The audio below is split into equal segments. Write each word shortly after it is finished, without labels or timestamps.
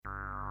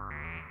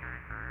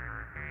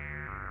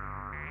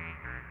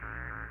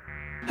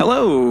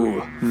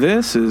Hello,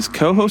 this is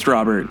co-host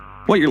Robert.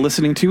 What you're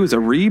listening to is a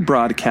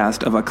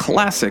rebroadcast of a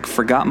classic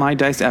Forgot My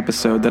Dice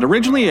episode that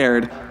originally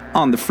aired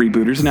on the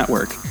Freebooters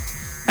Network.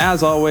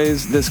 As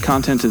always, this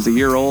content is a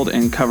year old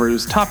and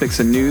covers topics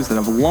and news that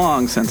have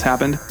long since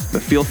happened,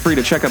 but feel free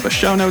to check out the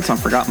show notes on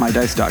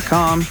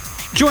ForgotMyDice.com,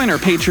 join our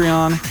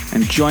Patreon,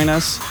 and join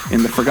us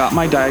in the Forgot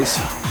My Dice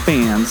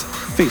fans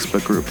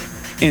Facebook group.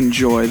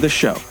 Enjoy the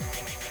show.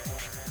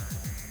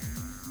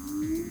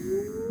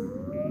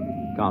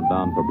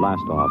 Countdown for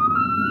blast off.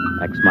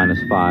 X minus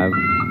 5,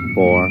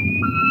 4,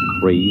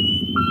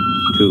 3,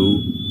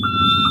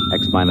 2,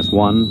 X minus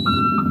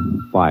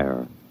 1,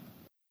 fire.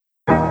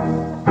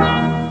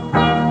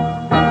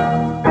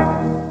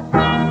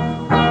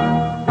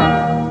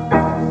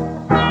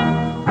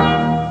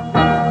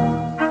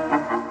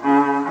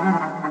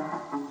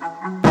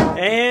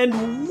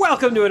 And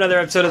welcome to another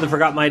episode of the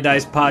Forgot My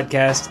Dice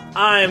podcast.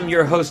 I'm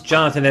your host,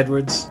 Jonathan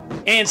Edwards.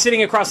 And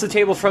sitting across the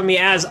table from me,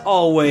 as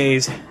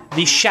always,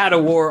 the Shadow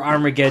War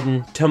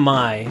Armageddon to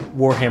my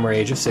Warhammer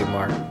Age of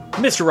Sigmar,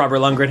 Mr. Robert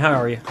Lundgren. How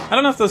are you? I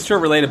don't know if those two are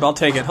related, but I'll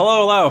take it.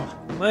 Hello.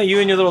 Well, you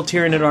and your little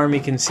Tyranid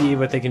army can see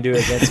what they can do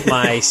against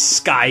my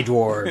Sky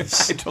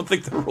Dwarves. I don't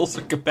think the rules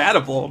are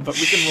compatible, but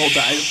we can roll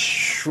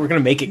dice. We're going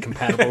to make it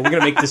compatible. We're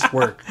going to make this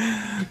work.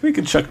 We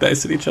can chuck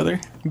dice at each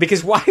other.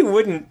 Because why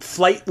wouldn't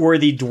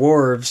flight-worthy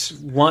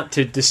dwarves want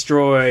to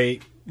destroy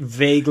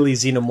vaguely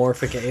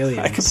xenomorphic aliens?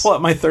 I could pull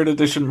out my 3rd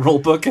edition rule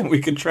book and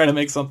we could try to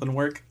make something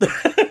work.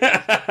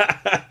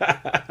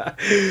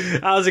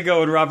 How's it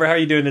going, Robert? How are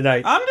you doing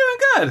tonight? I'm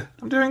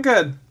doing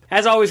good.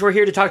 As always, we're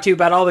here to talk to you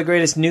about all the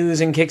greatest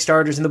news and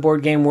Kickstarters in the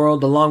board game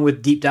world, along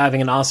with deep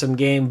diving an awesome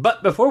game.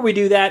 But before we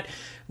do that,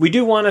 we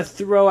do want to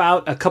throw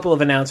out a couple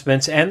of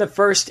announcements. And the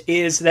first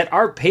is that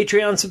our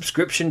Patreon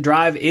subscription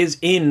drive is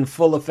in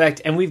full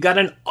effect, and we've got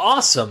an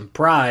awesome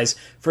prize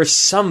for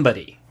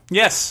somebody.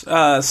 Yes,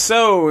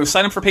 so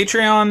sign up for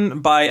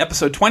Patreon by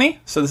episode 20.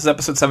 So this is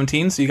episode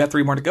 17, so you got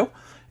 3 more to go.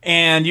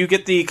 And you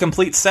get the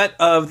complete set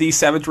of the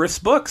Savage Rifts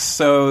books.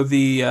 So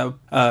the,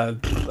 I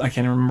can't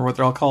even remember what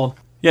they're all called.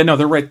 Yeah, no,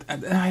 they're right.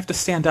 I have to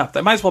stand up.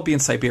 That might as well be in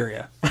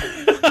Siberia.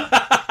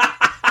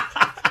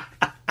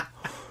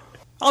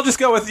 I'll just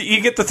go with,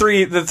 you get the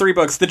three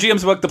books, the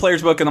GM's book, the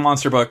Player's book, and the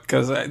Monster book,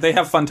 because they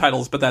have fun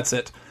titles, but that's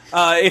it.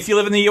 If you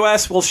live in the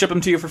U.S., we'll ship them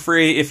to you for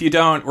free. If you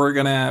don't, we're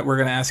gonna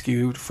ask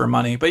you for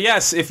money. But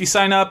yes, if you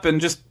sign up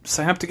and just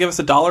sign up to give us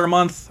 $1 a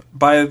month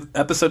by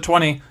episode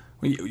 20,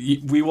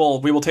 we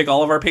will take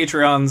all of our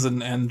Patreons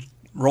and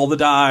roll the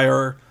die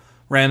or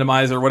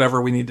randomize or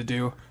whatever we need to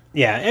do.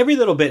 Yeah, every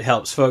little bit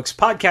helps, folks.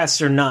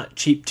 Podcasts are not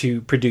cheap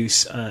to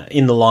produce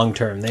in the long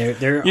term.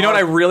 They're You know what I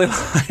really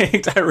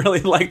liked? I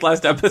really liked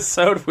last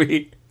episode.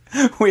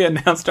 We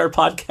announced our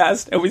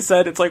podcast and we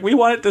said it's like we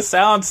want it to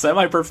sound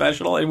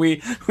semi-professional, and we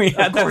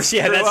had of course,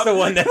 yeah, that's the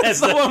one that has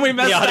the one we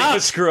messed the audio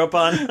up. Screw up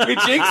on. We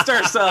jinxed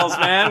ourselves,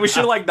 man. We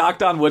should have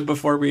knocked on wood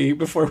before we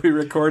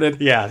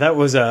recorded. Yeah, that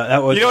was. You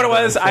know what it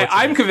was?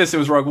 I'm convinced it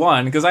was Rogue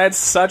One because I had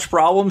such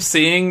problems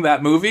seeing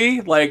that movie.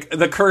 Like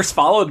the curse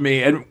followed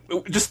me, and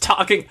just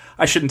talking.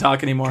 I shouldn't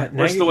talk anymore.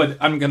 Where's the wood?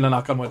 I'm gonna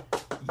knock on wood.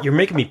 You're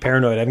making me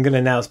paranoid. I'm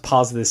gonna now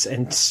pause this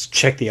and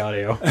check the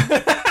audio.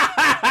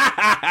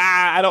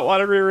 I don't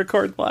want to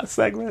re-record the last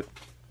segment.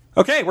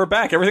 Okay, we're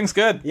back. Everything's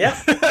good. Yep.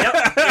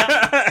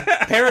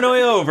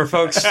 Paranoia over,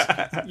 folks.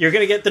 You're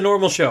going to get the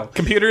normal show.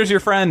 Computer is your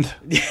friend.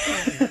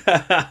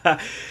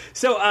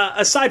 So,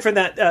 aside from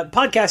that,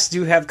 podcasts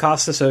do have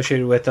costs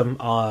associated with them.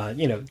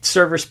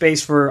 Server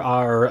space for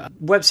our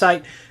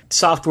website,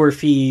 software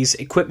fees,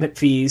 equipment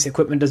fees.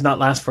 Equipment does not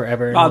last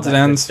forever. And odds and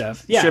ends.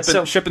 Stuff. Yeah,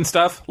 shipping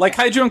stuff. Like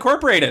Kaiju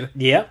Incorporated.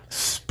 Yep.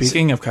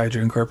 Speaking of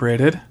Kaiju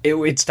Incorporated.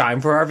 It's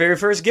time for our very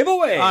first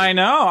giveaway. I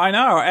know.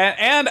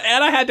 And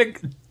I had to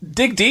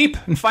dig deep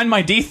and find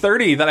my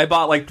D30 that I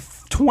bought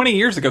 20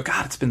 years ago.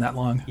 God, it's been that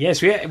long.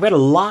 Yes, we had a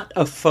lot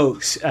of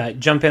folks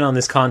jump in on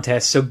this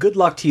contest, so good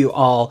luck to you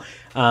all.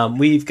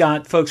 We've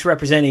got folks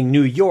representing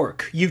New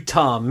York,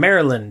 Utah,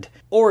 Maryland,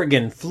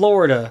 Oregon,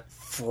 Florida,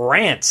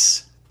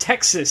 France,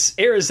 Texas,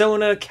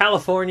 Arizona,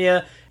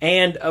 California,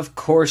 and, of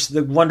course,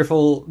 the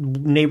wonderful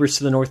neighbors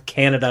to the north,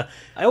 Canada.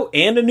 Oh,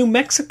 and a New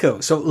Mexico.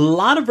 So a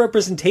lot of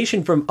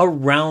representation from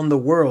around the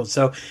world.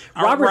 So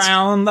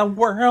around the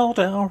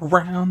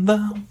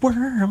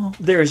world.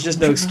 There is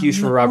just no excuse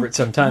for Robert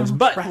sometimes.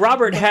 But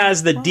Robert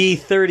has the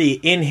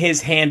D30 in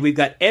his hand. We've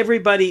got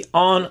everybody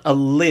on a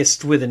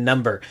list with a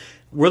number.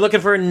 We're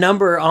looking for a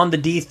number on the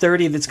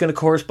D30 that's going to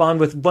correspond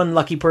with one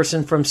lucky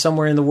person from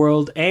somewhere in the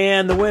world.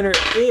 And the winner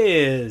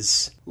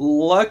is...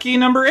 lucky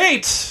number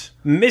 8.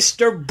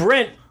 Mr.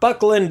 Brent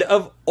Buckland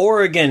of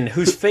Oregon,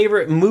 whose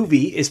favorite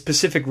movie is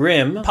Pacific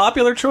Rim.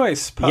 Popular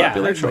choice.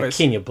 Choice.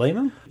 Can you blame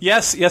him?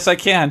 Yes, I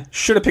can.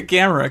 Should have picked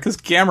Gamera, because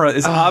Gamera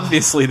is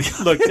obviously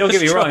the Look, don't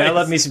get me wrong, I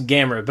love me some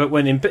Gamera, but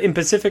when in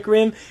Pacific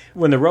Rim,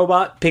 when the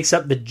robot picks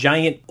up the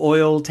giant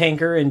oil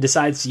tanker and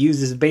decides to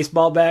use it as a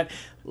baseball bat,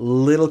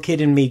 little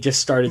kid in me just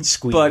started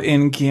squealing. But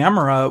in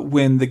Gamera,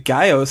 when the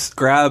Gaios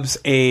grabs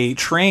a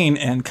train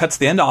and cuts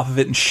the end off of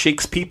it and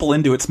shakes people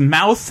into its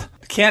mouth,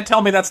 can't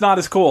tell me that's not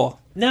as cool.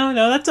 No,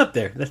 that's up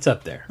there. That's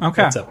up there.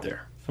 Okay. That's up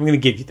there. I'm going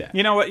to give you that.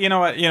 You know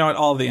what?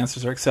 All of the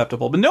answers are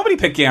acceptable. But nobody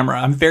picked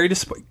Gamera. I'm very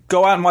disappointed.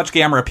 Go out and watch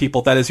Gamera,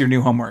 people. That is your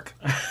new homework.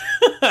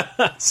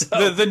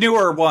 The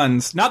newer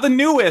ones. Not the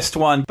newest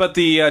one, but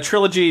the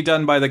trilogy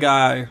done by the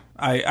guy.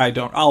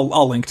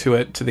 I'll link to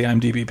it to the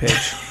IMDb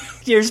page.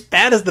 You're as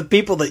bad as the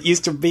people that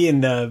used to be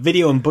in the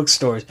video and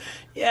bookstores.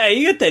 Yeah,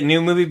 you got that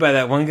new movie by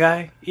that one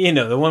guy? You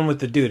know, the one with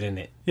the dude in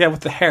it. Yeah,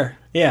 with the hair.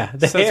 Yeah,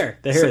 the hair.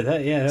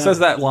 Says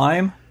that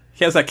line.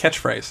 He has that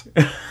catchphrase.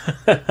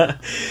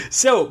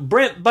 So,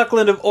 Brent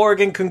Buckland of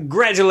Oregon,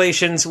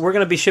 congratulations. We're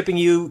going to be shipping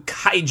you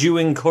Kaiju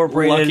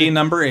Incorporated. Lucky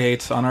number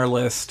 8 on our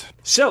list.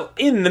 So,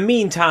 in the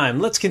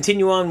meantime, let's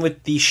continue on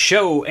with the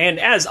show. And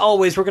as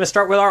always, we're going to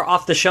start with our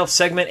off-the-shelf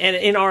segment. And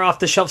in our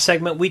off-the-shelf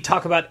segment, we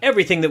talk about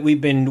everything that we've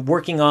been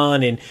working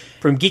on, and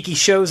from geeky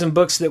shows and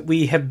books that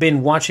we have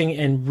been watching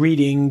and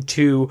reading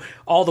to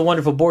all the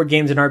wonderful board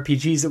games and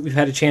RPGs that we've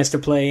had a chance to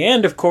play.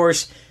 And, of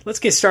course, let's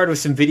get started with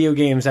some video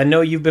games. I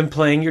know you've been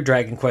playing your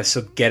Dragon Quest,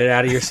 so get it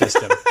out of your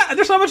system.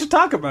 There's not much to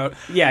talk about.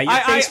 Yeah, your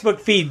Facebook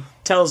feed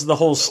tells the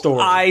whole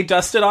story. I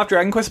dusted off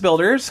Dragon Quest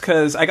Builders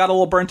because I got a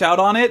little burnt out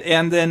on it,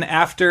 and then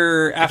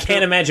after I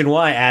can't imagine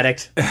why,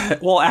 addict.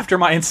 Well, after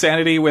my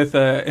insanity with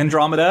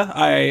Andromeda,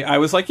 I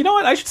was like, you know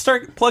what, I should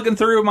start plugging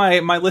through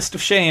my list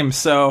of shame.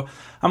 So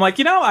I'm like,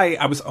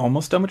 I was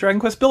almost done with Dragon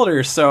Quest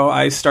Builders, so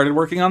I started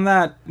working on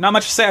that. Not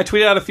much to say. I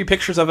tweeted out a few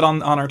pictures of it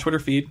on our Twitter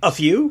feed. A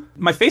few?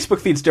 My Facebook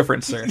feed's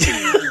different, sir.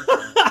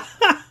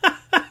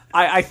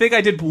 I think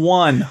I did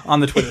one on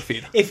the Twitter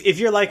feed. If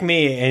you're like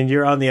me and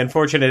you're on the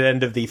unfortunate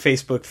end of the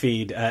Facebook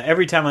feed,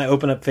 every time I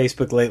open up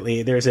Facebook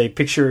lately, there's a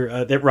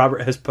picture that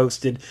Robert has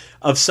posted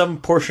of some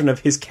portion of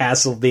his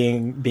castle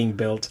being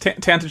built.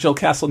 Tantagel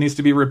Castle needs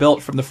to be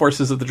rebuilt from the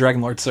forces of the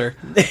Dragon Lord, sir.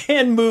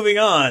 And moving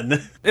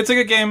on. It's a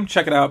good game.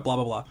 Check it out. Blah,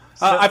 blah, blah.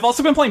 I've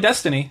also been playing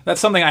Destiny.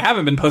 That's something I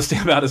haven't been posting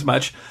about as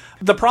much.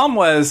 The problem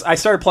was I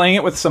started playing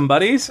it with some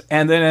buddies,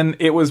 and then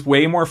it was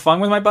way more fun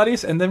with my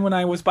buddies. And then when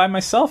I was by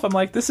myself, I'm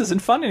like, this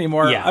isn't fun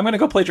anymore. Yeah. I'm going to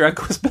go play Dragon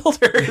Quest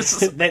Builders.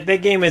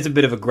 that game is a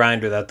bit of a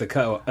grind without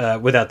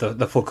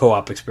the full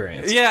co-op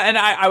experience. Yeah, and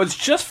I was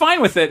just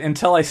fine with it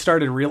until I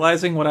started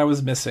realizing what I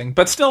was missing.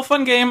 But still,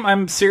 fun game.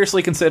 I'm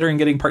seriously considering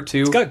getting part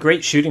 2. It's got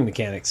great shooting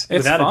mechanics.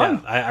 It's without fun. a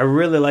doubt. I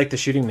really like the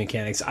shooting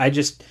mechanics.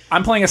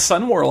 I'm playing a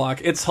Sun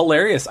Warlock. It's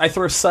hilarious. I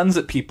throw suns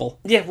at people.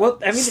 Yeah, well,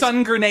 I mean,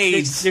 sun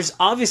grenades. There's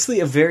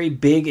obviously a very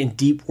big and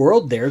deep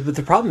world there, but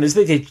the problem is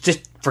that they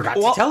just forgot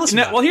to tell us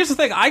about it. Well, here's the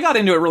thing. I got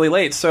into it really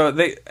late, so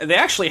they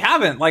actually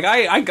haven't. Like,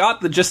 I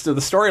got the gist of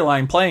the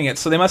storyline playing it,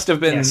 so they must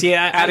have been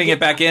adding it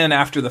back in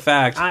after the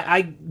fact.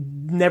 I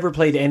never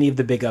played any of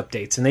the big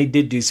updates, and they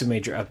did do some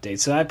major updates,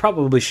 so I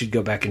probably should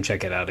go back and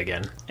check it out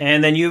again.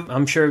 And then you,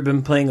 I'm sure, have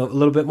been playing a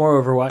little bit more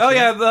Overwatch. Oh,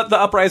 yeah, the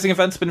Uprising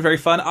event's been very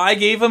fun. I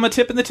gave them a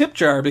tip in the tip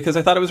jar because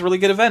I thought it was a really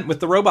good event with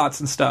the robots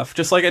and stuff,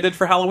 just like I did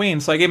for Halloween.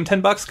 So I gave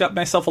them $10, got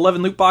myself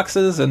 11 loot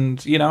boxes, and,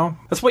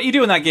 that's what you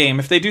do in that game.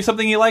 If they do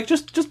something you like,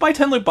 just buy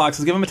 10 loot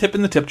boxes, give them a tip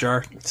in the tip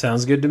jar.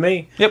 Sounds good to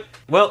me. Yep.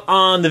 Well,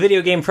 on the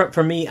video game front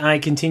for me, I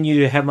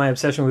continue to have my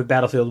obsession with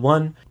Battlefield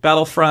 1.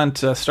 Battlefront,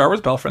 Star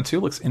Wars Battlefront 2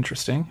 looks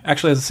interesting.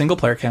 Actually has a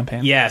single-player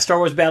campaign. Yeah, Star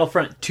Wars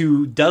Battlefront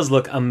 2 does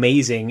look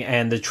amazing,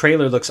 and the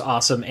trailer looks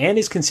awesome, and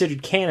is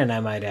considered canon, I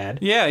might add.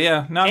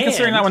 Yeah. No, I'm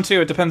considering that one too.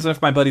 It depends on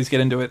if my buddies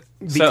get into it.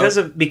 Because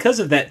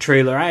of that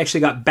trailer, I actually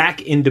got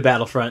back into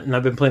Battlefront, and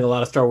I've been playing a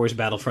lot of Star Wars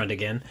Battlefront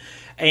again.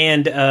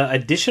 And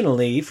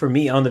additionally, for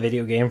me on the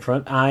video game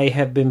front, I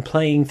have been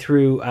playing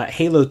through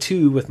Halo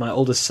 2 with my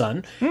oldest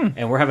son,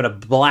 and we're having a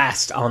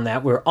blast on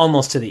that. We're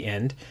almost to the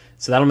end.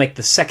 So that'll make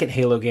the second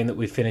Halo game that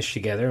we finished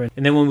together.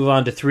 And then we'll move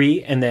on to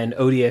 3, and then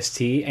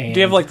ODST. And do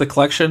you have, like, the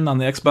collection on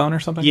the Xbone or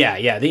something?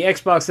 Yeah. The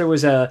Xbox, there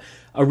was a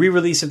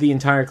re-release of the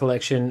entire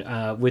collection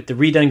with the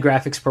redone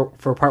graphics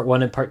for Part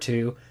 1 and Part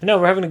 2. No,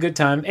 we're having a good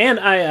time. And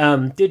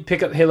I did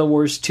pick up Halo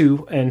Wars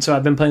 2, and so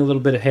I've been playing a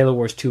little bit of Halo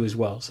Wars 2 as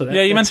well. So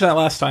you mentioned that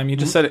last time. You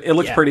just said it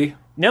looked pretty.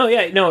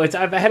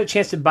 I've had a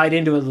chance to bite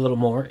into it a little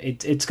more.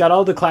 It's got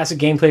all the classic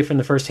gameplay from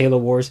the first Halo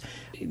Wars.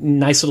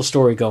 Nice little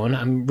story going.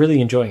 I'm really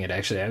enjoying it,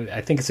 actually.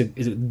 I think it's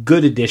a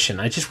good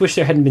addition. I just wish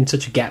there hadn't been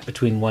such a gap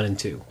between 1 and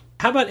 2.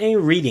 How about any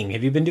reading?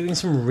 Have you been doing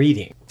some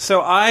reading?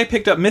 So I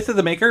picked up Myth of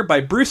the Maker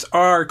by Bruce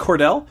R.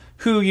 Cordell,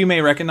 who you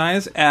may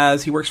recognize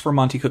as he works for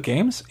Monty Cook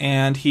Games,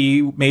 and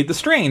he made The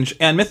Strange.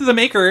 And Myth of the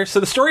Maker, so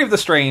the story of The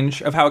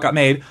Strange, of how it got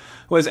made,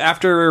 was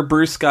after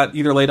Bruce got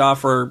either laid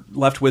off or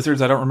left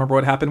Wizards. I don't remember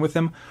what happened with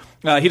him.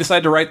 He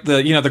decided to write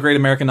the Great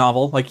American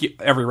Novel,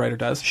 like every writer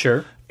does.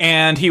 Sure.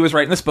 And he was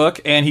writing this book,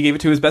 and he gave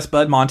it to his best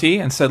bud, Monty,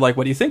 and said, like,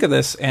 what do you think of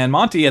this? And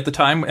Monty, at the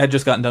time, had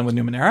just gotten done with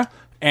Numenera,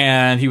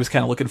 and he was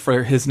kind of looking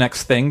for his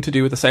next thing to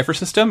do with the Cypher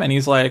system, and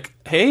he's like,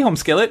 hey, Home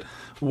Skillet,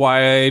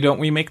 why don't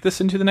we make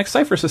this into the next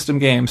Cypher System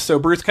game? So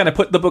Bruce kind of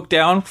put the book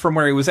down from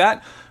where he was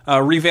at,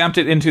 revamped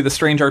it into the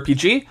Strange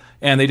RPG,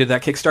 and they did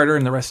that Kickstarter,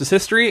 and the rest is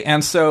history.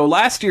 And so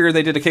last year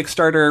they did a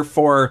Kickstarter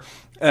for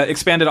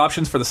expanded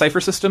options for the Cypher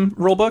System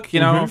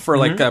rulebook, for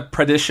like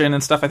Predition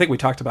and stuff. I think we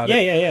talked about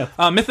it.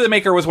 Yeah. Myth of the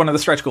Maker was one of the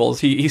stretch goals.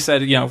 He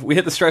said, if we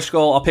hit the stretch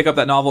goal, I'll pick up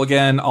that novel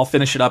again, I'll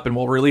finish it up, and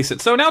we'll release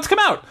it. So now it's come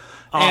out.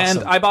 Awesome.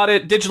 And I bought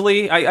it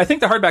digitally. I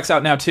think the hardback's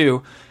out now,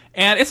 too.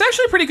 And it's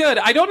actually pretty good.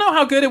 I don't know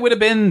how good it would have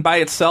been by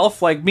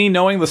itself. Like, me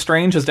knowing The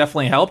Strange has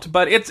definitely helped.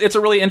 But it's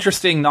a really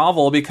interesting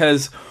novel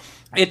because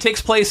it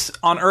takes place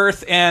on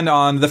Earth and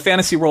on the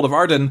fantasy world of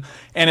Arden,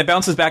 and it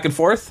bounces back and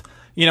forth,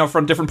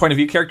 from different point of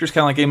view characters,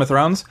 kind of like Game of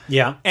Thrones.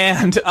 Yeah.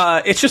 And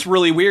it's just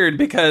really weird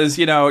because,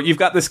 you've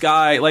got this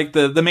guy, like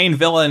the main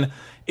villain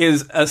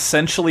is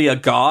essentially a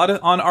god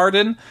on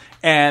Arden,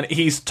 and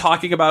he's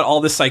talking about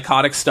all this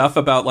psychotic stuff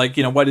about, like,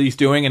 what he's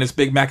doing and his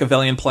big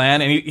Machiavellian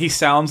plan, and he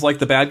sounds like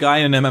the bad guy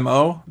in an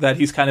MMO that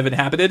he's kind of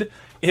inhabited.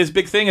 His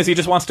big thing is he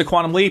just wants to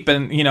quantum leap,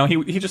 and,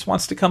 he just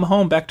wants to come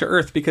home back to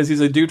Earth because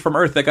he's a dude from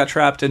Earth that got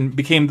trapped and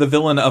became the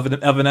villain of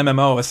an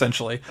MMO,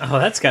 essentially. Oh,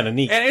 that's kind of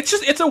neat. And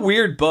it's a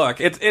weird book.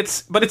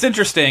 But it's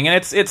interesting,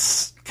 and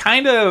it's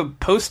kind of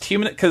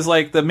post-human because,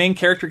 like, the main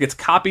character gets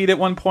copied at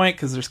one point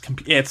because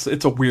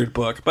it's a weird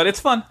book, but it's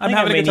fun. I'm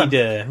having a good time. I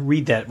need to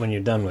read that when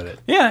you're done with it.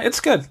 Yeah, it's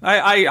good.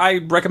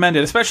 I recommend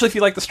it, especially if you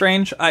like The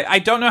Strange. I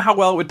don't know how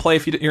well it would play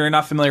if you're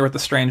not familiar with The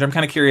Strange. I'm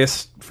kind of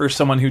curious for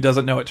someone who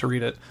doesn't know it to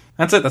read it.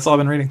 That's it. That's all I've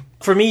been reading.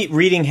 For me,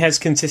 reading has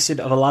consisted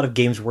of a lot of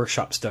Games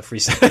Workshop stuff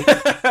recently.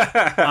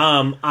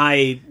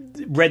 I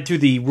read through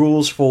the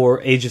rules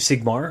for Age of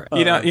Sigmar.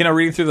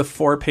 Reading through the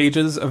 4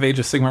 pages of Age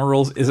of Sigmar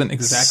rules isn't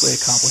exactly an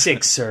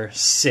accomplishment. 6, sir.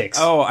 6.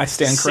 Oh, I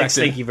stand corrected. 6,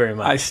 thank you very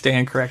much. I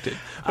stand corrected.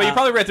 But you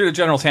probably read through the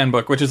General's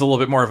Handbook, which is a little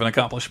bit more of an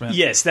accomplishment.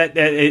 Yes, that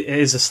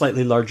is a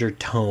slightly larger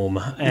tome.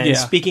 And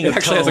speaking of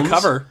actually tomes, has a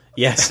cover.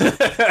 Yes.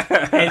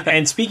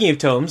 and speaking of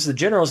tomes, the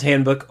General's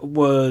Handbook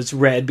was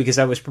read because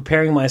I was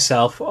preparing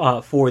myself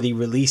for the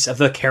release of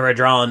the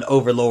Caradron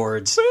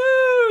Overlords.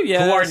 Woo,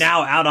 yes. Who are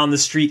now out on the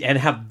street and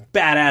have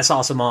badass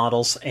awesome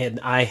models.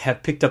 And I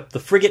have picked up the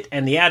Frigate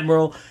and the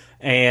Admiral,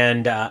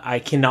 and I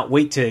cannot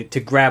wait to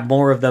grab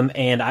more of them.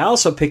 And I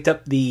also picked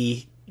up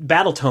the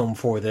battle tome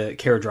for the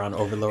Caradron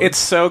Overlord. It's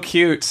so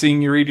cute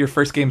seeing you read your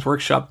first Games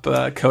Workshop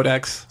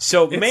codex.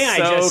 So may I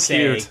just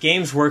say,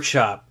 Games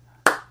Workshop,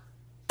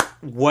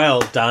 well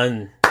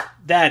done.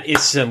 That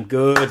is some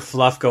good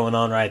fluff going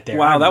on right there.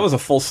 Wow, that was a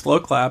full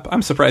slow clap.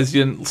 I'm surprised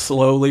you didn't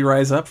slowly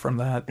rise up from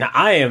that. Now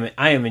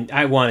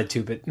I wanted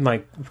to, but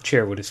my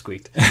chair would have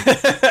squeaked.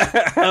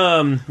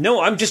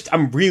 No,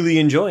 I'm really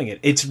enjoying it.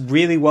 It's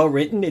really well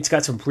written. It's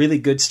got some really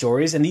good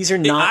stories, and these are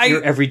not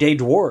your everyday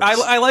dwarves.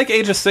 I like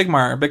Age of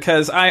Sigmar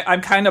because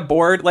I'm kind of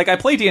bored. Like, I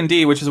play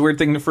D&D, which is a weird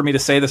thing for me to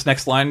say this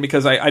next line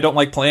because I don't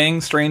like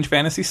playing strange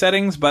fantasy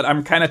settings, but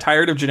I'm kind of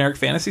tired of generic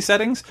fantasy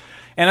settings.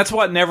 And that's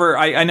what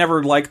I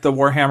never liked the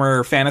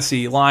Warhammer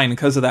fantasy line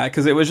because of that.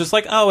 Because it was just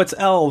like, oh, it's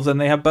elves and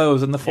they have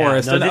bows in the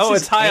forest. And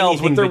it's high elves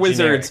with their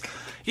wizards. Generic.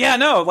 Yeah,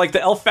 no, like the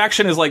elf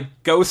faction is like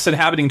ghosts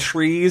inhabiting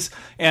trees.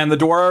 And the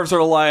dwarves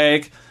are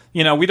like,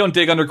 we don't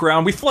dig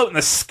underground. We float in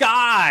the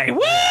sky.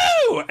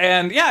 Woo!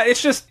 And yeah,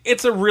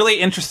 it's a really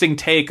interesting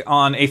take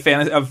on a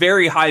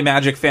very high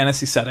magic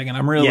fantasy setting. And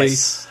I'm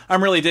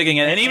really digging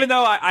it. And even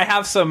though I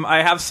have some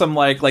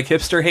like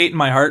hipster hate in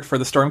my heart for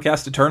the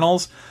Stormcast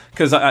Eternals,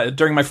 because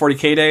during my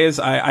 40K days,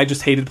 I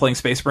just hated playing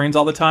Space Marines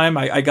all the time.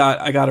 I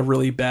got a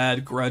really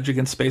bad grudge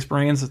against Space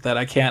Marines that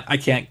I can't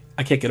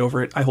get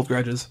over it. I hold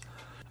grudges.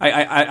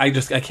 I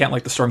can't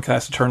like the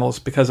Stormcast Eternals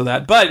because of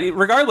that. But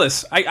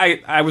regardless,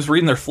 I was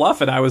reading their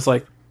fluff and I was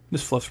like,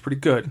 this fluff's pretty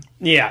good.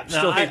 Yeah,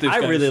 I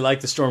really like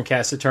the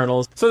Stormcast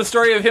Eternals. So the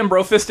story of him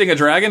bro-fisting a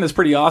dragon is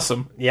pretty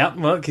awesome. Yeah,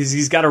 well, because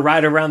he's got to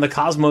ride around the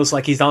cosmos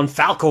like he's on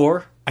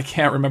Falkor. I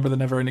can't remember the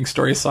Neverending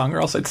Story song, or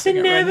else I'd sing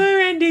it right now.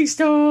 Never-ending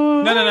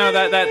story. No.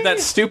 That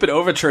stupid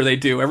overture they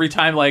do every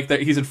time, like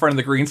that he's in front of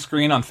the green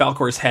screen on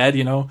Falkor's head.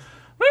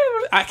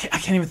 I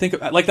can't even think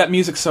of like that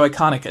music's so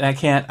iconic, and I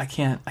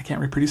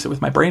can't reproduce it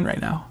with my brain right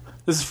now.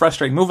 This is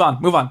frustrating. Move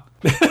on.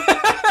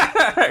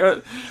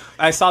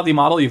 I saw the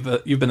model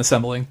you've been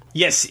assembling.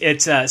 Yes,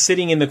 it's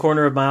sitting in the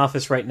corner of my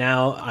office right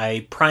now.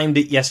 I primed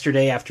it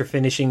yesterday after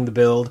finishing the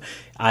build.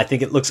 I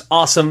think it looks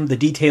awesome. The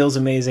detail's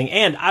amazing.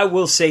 And I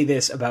will say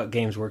this about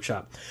Games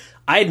Workshop.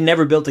 I had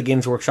never built a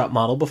Games Workshop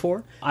model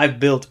before. I've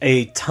built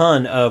a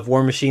ton of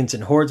War Machines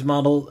and Hordes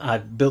model.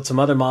 I've built some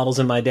other models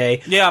in my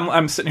day. Yeah,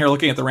 I'm sitting here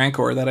looking at the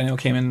Rancor that I know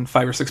came in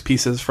 5 or 6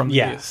 pieces from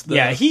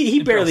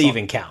he barely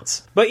even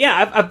counts. But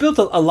yeah, I've built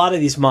a lot of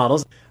these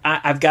models.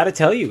 I've got to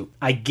tell you,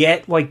 I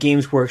get why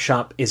Games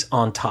Workshop is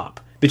on top.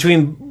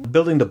 Between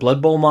building the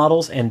Blood Bowl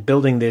models and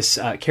building this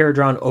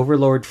Caradron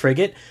Overlord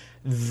frigate,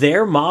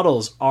 their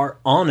models are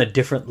on a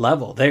different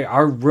level. They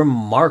are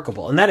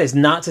remarkable. And that is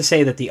not to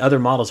say that the other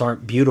models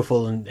aren't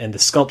beautiful and the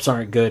sculpts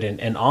aren't good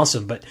and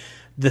awesome, but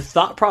the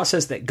thought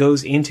process that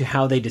goes into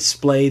how they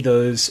display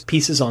those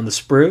pieces on the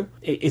sprue,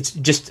 it's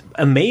just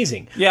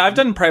amazing. Yeah, I've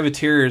done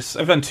Privateers.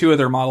 I've done 2 of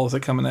their models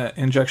that come in an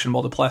injection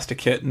molded plastic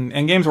kit,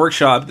 and Games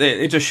Workshop,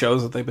 it just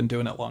shows that they've been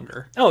doing it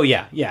longer. Oh,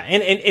 yeah.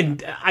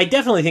 And I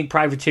definitely think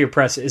Privateer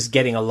Press is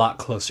getting a lot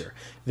closer.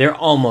 They're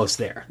almost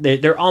there.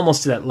 They're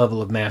almost to that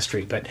level of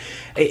mastery. But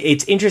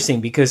it's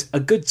interesting because a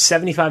good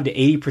 75 to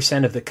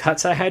 80% of the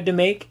cuts I had to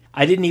make,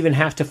 I didn't even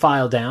have to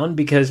file down,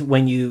 because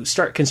when you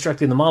start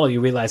constructing the model, you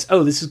realize,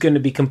 oh, this is going to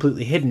be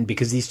completely hidden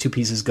because these 2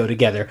 pieces go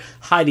together,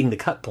 hiding the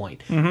cut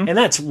point. Mm-hmm. And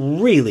that's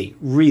really,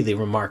 really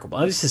remarkable.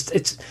 I'm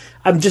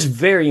just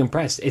very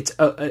impressed. It's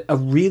a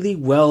really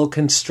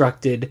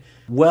well-constructed,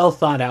 well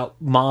thought out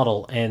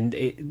model,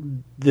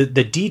 and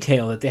the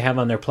detail that they have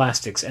on their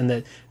plastics and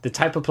the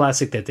type of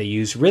plastic that they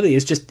use really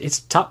is just,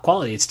 it's top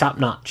quality. It's top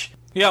notch.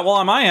 Yeah, well,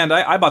 on my end,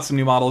 I bought some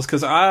new models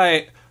because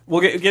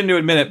we'll get into it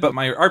in a minute, but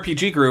my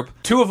RPG group,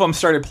 2 of them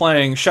started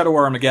playing Shadow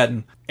War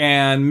Armageddon,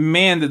 and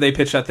man, did they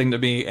pitch that thing to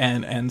me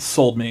and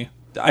sold me.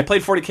 I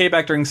played 40K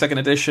back during 2nd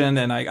edition,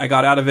 and I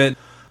got out of it.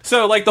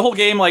 So, like, the whole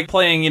game, like,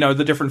 playing,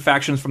 the different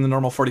factions from the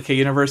normal 40K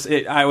universe,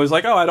 I was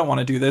like, oh, I don't want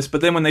to do this.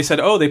 But then when they said,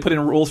 oh, they put in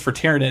rules for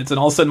Tyranids, and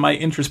all of a sudden my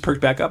interest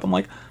perked back up. I'm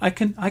like, I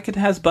can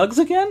has bugs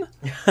again?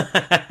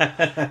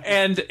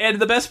 and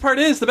the best part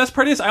is,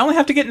 I only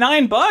have to get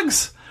 9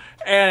 bugs.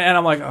 And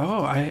I'm like,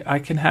 oh, I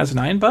can has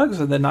 9 bugs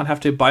and then not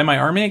have to buy my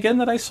army again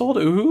that I sold?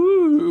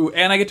 Ooh.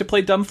 And I get to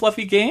play dumb,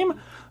 fluffy game?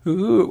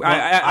 Ooh. Well,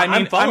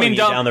 I'm following you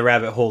down the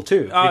rabbit hole,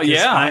 too. Oh,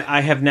 yeah.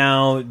 I have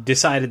now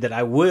decided that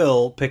I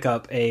will pick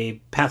up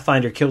a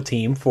Pathfinder kill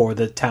team for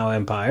the Tau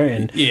Empire,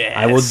 and yes.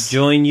 I will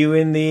join you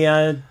in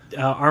the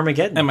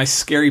Armageddon. And my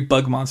scary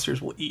bug monsters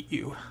will eat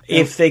you.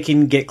 If they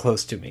can get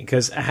close to me.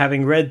 Because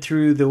having read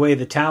through the way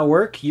the Tau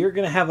work, you're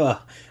going to have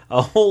a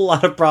whole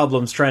lot of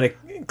problems trying to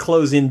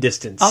close in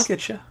distance. I'll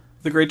get you.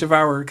 The Great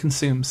Devourer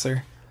consumes,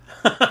 sir.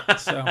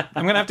 So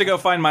I'm going to have to go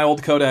find my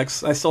old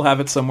codex. I still have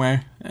it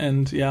somewhere.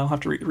 And yeah, I'll have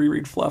to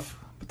reread Fluff.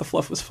 But the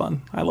Fluff was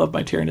fun. I love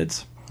my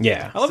Tyranids.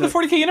 Yeah. I love the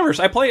 40K universe.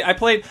 I played,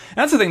 and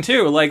that's the thing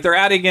too, like they're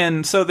adding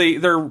in, so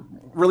they're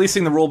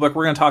releasing the rulebook,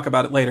 we're going to talk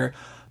about it later,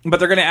 but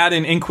they're going to add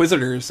in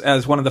Inquisitors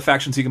as one of the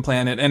factions you can play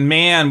in it, and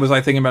man, was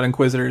I thinking about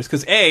Inquisitors,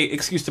 because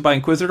excuse to buy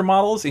Inquisitor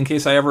models in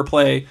case I ever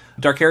play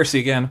Dark Heresy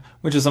again,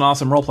 which is an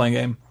awesome role-playing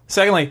game.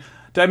 Secondly,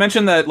 did I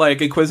mention that,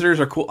 like, Inquisitors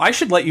are cool? I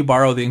should let you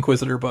borrow the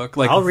Inquisitor book.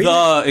 Like,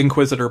 the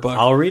Inquisitor book.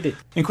 I'll read it.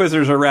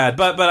 Inquisitors are rad.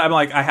 But I'm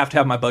like, I have to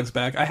have my bugs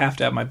back.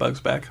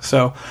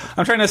 So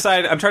I'm trying to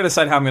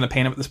decide how I'm going to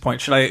paint them at this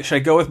point. Should I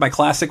go with my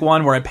classic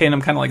one where I paint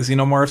them kind of like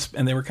xenomorphs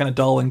and they were kind of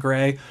dull and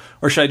gray?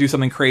 Or should I do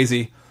something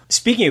crazy?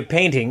 Speaking of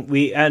painting,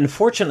 we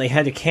unfortunately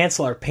had to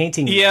cancel our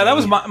painting. Yeah, that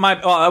was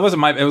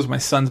it was my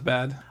son's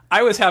bad.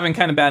 I was having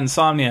kind of bad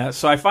insomnia,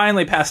 so I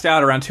finally passed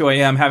out around 2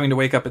 a.m., having to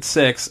wake up at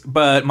 6,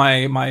 but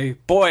my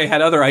boy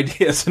had other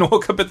ideas and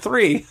woke up at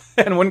 3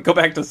 and wouldn't go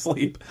back to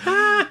sleep. So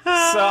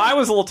I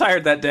was a little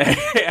tired that day,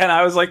 and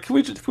I was like, can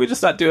we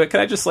just not do it? Can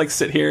I just, like,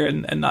 sit here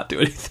and not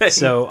do anything?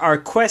 So our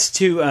quest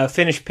to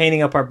finish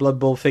painting up our Blood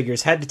Bowl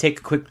figures had to take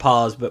a quick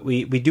pause, but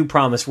we do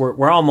promise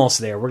we're almost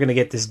there. We're going to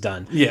get this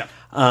done. Yeah.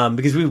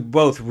 Because we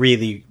both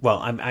really,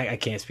 I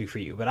can't speak for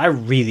you, but I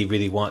really,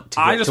 really want to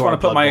get to our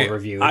Blood Bowl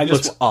review. It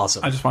looks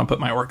awesome. I just want to put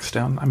my orcs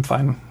down. I'm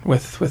fine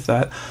with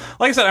that.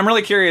 Like I said, I'm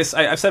really curious.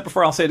 I've said it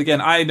before, I'll say it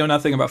again. I know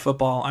nothing about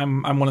football.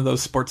 I'm one of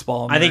those sports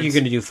ball nerds. I think you're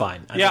going to do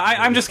fine.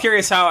 I'm just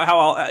curious how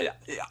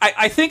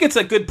I think it's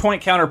a good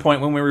point-counterpoint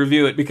when we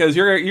review it, because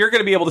you're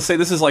going to be able to say,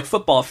 this is like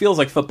football. It feels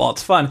like football.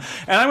 It's fun.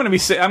 And I'm going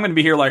to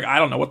be here like, I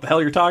don't know what the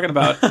hell you're talking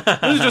about.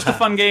 This is just a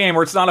fun game,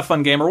 or it's not a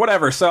fun game, or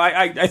whatever. So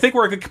I think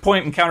we're a good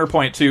point and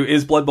counterpoint to,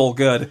 is Blood Bowl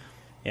good?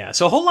 Yeah,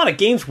 so a whole lot of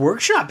Games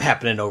Workshop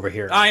happening over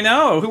here. I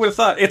know. Who would have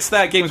thought? It's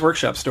that Games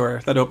Workshop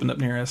store that opened up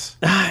near us.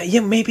 Yeah,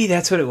 maybe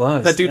that's what it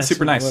was. That dude's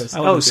super nice.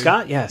 Oh,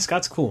 Scott? Yeah,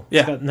 Scott's cool.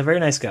 Yeah. Scott, a very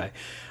nice guy.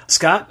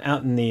 Scott,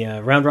 out in the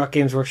Round Rock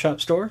Games Workshop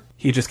store.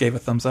 He just gave a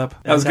thumbs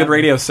up. That was good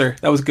radio, sir.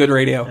 That was good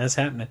radio. That's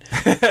happening.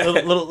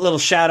 little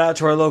shout out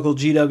to our local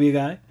GW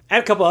guy. I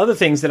had a couple other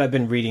things that I've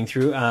been reading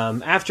through.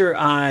 After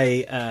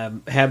I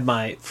had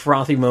my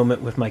frothy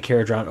moment with my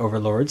Caradron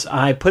Overlords,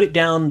 I put it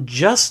down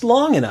just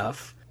long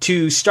enough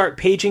to start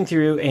paging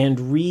through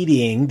and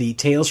reading the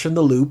Tales from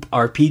the Loop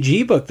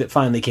RPG book that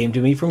finally came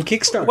to me from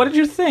Kickstarter. What did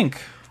you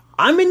think?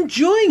 I'm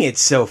enjoying it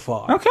so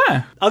far.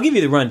 Okay. I'll give you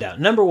the rundown.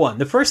 Number one,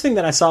 the first thing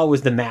that I saw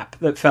was the map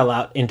that fell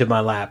out into my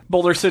lap.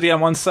 Boulder City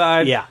on one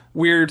side. Yeah.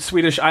 Weird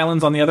Swedish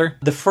islands on the other.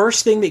 The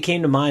first thing that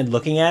came to mind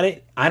looking at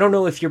it, I don't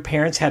know if your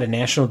parents had a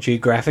National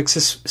Geographic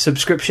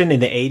subscription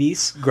in the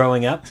 80s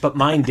growing up, but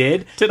mine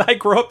did. Did I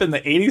grow up in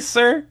the 80s,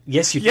 sir?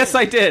 Yes, you did. Yes,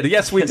 I did.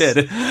 Yes, we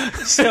did.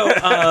 So,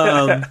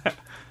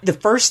 the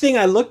first thing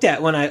I looked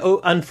at when I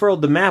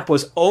unfurled the map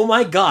was, oh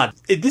my god,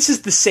 this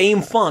is the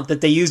same font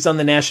that they used on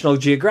the National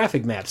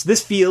Geographic maps.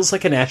 This feels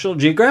like a National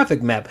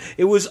Geographic map.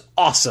 It was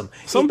awesome.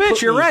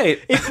 You're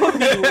right. It put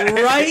me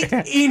right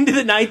into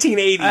the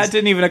 1980s. That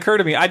didn't even occur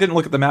to me. I didn't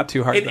look at the map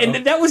too hard,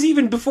 and that was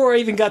even before I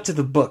even got to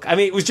the book. I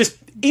mean, it was just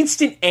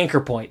instant anchor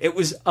point. It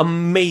was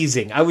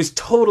amazing. I was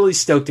totally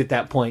stoked at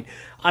that point.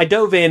 I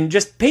dove in,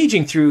 just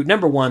paging through.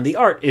 Number one, the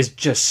art is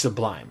just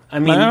sublime. I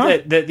mean,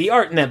 the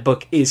art in that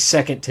book is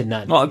second to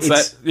none. Well,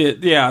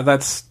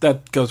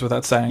 that goes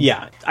without saying.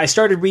 Yeah, I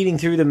started reading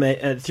through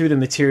the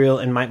material,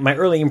 and my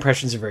early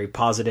impressions are very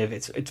positive.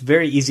 It's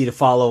very easy to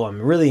follow.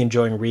 I'm really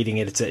enjoying reading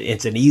it.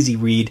 It's an easy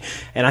read,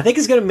 and I think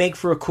it's going to make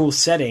for a cool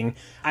setting.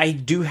 I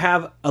do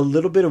have a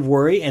little bit of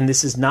worry, and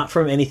this is not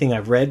from anything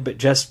I've read, but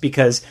just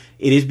because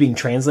it is being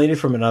translated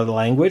from another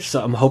language,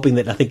 so I'm hoping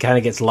that nothing kind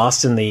of gets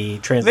lost in the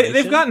translation.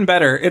 They've gotten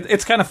better.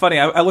 It's kind of funny.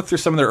 I looked through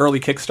some of their early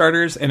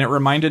Kickstarters, and it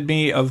reminded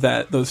me of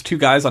those two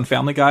guys on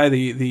Family Guy,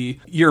 the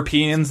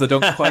Europeans that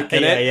don't quite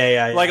get it.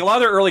 Yeah. Like, a lot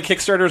of their early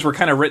Kickstarters were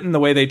kind of written the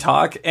way they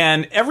talk,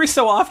 and every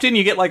so often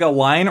you get like a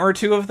line or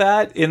two of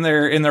that in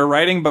their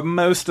writing, but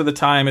most of the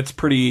time it's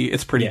pretty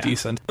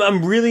decent.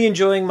 I'm really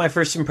enjoying my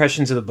first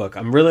impressions of the book.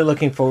 I'm really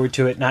looking forward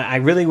to it, and I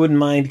really wouldn't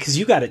mind, because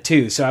you got it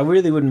too, so I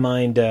really wouldn't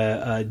mind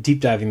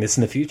deep diving this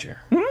in the future.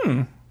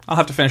 I'll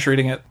have to finish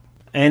reading it.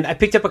 And I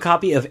picked up a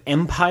copy of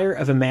Empire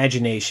of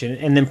Imagination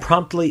and then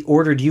promptly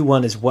ordered you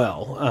one as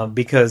well,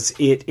 because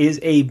it is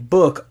a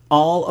book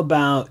all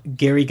about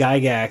Gary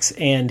Gygax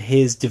and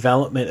his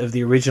development of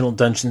the original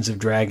Dungeons &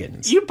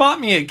 Dragons. You bought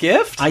me a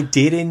gift? I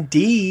did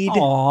indeed.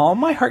 Aw,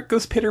 my heart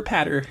goes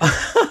pitter-patter.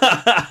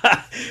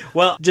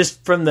 Well,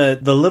 just from the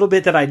little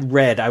bit that I'd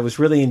read, I was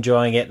really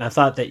enjoying it, and I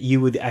thought that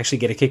you would actually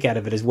get a kick out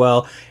of it as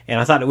well, and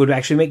I thought it would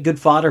actually make good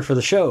fodder for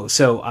the show.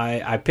 So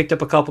I picked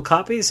up a couple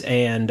copies,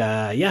 and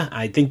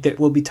I think that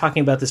we'll be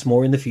talking about this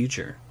more in the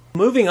future.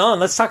 Moving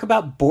on, let's talk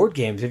about board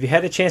games. Have you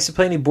had a chance to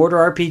play any Border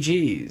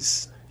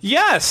RPGs?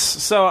 Yes.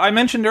 So I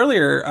mentioned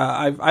earlier,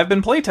 I've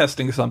been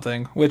playtesting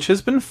something, which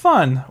has been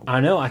fun. I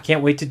know. I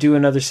can't wait to do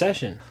another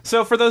session.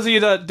 So for those of you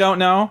that don't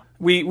know,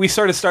 we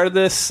sort of started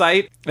this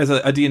site as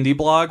a D&D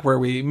blog where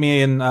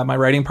me and my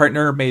writing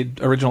partner made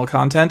original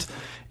content.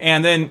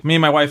 And then me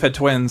and my wife had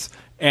twins,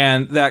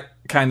 and that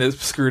kind of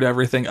screwed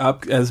everything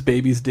up, as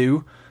babies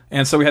do.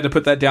 And so we had to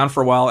put that down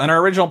for a while. And our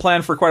original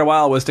plan for quite a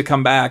while was to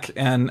come back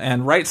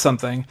and write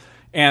something.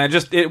 And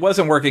it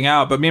wasn't working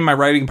out, but me and my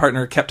writing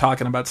partner kept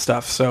talking about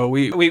stuff. So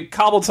we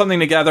cobbled something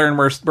together, and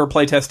we're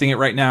playtesting it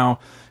right now,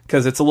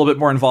 because it's a little bit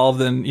more involved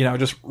than,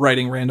 just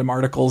writing random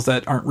articles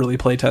that aren't really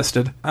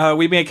playtested.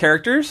 We made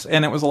characters,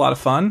 and it was a lot of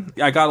fun.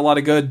 I got a lot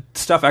of good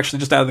stuff, actually,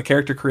 just out of the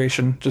character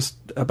creation, just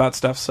about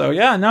stuff. So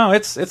yeah, no,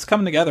 it's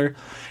coming together.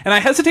 And I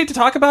hesitate to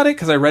talk about it,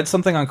 because I read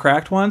something on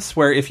Cracked once,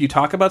 where if you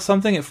talk about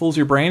something, it fools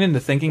your brain into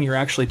thinking you're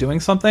actually doing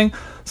something.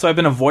 So I've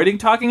been avoiding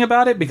talking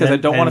about it, because I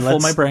don't want to fool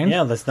my brain.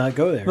 Yeah, let's not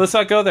go there. Let's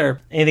not go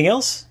there. Anything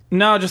else?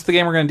 No, just the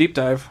game we're going to deep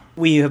dive.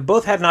 We have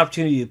both had an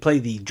opportunity to play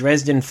the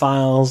Dresden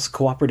Files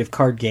cooperative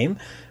card game,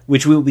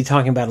 which we will be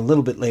talking about a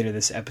little bit later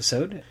this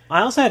episode.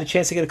 I also had a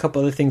chance to get a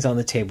couple other things on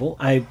the table.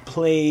 I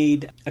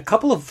played a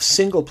couple of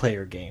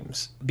single-player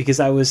games because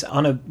I was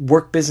on a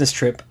work business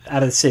trip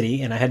out of the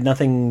city, and I had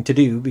nothing to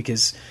do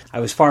because I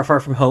was far,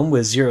 far from home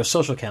with zero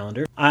social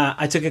calendar.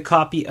 I took a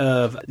copy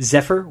of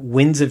Zephyr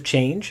Winds of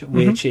Change,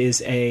 which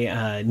is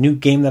a new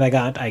game that I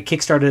got. I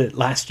kickstarted it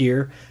last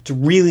year. It's a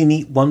really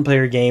neat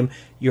one-player game.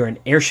 You're an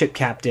airship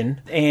captain,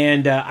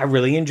 and I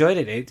really enjoyed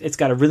it. It's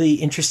got a really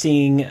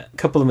interesting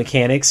couple of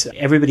mechanics.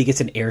 Everybody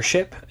gets an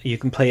airship. You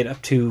can play it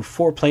up to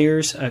 4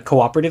 players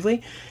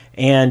cooperatively.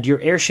 And your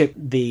airship,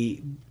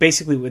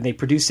 basically when they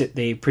produced it,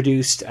 they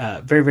produced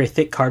very, very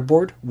thick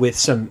cardboard with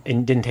some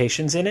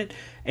indentations in it.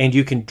 And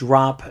you can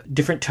drop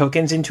different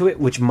tokens into it,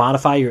 which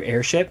modify your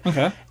airship.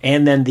 Okay.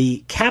 And then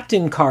the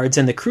captain cards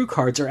and the crew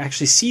cards are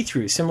actually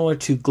see-through, similar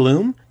to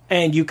Gloom.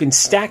 And you can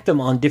stack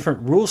them on different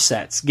rule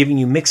sets, giving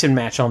you mix and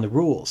match on the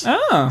rules.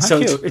 Oh, how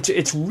cute.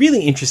 It's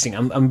really interesting.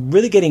 I'm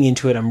really getting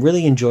into it. I'm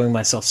really enjoying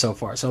myself so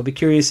far. So I'll be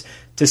curious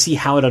to see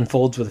how it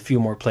unfolds with a few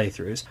more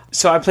playthroughs.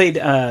 So I played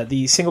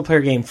the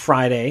single-player game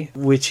Friday,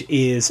 which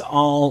is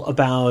all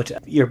about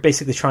you're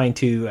basically trying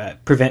to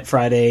prevent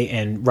Friday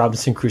and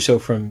Robinson Crusoe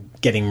from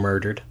getting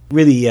murdered.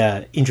 Really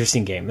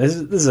interesting game. This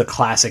is a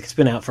classic. It's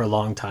been out for a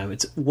long time.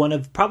 It's one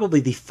of probably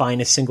the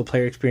finest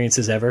single-player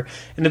experiences ever.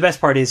 And the best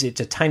part is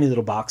it's a tiny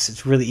little box.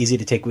 It's really easy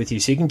to take with you,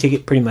 so you can take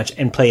it pretty much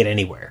and play it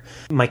anywhere.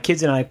 My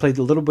kids and I played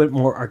a little bit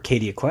more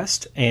Arcadia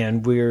Quest,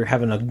 and we're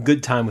having a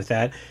good time with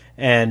that.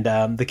 And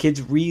the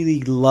kids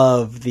really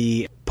love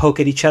the poke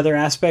at each other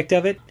aspect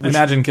of it.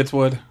 Imagine kids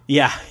would.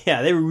 Yeah,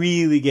 they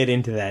really get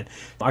into that.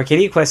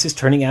 Arcadia Quest is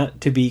turning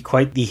out to be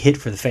quite the hit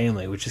for the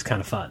family, which is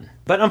kind of fun.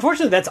 But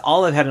unfortunately, that's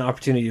all I've had an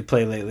opportunity to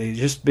play lately.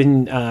 Just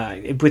been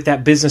with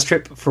that business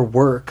trip for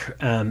work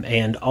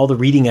and all the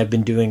reading I've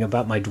been doing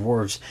about my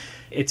dwarves.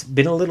 It's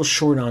been a little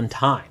short on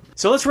time.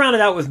 So let's round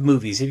it out with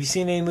movies. Have you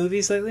seen any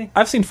movies lately?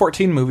 I've seen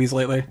 14 movies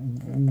lately.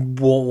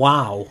 Well,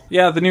 wow.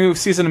 Yeah, the new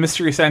season of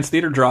Mystery Science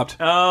Theater dropped.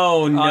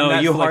 Oh, no.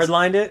 You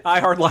hardlined it?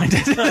 I hardlined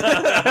it.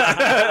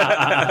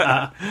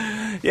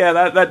 Yeah,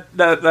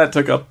 that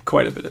took up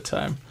quite a bit of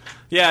time.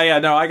 Yeah,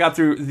 no, I got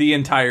through the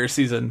entire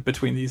season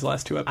between these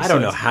last 2 episodes. I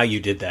don't know how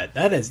you did that.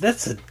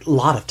 That's a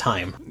lot of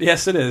time.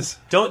 Yes, it is.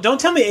 Don't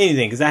tell me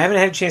anything, because I haven't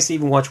had a chance to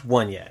even watch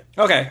one yet.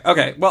 Okay.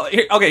 Well,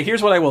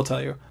 here's what I will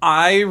tell you.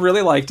 I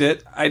really liked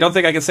it. I don't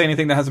think I can say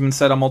anything that hasn't been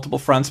said on multiple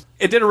fronts.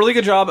 It did a really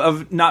good job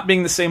of not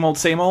being the same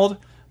old,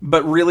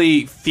 but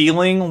really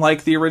feeling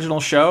like the original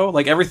show.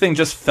 Like, everything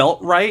just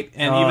felt right,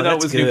 and even though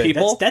it was new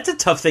people... That's a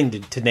tough thing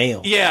to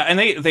nail. Yeah, and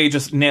they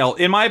just nailed...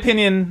 In my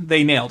opinion,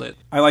 they nailed it.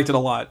 I liked it a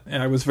lot,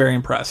 and I was very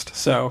impressed,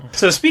 So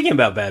speaking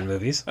about bad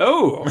movies...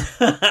 Oh!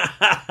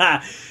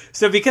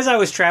 So because I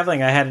was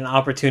traveling, I had an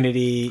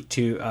opportunity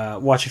to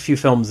watch a few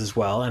films as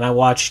well, and I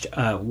watched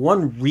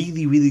one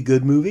really, really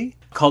good movie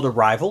called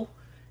Arrival.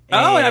 And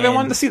I've been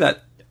wanting to see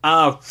that.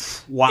 Wow.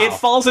 It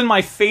falls in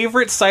my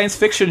favorite science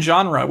fiction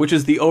genre, which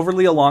is the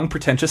overly long,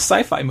 pretentious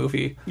sci-fi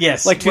movie.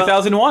 Yes. Like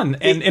 2001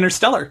 and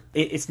Interstellar.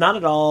 It's not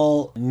at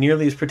all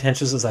nearly as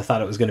pretentious as I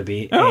thought it was going to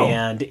be. Oh.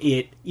 And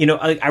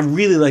I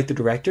really like the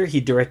director. He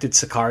directed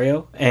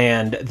Sicario,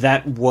 and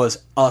that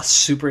was a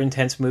super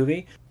intense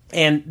movie.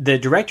 And the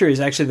director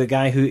is actually the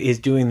guy who is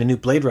doing the new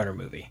Blade Runner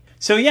movie.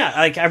 So yeah,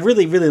 I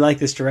really, really like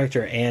this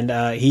director,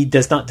 and he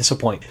does not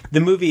disappoint. The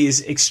movie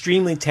is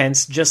extremely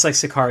tense, just like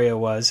Sicario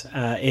was.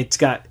 It's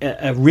got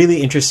a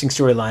really interesting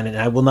storyline, and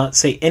I will not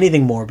say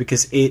anything more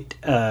because it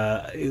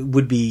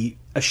would be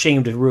a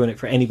shame to ruin it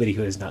for anybody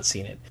who has not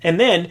seen it. And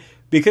then,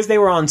 because they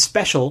were on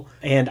special,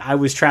 and I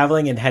was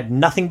traveling and had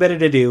nothing better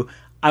to do,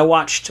 I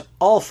watched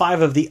all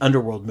 5 of the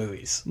Underworld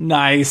movies.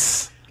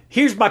 Nice.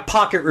 Here's my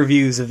pocket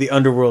reviews of the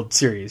Underworld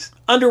series.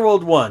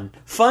 Underworld 1.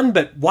 Fun,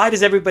 but why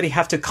does everybody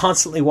have to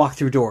constantly walk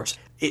through doors?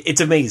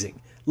 It's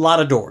amazing. A lot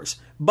of doors.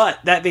 But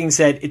that being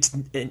said, it's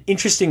an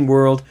interesting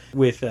world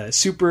with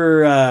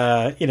super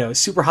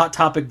hot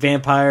topic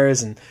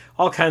vampires and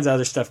all kinds of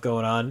other stuff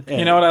going on. And,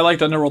 you know what? I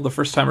liked Underworld the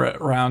first time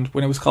around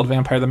when it was called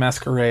Vampire the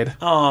Masquerade.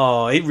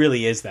 Oh, it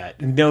really is that.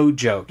 No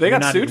joke. They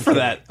got sued for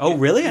that. Oh,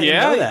 really? I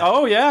didn't know that.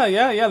 Oh,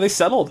 yeah. They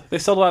settled. They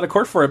settled out of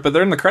court for it, but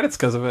they're in the credits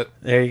because of it.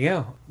 There you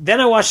go.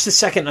 Then I watched the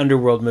second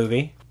Underworld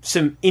movie.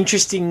 Some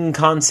interesting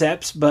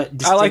concepts, but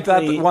distinctly... I like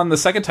that one the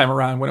second time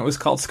around when it was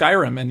called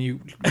Skyrim and you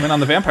went on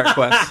the vampire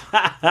quest.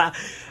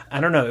 I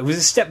don't know. It was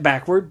a step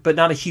backward, but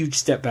not a huge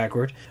step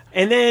backward.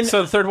 And then...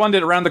 So the third one,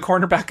 did it round the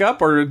corner back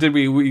up, or did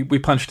we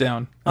punch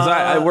down?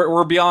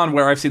 We're beyond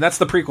where I've seen... That's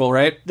the prequel,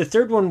 right? The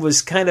third one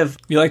was kind of...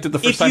 You liked it the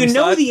first time you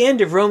saw it? If you know the end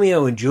of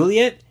Romeo and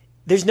Juliet,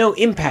 there's no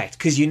impact,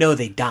 because you know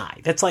they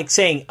die. That's like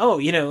saying,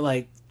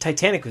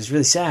 Titanic was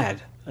really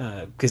sad.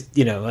 Because,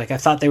 I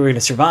thought they were going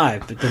to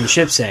survive, but then the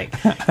ship sank.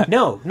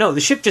 No,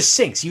 the ship just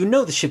sinks. You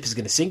know the ship is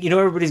going to sink. You know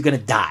everybody's going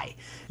to die.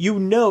 You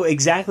know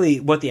exactly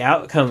what the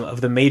outcome of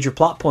the major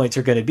plot points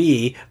are going to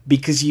be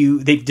because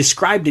they've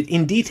described it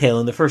in detail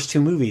in the first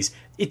 2 movies.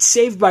 It's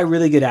saved by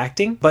really good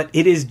acting, but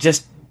it is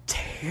just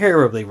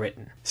terribly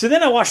written. So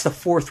then I watched the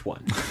 4th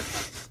one.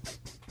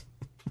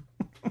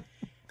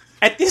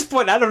 At this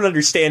point, I don't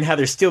understand how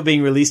they're still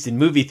being released in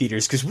movie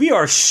theaters because we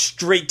are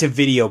straight to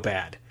video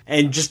bad.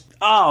 And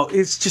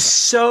it's just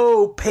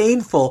so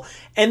painful.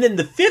 And then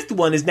the 5th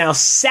one is now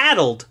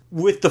saddled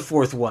with the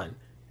 4th one.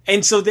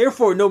 And so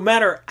therefore, no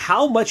matter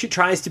how much it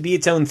tries to be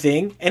its own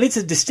thing, and it's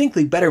a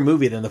distinctly better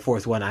movie than the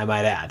 4th one, I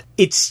might add,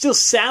 it's still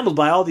saddled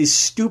by all these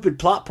stupid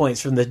plot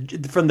points from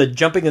the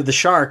jumping of the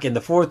shark in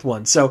the 4th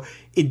one. So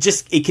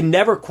it can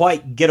never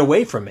quite get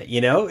away from it,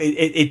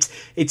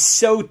 It's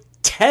so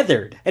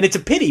tethered. And it's a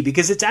pity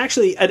because it's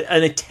actually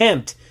an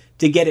attempt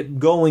to get it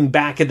going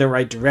back in the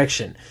right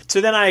direction. So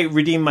then I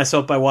redeemed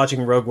myself by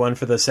watching Rogue One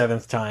for the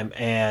 7th time,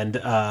 and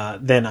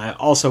then I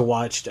also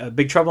watched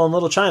Big Trouble in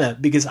Little China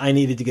because I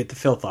needed to get the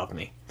filth off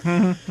me.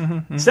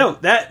 So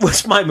that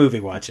was my movie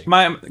watching.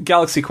 My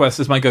Galaxy Quest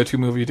is my go-to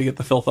movie to get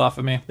the filth off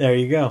of me. There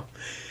you go.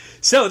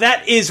 So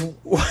that is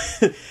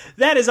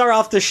our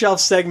off-the-shelf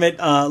segment.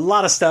 A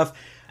lot of stuff.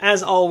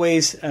 As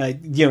always,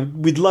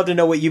 we'd love to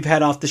know what you've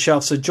had off the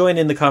shelf, so join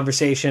in the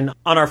conversation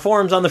on our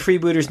forums on the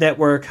Freebooters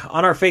Network,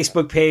 on our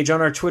Facebook page, on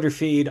our Twitter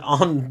feed,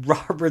 on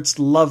Robert's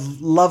Love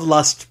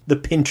Lust, the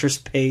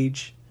Pinterest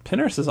page.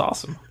 Pinterest is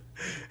awesome.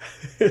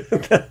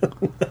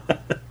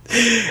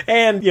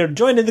 And,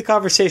 join in the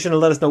conversation and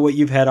let us know what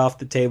you've had off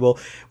the table.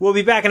 We'll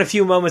be back in a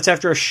few moments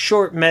after a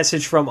short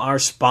message from our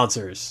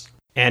sponsors.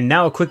 And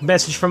now a quick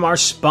message from our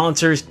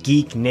sponsors,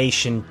 Geek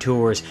Nation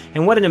Tours.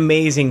 And what an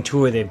amazing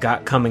tour they've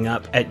got coming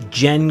up at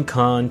Gen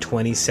Con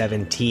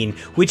 2017,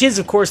 which is,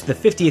 of course, the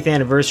 50th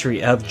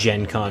anniversary of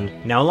Gen Con.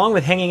 Now, along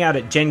with hanging out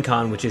at Gen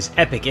Con, which is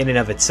epic in and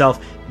of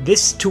itself,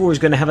 this tour is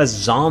going to have a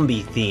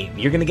zombie theme.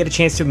 You're going to get a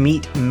chance to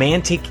meet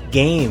Mantic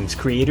Games,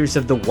 creators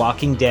of the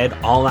Walking Dead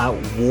All-Out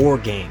War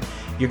game.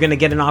 You're going to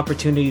get an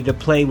opportunity to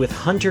play with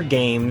Hunter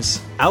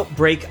Games'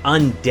 Outbreak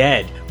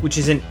Undead, which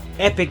is an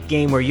epic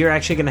game where you're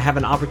actually going to have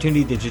an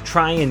opportunity to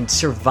try and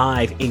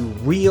survive a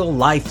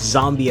real-life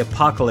zombie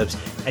apocalypse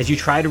as you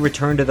try to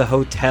return to the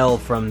hotel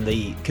from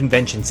the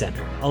convention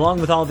center. Along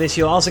with all this,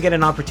 you'll also get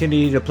an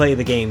opportunity to play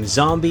the game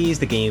Zombies,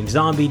 the game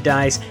Zombie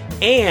Dice,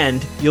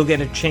 and you'll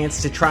get a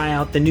chance to try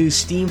out the new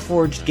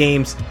Steamforged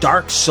Games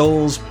Dark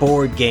Souls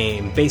board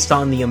game based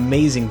on the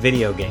amazing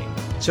video game.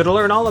 So to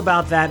learn all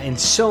about that and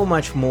so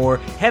much more,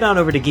 head on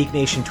over to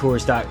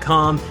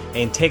GeekNationTours.com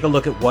and take a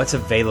look at what's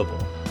available.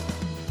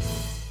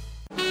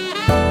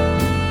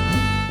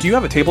 Do you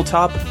have a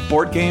tabletop,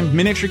 board game,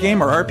 miniature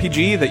game, or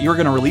RPG that you're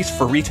going to release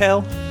for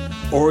retail?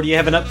 Or do you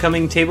have an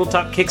upcoming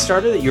tabletop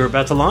Kickstarter that you're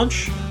about to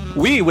launch?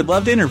 We would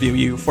love to interview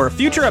you for a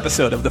future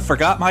episode of the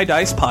Forgot My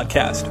Dice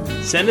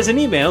podcast. Send us an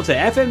email to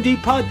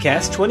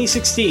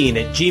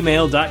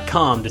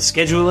fmdpodcast2016@gmail.com to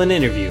schedule an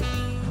interview.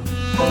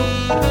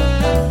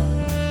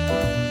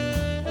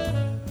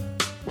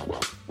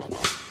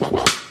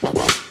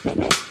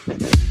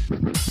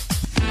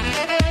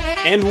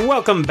 And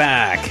welcome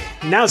back.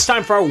 Now it's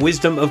time for our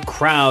Wisdom of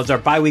Crowds, our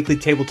bi-weekly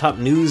tabletop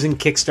news and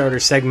Kickstarter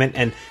segment,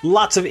 and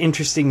lots of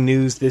interesting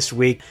news this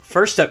week.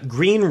 First up,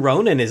 Green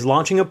Ronin is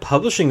launching a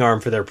publishing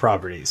arm for their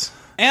properties.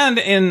 And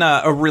in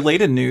a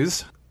related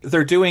news,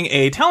 they're doing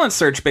a talent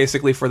search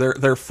basically for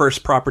their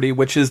first property,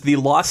 which is the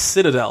Lost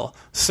Citadel.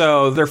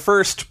 So their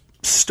first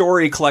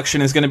story collection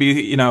is going to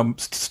be,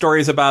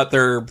 stories about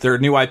their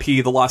new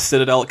IP, The Lost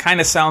Citadel. It kind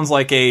of sounds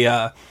like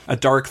a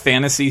dark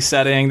fantasy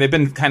setting. They've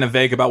been kind of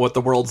vague about what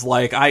the world's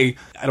like. I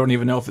don't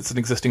even know if it's an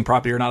existing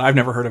property or not. I've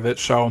never heard of it,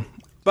 so...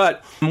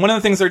 But one of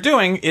the things they're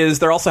doing is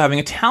they're also having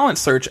a talent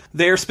search.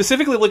 They're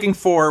specifically looking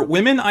for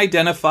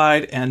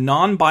women-identified and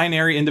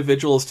non-binary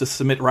individuals to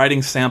submit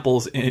writing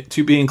samples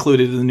to be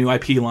included in the new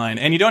IP line.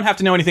 And you don't have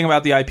to know anything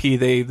about the IP.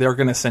 They're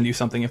going to send you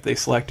something if they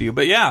select you.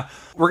 But yeah,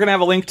 we're going to have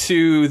a link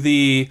to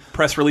the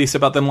press release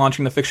about them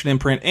launching the fiction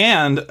imprint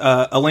and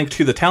a link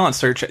to the talent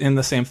search in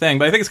the same thing.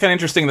 But I think it's kind of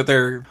interesting that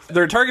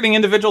they're targeting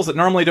individuals that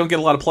normally don't get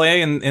a lot of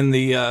play in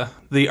the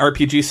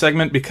RPG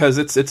segment because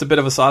it's a bit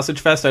of a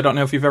sausage fest. I don't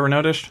know if you've ever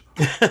noticed.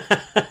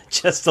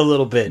 Just a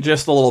little bit.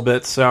 Just a little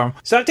bit, so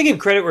I have to give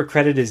credit where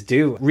credit is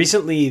due.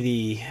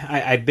 Recently,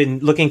 I've been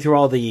looking through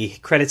all the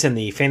credits in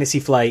the Fantasy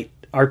Flight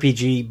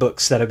RPG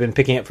books that I've been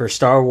picking up for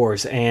Star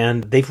Wars,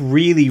 and they've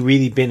really,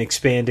 really been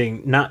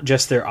expanding not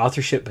just their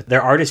authorship, but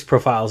their artist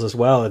profiles as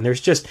well. And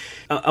there's just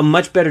a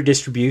much better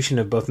distribution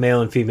of both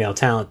male and female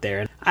talent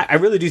there. And I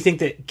really do think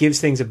that gives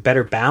things a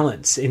better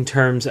balance in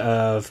terms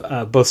of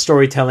both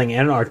storytelling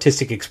and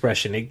artistic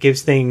expression. It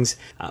gives things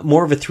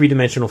more of a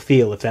three-dimensional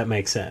feel, if that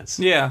makes sense.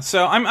 Yeah,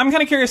 so I'm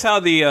kind of curious how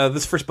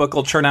this first book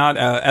will turn out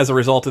as a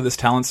result of this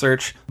talent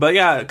search. But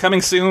yeah,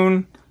 coming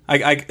soon.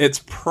 It's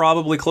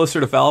probably closer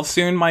to Valve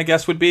soon, my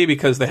guess would be,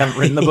 because they haven't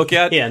written the book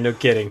yet. Yeah, no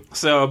kidding.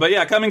 So, but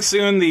yeah, coming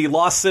soon, the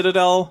Lost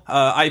Citadel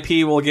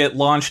IP will get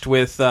launched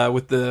with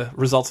the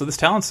results of this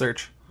talent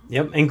search.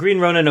 Yep, and Green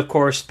Ronin, of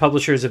course,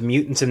 publishers of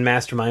Mutants and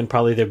Mastermind,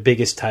 probably their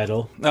biggest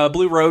title.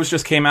 Blue Rose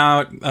just came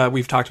out.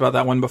 We've talked about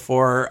that one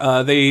before.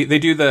 They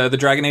do the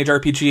Dragon Age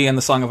RPG and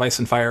the Song of Ice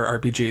and Fire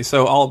RPG,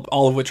 so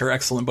all of which are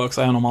excellent books.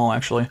 I own them all,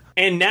 actually.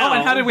 And now... Oh,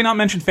 and how did we not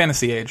mention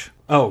Fantasy Age?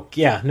 Oh,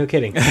 yeah, no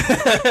kidding.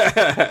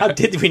 How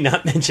did we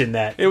not mention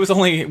that? It was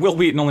only... Will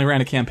Wheaton only ran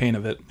a campaign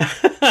of it.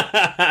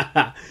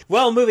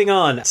 Well, moving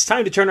on. It's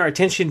time to turn our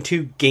attention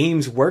to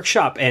Games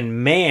Workshop,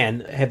 and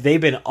man, have they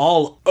been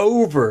all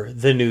over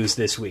the news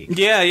this week.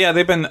 Yeah,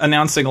 they've been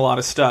announcing a lot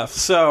of stuff.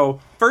 So...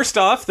 First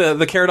off,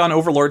 the Caradon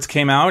Overlords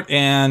came out,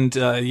 and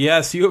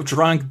yes, you have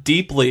drunk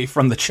deeply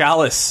from the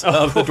chalice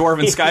of the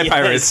Dwarven Sky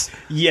Pirates.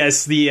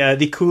 Yes,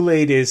 the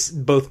Kool-Aid is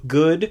both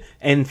good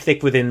and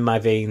thick within my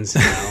veins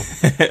now.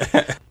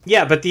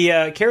 Yeah, but the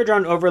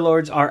Caradon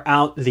Overlords are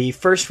out. The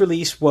first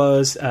release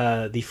was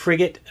the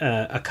Frigate,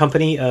 a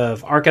company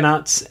of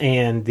Arkanauts,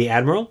 and the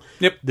Admiral.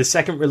 Yep. The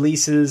second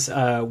releases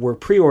were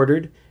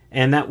pre-ordered,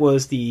 and that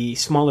was the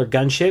smaller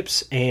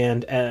gunships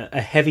and a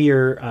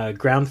heavier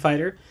ground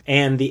fighter.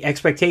 And the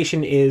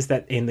expectation is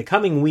that in the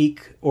coming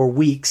week or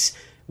weeks,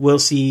 we'll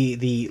see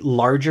the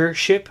larger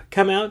ship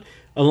come out,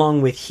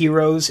 along with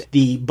Heroes,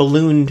 the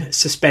ballooned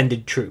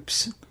suspended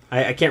troops.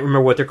 I can't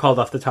remember what they're called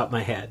off the top of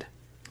my head.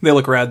 They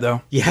look rad,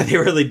 though. Yeah, they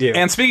really do.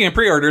 And speaking of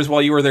pre-orders,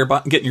 while you were there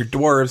getting your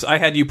dwarves, I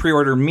had you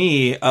pre-order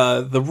me.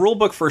 The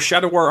rulebook for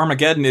Shadow War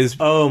Armageddon is...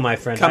 Oh, my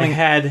friend, I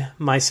had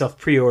myself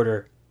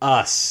pre-order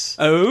Us.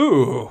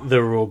 Oh.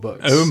 The rule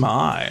books. Oh,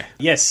 my.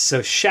 Yes,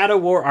 so Shadow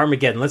War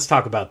Armageddon. Let's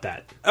talk about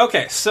that.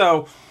 Okay,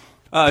 so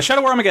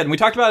Shadow War Armageddon. We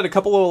talked about it a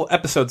couple of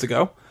episodes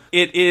ago.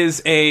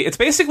 It's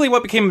basically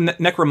what became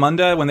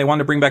Necromunda. When they wanted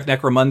to bring back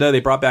Necromunda,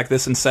 they brought back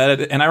this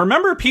instead. And I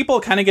remember people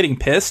kind of getting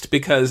pissed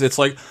because it's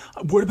like,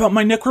 what about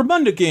my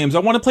Necromunda games? I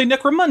want to play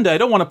Necromunda. I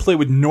don't want to play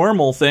with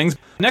normal things.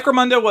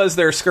 Necromunda was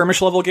their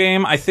skirmish level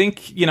game. I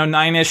think,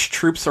 9-ish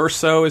troops or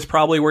so is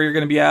probably where you're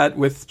going to be at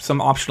with some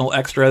optional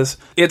extras.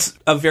 It's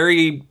a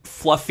very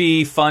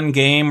fluffy, fun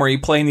game where you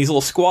play in these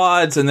little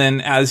squads, and then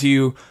as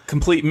you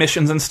complete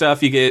missions and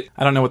stuff, you get,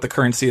 I don't know what the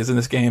currency is in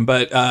this game,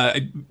 but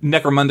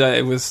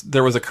Necromunda,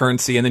 there was a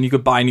currency, and then you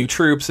could buy new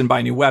troops and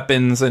buy new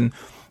weapons and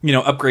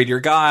upgrade your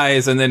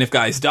guys, and then if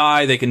guys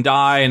die, they can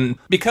die. And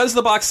because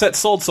the box set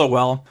sold so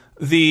well,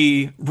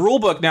 the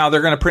rulebook now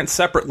they're going to print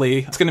separately.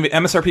 It's going to be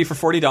MSRP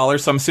for $40,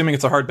 so I'm assuming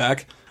it's a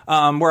hardback.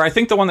 Where I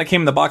think the one that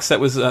came in the box set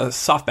was a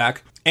softback.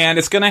 And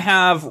it's going to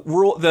have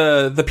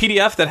the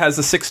PDF that has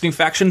the 6 new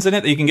factions in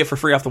it that you can get for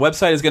free off the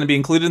website is going to be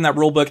included in that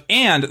rulebook,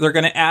 and they're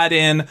going to add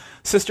in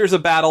Sisters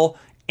of Battle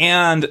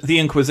and the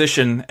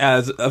Inquisition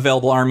as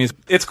available armies.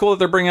 It's cool that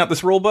they're bringing out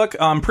this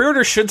rulebook.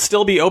 Pre-orders should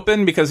still be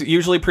open because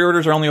usually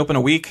pre-orders are only open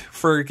a week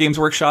for Games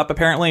Workshop,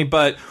 apparently,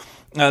 but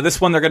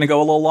This one, they're going to go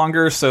a little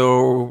longer,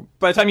 so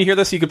by the time you hear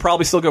this, you could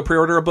probably still go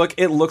pre-order a book.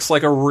 It looks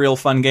like a real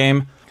fun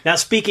game. Now,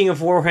 speaking of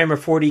Warhammer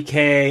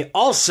 40K,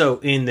 also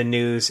in the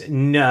news,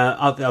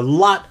 a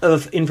lot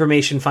of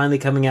information finally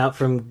coming out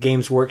from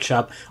Games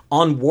Workshop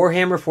on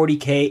Warhammer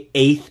 40K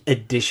 8th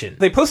edition.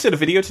 They posted a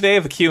video today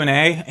of a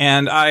Q&A,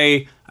 and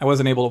I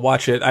wasn't able to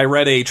watch it. I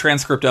read a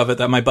transcript of it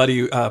that my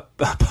buddy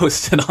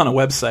posted on a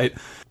website.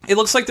 It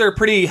looks like they're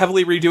pretty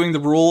heavily redoing the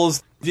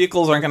rules.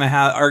 Vehicles aren't going to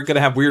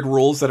have weird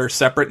rules that are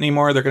separate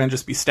anymore. They're going to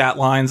just be stat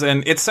lines,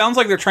 and it sounds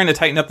like they're trying to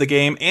tighten up the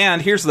game.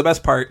 And here's the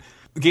best part.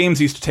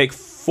 Games used to take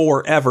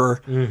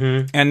forever,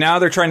 and now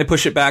they're trying to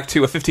push it back to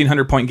a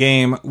 1,500 point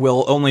game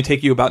will only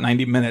take you about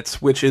 90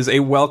 minutes, which is a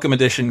welcome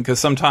addition, because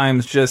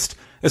sometimes just,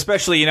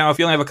 especially, if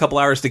you only have a couple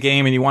hours to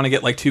game and you want to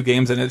get like 2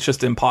 games in, it's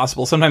just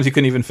impossible. Sometimes you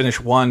couldn't even finish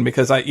one,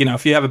 because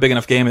if you have a big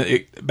enough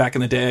game back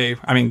in the day,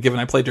 given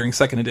I played during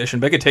 2nd edition,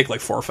 but it could take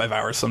like 4 or 5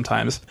 hours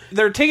sometimes.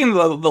 They're taking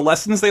the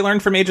lessons they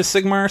learned from Age of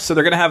Sigmar, so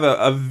they're going to have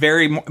a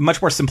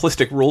much more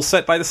simplistic rule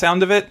set by the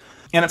sound of it.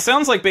 And it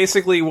sounds like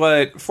basically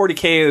what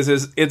 40K is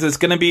it's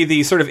going to be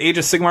the sort of Age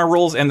of Sigmar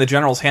rules and the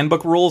General's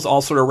Handbook rules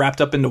all sort of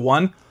wrapped up into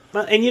one.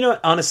 Well, and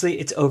honestly,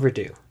 it's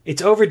overdue.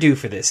 It's overdue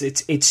for this.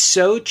 It's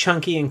so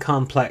chunky and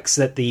complex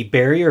that the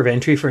barrier of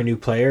entry for a new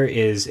player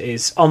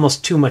is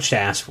almost too much to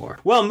ask for.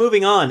 Well,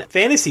 moving on,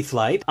 Fantasy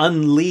Flight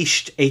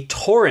unleashed a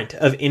torrent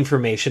of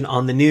information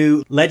on the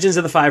new Legends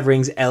of the Five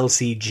Rings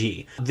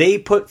LCG. They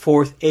put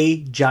forth a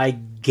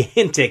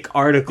gigantic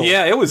article.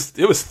 Yeah, it was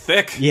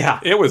thick. Yeah.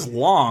 It was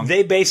long.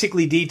 They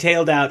basically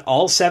detailed out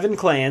all 7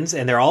 clans,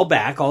 and they're all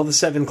back, all the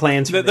 7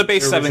 clans. The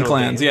base 7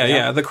 clans,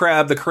 yeah. The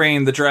crab, the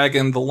crane, the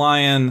dragon, the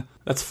lion.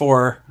 That's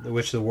 4. The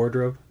Witch, the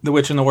Wardrobe? The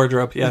Witch and the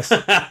Wardrobe, yes.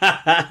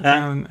 I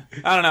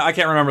don't know. I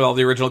can't remember all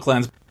the original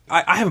clans.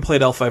 I haven't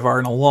played L5R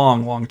in a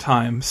long, long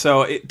time.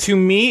 So to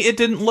me, it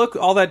didn't look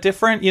all that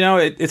different.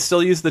 It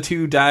still used the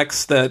 2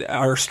 decks that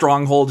are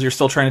strongholds. You're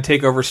still trying to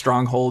take over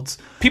strongholds.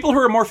 People who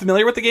are more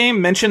familiar with the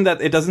game mentioned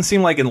that it doesn't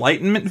seem like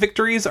Enlightenment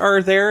victories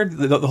are there.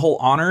 The whole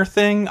honor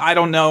thing. I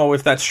don't know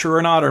if that's true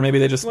or not, or maybe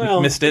they just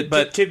missed it.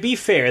 But to be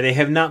fair, they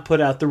have not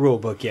put out the rule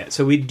book yet.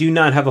 So we do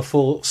not have a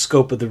full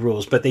scope of the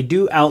rules. But they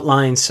do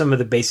outline some of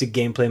the basic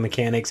gameplay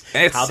mechanics.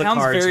 How the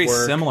cards very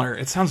work. Similar.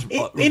 It sounds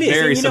it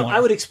very is. And, similar. I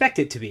would expect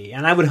it to be.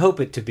 And I would hope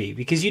it to be,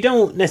 because you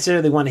don't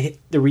necessarily want to hit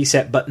the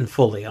reset button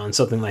fully on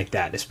something like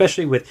that,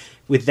 especially with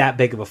that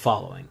big of a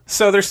following.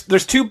 So there's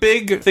 2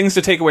 big things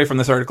to take away from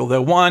this article,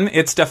 though. One,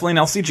 it's definitely an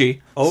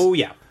LCG. Oh,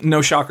 yeah.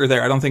 No shocker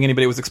there. I don't think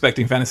anybody was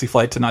expecting Fantasy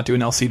Flight to not do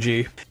an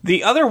LCG.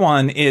 The other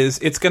one is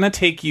it's going to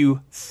take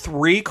you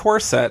 3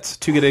 core sets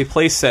to get a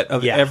play set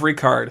of every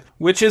card,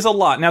 which is a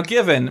lot. Now,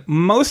 given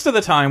most of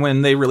the time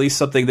when they release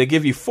something, they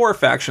give you 4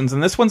 factions,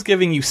 and this one's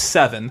giving you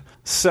 7.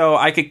 So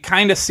I could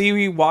kind of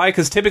see why,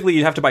 because typically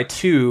you'd have to buy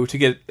 2 to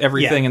get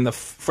everything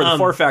for the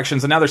 4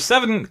 factions, and now there's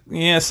 7.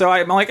 Yeah, so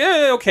I'm like,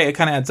 okay, it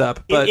kind of adds up.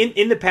 But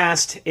in the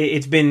past,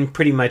 it's been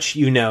pretty much,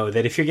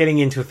 that if you're getting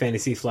into a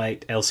Fantasy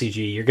Flight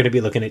LCG, you're going to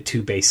be looking at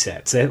 2 base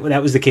sets.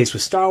 That was the case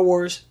with Star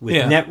Wars, with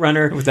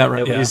Netrunner. With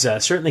Netrunner, it was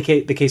certainly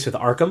the case with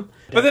Arkham.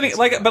 But then,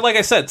 like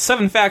I said,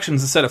 7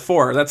 factions instead of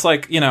 4. That's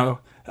like,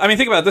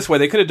 think about it this way.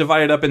 They could have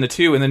divided up into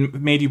 2 and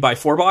then made you buy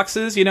 4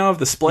 boxes, of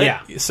the split.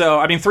 Yeah.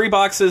 So, 3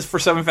 boxes for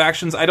 7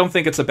 factions, I don't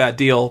think it's a bad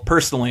deal,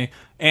 personally.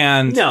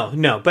 And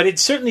No, but it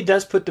certainly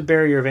does put the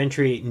barrier of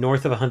entry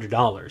north of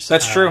 $100.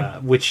 That's true.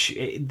 Which,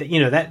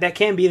 that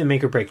can be the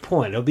make or break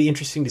point. It'll be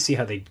interesting to see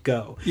how they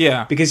go.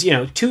 Yeah. Because,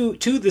 two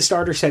of the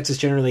starter sets is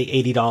generally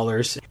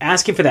 $80.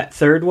 Asking for that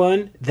 3rd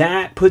one,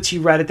 that puts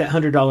you right at that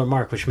 $100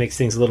 mark, which makes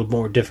things a little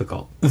more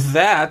difficult.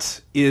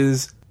 That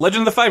is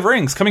Legend of the Five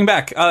Rings coming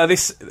back.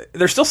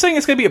 They're still saying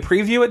it's going to be a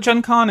preview at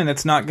Gen Con, and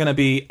it's not going to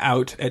be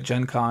out at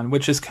Gen Con,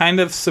 which is kind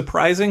of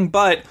surprising,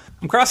 but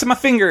I'm crossing my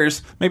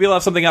fingers. Maybe I'll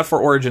have something out for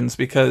Origins,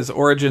 because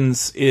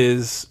Origins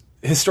is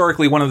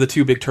historically one of the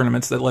 2 big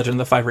tournaments that Legend of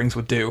the Five Rings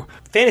would do.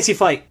 Fantasy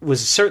Flight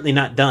was certainly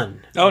not done.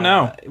 Oh,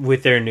 no.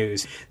 With their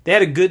news. They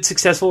had a good,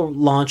 successful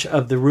launch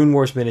of the Rune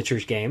Wars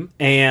miniatures game,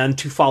 and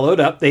to follow it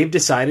up, they've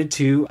decided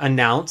to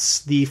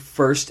announce the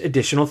first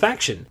additional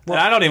faction. Well,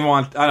 I don't even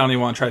want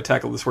to try to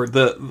tackle this word.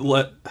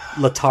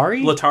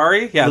 Latari?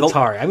 Latari? Yeah,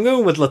 Latari. I'm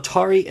going with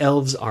Latari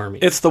Elves Army.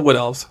 It's the Wood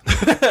Elves.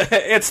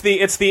 it's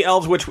the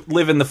elves which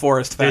live in the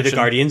forest faction. They're the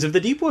Guardians of the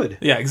Deep Wood.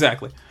 Yeah,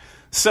 exactly.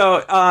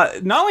 So,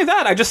 not only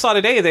that, I just saw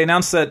today they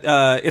announced that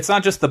it's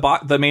not just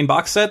the main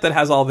box set that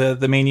has all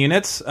the main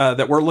units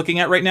that we're looking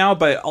at right now,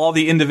 but all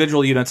the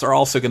individual units are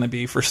also going to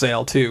be for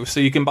sale too. So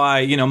you can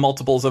buy,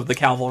 multiples of the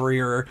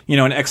cavalry, or,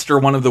 an extra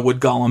one of the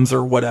wood golems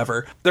or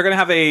whatever. They're going to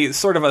have a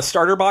sort of a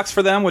starter box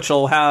for them, which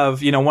will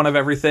have, one of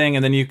everything,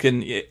 and then you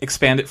can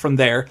expand it from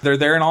there. They're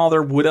there in all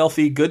their wood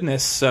elfy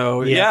goodness.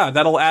 So yeah,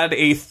 that'll add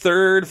a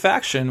 3rd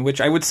faction, which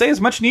I would say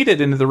is much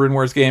needed into the Rune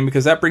Wars game,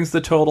 because that brings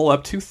the total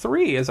up to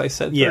 3, as I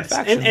said, 3rd faction.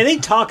 And they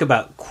talk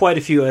about quite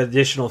a few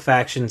additional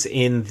factions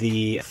in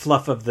the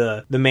fluff of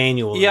the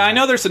manual. Yeah, I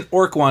know there's an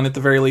orc one at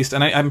the very least,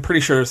 and I'm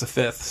pretty sure there's a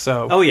fifth.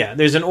 So, oh yeah,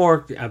 there's an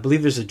orc. I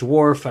believe there's a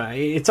dwarf.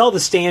 It's all the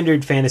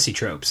standard fantasy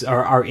tropes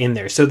are in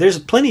there. So there's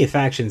plenty of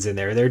factions in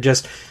there. They're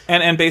just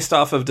and based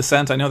off of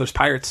Descent, I know there's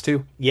pirates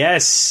too.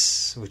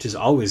 Yes, which is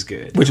always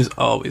good.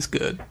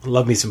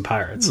 Love me some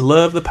pirates.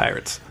 Love the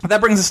pirates.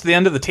 That brings us to the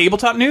end of the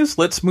tabletop news.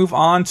 Let's move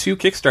on to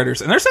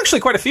Kickstarters, and there's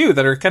actually quite a few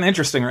that are kind of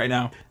interesting right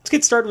now. Let's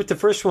get started with the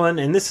first one,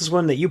 and this is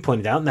one that you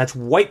pointed out, and that's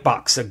White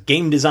Box, a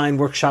game design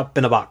workshop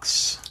in a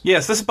box.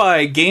 Yes, this is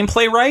by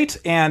Gameplay Right,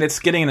 and it's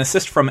getting an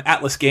assist from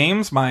Atlas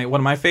Games, one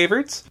of my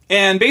favorites.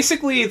 And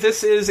basically,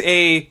 this is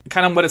a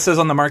kind of what it says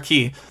on the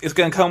marquee. It's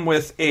going to come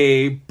with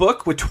a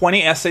book with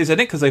 20 essays in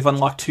it, because they've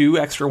unlocked 2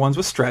 extra ones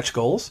with stretch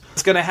goals.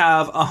 It's going to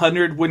have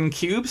 100 wooden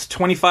cubes,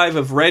 25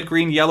 of red,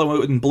 green,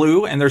 yellow, and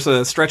blue, and there's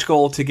a stretch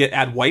goal to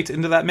add white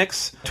into that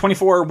mix.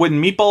 24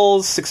 wooden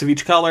meatballs, 6 of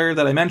each color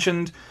that I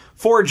mentioned.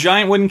 4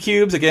 giant wooden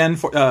cubes, again,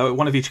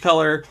 1 of each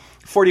color.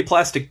 40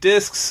 plastic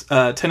discs,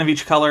 10 of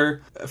each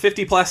color.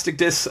 50 plastic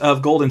discs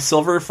of gold and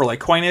silver for like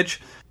coinage.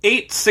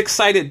 8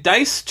 6-sided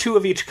dice, 2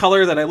 of each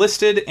color that I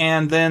listed,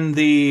 and then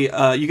you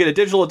get a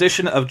digital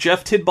edition of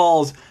Jeff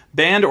Tidball's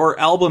band or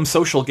album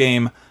social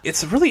game.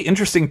 It's a really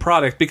interesting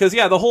product because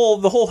the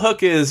whole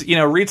hook is,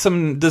 read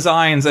some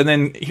designs and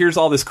then here's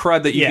all this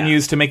crud that you can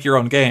use to make your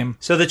own game.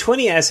 So the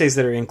 20 essays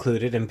that are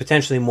included, and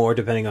potentially more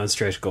depending on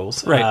stretch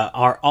goals, right,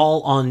 are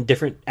all on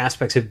different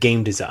aspects of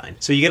game design.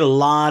 So you get a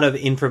lot of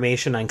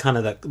information on kind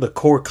of the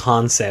core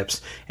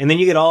concepts, and then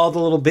you get all the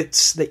little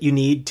bits that you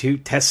need to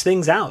test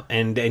things out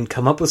and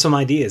come up with some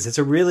ideas. It's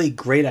a really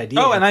great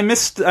idea. Oh, and I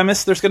missed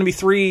there's going to be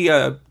 3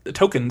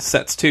 token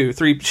sets too,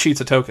 3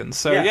 sheets of tokens.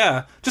 So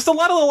yeah, just a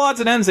lot of the odds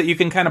and ends that you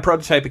can kind of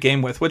prototype a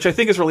game with, which I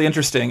think is really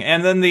interesting.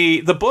 And then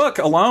the book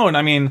alone,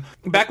 I mean,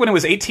 back when it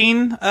was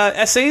 18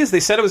 essays, they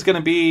said it was going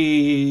to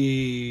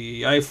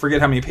be, I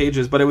forget how many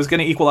pages, but it was going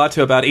to equal out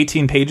to about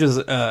 18 pages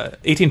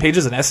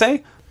an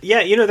essay.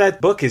 Yeah,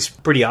 that book is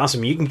pretty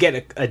awesome. You can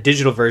get a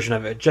digital version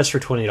of it just for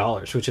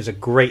 $20, which is a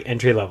great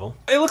entry level.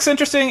 It looks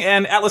interesting,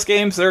 and Atlas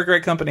Games, they're a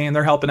great company, and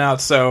they're helping out,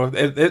 so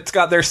it's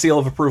got their seal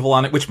of approval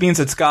on it, which means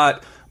it's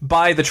got,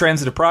 by the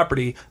transitive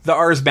property, the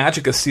Ars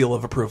Magica seal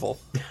of approval.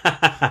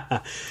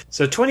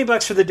 So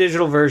 $20 for the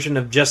digital version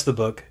of just the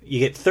book. You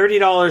get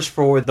 $30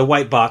 for the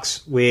white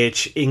box,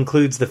 which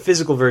includes the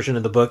physical version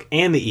of the book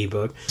and the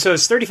ebook. So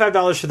it's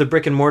 $35 for the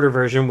brick and mortar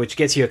version, which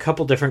gets you a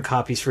couple different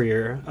copies for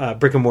your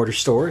brick and mortar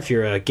store if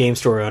you're a game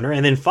store owner.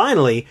 And then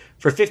finally,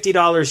 for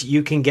 $50,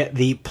 you can get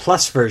the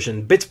plus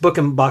version, Bits Book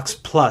and Box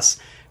Plus,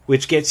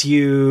 which gets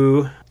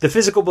you the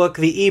physical book,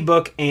 the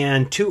ebook,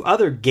 and 2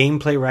 other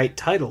Gameplay Right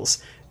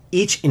titles,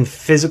 each in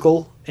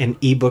physical and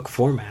ebook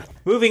format.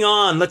 Moving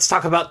on, let's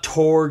talk about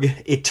Torg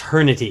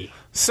Eternity.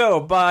 So,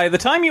 by the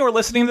time you are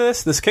listening to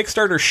this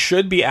Kickstarter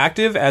should be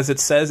active, as it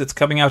says it's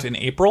coming out in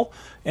April,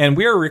 and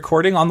we are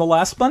recording on the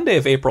last Monday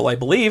of April, I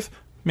believe.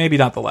 Maybe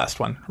not the last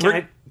one.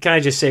 Can I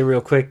just say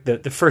real quick, the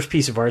first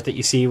piece of art that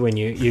you see when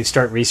you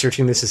start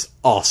researching this is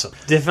awesome.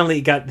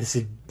 Definitely got this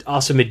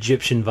awesome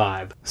Egyptian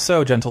vibe.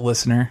 So, gentle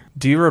listener,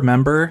 do you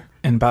remember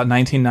in about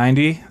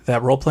 1990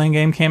 that role-playing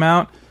game came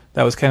out?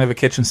 That was kind of a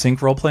kitchen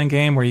sink role-playing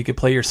game where you could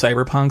play your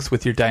cyberpunks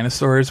with your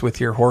dinosaurs, with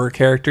your horror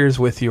characters,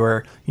 with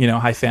your,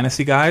 high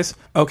fantasy guys.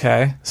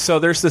 Okay, so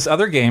there's this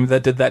other game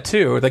that did that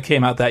too, that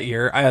came out that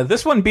year.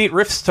 This one beat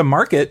Rifts to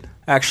market,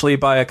 actually,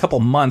 by a couple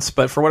months,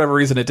 but for whatever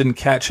reason it didn't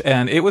catch,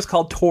 and it was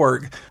called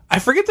Torg. I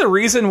forget the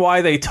reason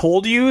why they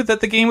told you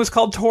that the game was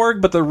called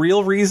Torg, but the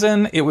real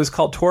reason it was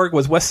called Torg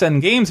was West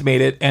End Games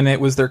made it, and it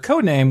was their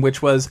code name,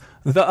 which was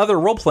the other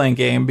role-playing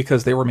game,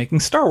 because they were making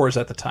Star Wars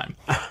at the time.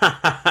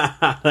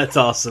 That's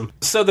awesome.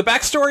 So the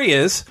backstory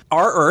is,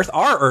 our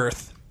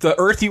Earth, the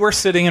Earth you are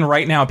sitting in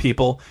right now,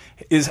 people,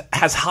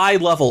 has high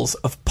levels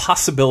of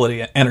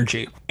possibility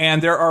energy.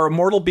 And there are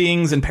immortal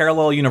beings in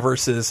parallel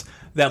universes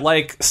that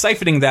like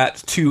siphoning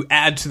that to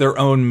add to their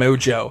own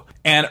mojo.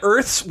 And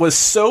Earth's was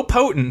so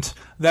potent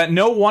that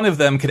no one of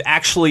them could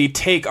actually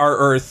take our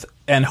Earth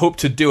and hope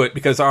to do it,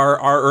 because our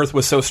Earth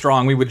was so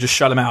strong we would just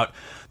shut them out.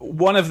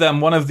 One of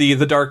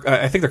the dark,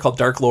 I think they're called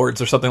Dark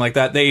Lords or something like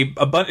that.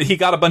 He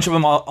got a bunch of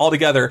them all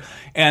together,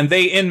 and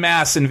they en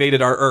masse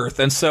invaded our Earth.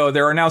 And so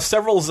there are now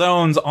several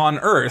zones on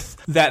Earth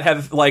that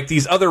have like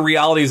these other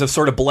realities have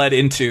sort of bled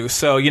into.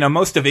 So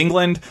most of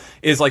England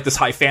is like this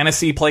high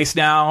fantasy place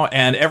now,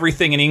 and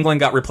everything in England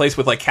got replaced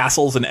with like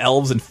castles and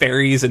elves and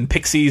fairies and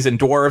pixies and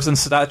dwarves and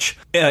such.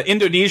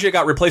 Indonesia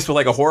got replaced with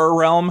like a horror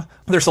realm.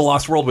 There's a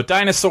lost world with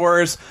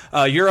dinosaurs.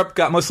 Europe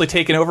got mostly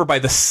taken over by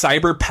the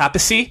cyber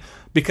papacy,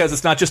 because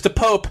it's not just a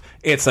pope,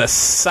 it's a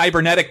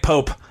cybernetic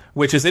pope,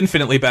 which is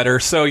infinitely better.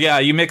 So yeah,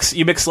 you mix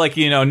like,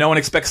 No One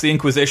Expects the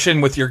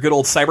Inquisition with your good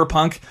old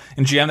cyberpunk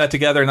and jam that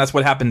together, and that's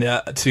what happened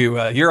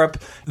to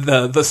Europe.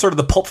 The sort of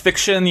the Pulp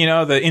Fiction,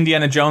 the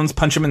Indiana Jones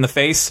punch him in the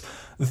face.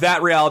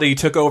 That reality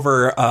took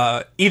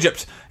over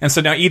Egypt, and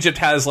so now Egypt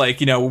has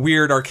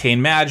weird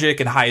arcane magic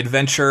and high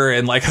adventure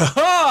and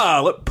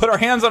put our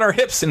hands on our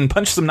hips and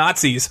punch some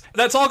Nazis.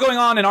 That's all going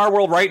on in our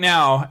world right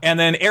now. And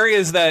then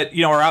areas that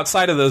are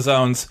outside of those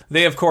zones,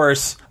 they of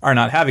course are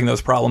not having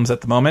those problems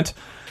at the moment.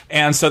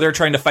 And so they're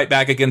trying to fight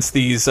back against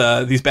these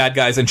bad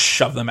guys and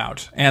shove them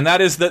out. And that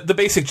is the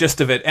basic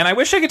gist of it. And I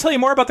wish I could tell you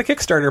more about the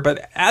Kickstarter,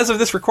 but as of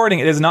this recording,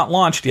 it is not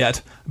launched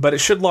yet. But it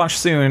should launch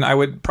soon. I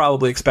would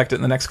probably expect it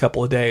in the next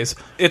couple of days.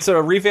 It's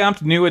a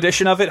revamped new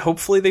edition of it.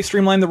 Hopefully they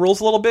streamlined the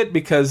rules a little bit,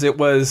 because it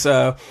was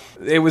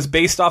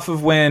based off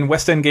of when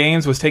West End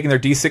Games was taking their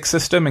D6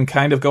 system and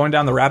kind of going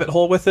down the rabbit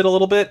hole with it a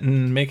little bit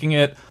and making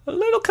it a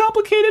little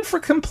complicated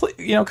for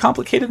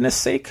complicatedness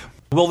sake.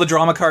 Will the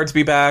drama cards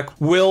be back?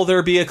 Will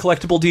there be a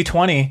collectible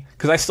D20?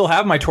 Because I still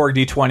have my Torg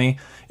D20.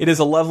 It is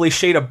a lovely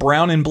shade of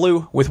brown and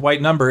blue with white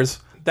numbers.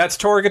 That's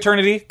Torg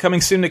Eternity,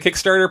 coming soon to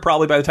Kickstarter.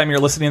 Probably by the time you're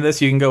listening to this,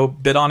 you can go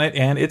bid on it,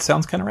 and it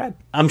sounds kind of rad.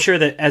 I'm sure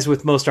that, as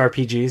with most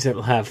RPGs, it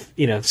will have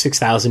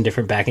 6,000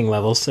 different backing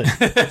levels.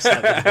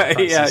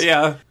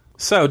 Yeah.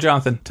 So,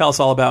 Jonathan, tell us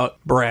all about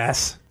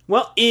Brass.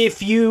 Well,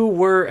 if you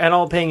were at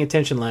all paying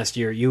attention last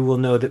year, you will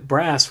know that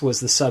Brass was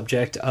the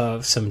subject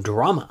of some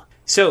drama.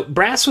 So,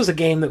 Brass was a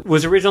game that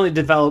was originally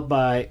developed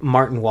by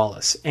Martin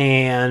Wallace,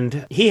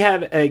 and he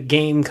had a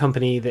game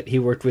company that he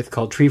worked with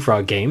called Tree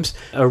Frog Games.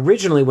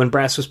 Originally, when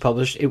Brass was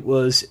published, it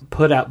was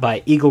put out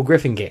by Eagle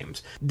Gryphon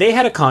Games. They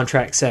had a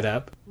contract set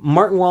up.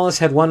 Martin Wallace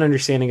had one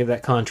understanding of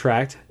that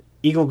contract.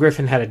 Eagle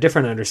Gryphon had a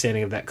different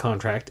understanding of that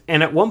contract.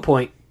 And at one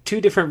point,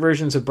 2 different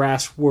versions of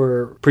Brass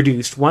were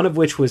produced, one of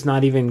which was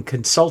not even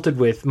consulted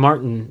with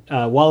Martin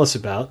Wallace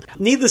about.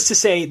 Needless to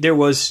say, there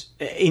was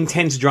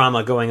intense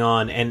drama going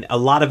on, and a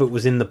lot of it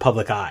was in the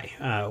public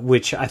eye,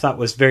 which I thought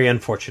was very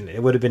unfortunate.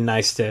 It would have been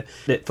nice that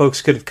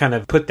folks could have kind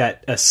of put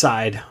that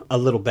aside a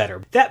little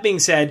better. That being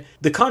said,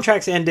 the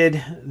contracts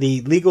ended,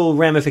 the legal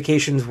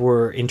ramifications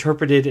were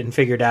interpreted and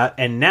figured out,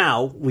 and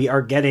now we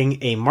are getting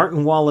a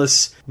Martin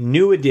Wallace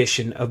new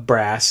edition of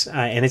Brass,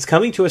 and it's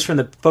coming to us from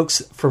the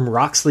folks from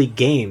Roxley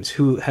Games,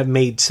 who have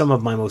made some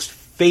of my most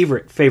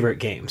favorite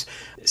games.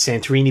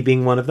 Santorini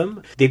being one of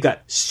them. They've got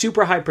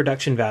super high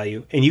production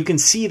value, and you can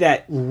see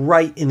that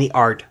right in the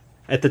art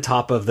at the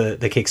top of the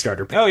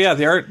Kickstarter page. Oh yeah,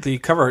 the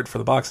cover art for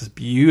the box is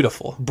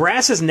beautiful.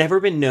 Brass has never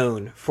been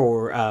known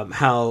for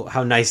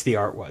how nice the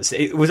art was.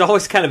 It was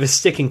always kind of a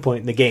sticking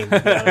point in the game, to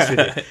be honest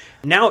with you.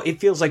 Now it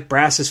feels like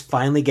Brass is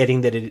finally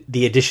getting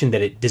the edition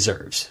that it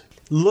deserves.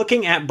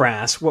 Looking at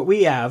Brass, what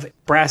we have,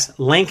 Brass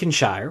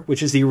Lancashire,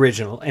 which is the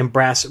original, and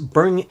Brass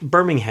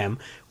Birmingham,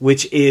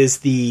 which is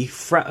the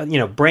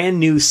brand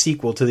new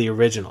sequel to the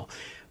original.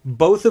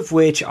 Both of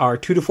which are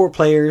 2 to 4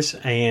 players,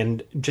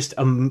 and just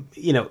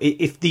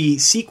if the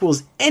sequel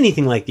is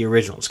anything like the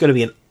original, it's going to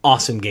be an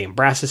awesome game.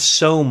 Brass is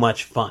so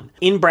much fun.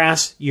 In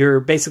Brass, you're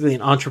basically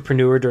an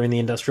entrepreneur during the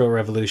Industrial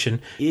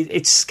Revolution.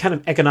 It's kind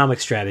of economic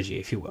strategy,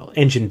 if you will.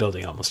 Engine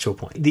building, almost to a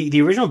point.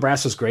 The original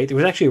Brass was great. There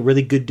was actually a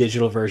really good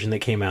digital version that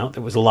came out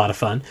that was a lot of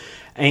fun.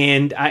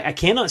 And I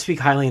cannot speak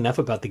highly enough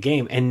about the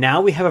game. And now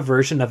we have a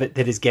version of it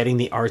that is getting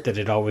the art that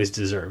it always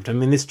deserved. I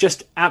mean, it's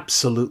just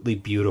absolutely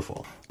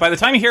beautiful. By the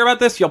time you hear about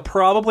this, you'll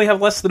probably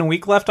have less than a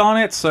week left on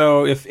it.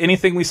 So if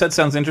anything we said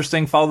sounds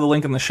interesting, follow the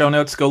link in the show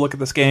notes. Go look at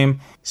this game.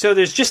 So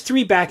there's just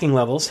 3 backing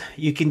levels.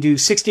 You can do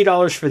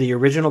 $60 for the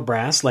original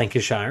Brass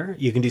Lancashire.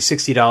 You can do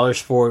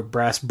 $60 for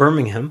Brass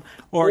Birmingham.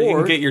 Or you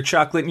can get your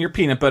chocolate and your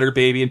peanut butter,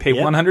 baby, and pay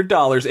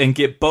 $100 and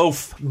get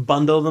both.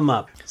 Bundle them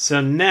up.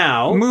 So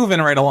now,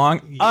 moving right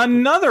along,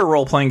 another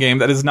role-playing game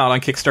that is not on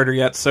Kickstarter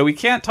yet, so we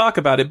can't talk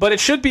about it, but it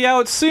should be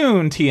out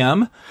soon,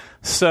 TM.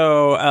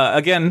 So,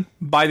 again,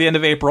 by the end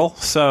of April,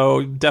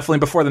 so definitely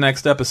before the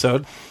next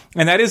episode.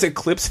 And that is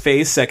Eclipse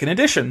Phase 2nd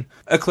Edition.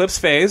 Eclipse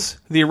Phase,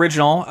 the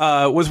original,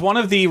 was one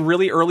of the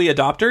really early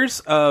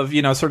adopters of,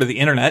 sort of the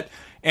internet.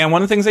 And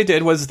one of the things they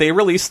did was they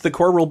released the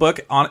core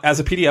rulebook as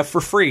a PDF for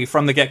free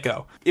from the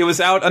get-go. It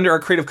was out under a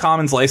Creative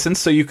Commons license,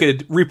 so you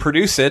could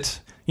reproduce it.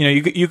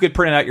 You could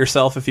print it out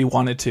yourself if you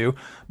wanted to,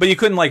 but you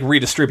couldn't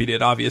redistribute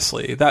it.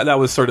 Obviously, that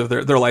was sort of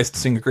their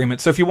licensing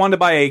agreement. So if you wanted to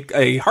buy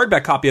a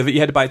hardback copy of it, you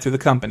had to buy it through the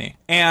company.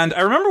 And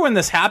I remember when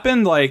this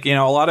happened, a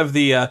lot of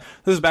the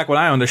this is back when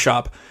I owned a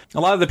shop. A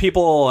lot of the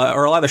people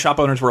or a lot of the shop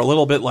owners were a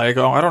little bit like,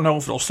 oh, I don't know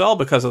if it'll sell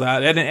because of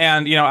that.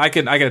 And I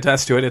can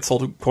attest to it. It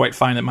sold quite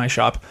fine at my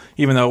shop,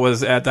 even though it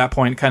was at that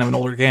point kind of an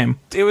older game.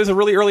 It was a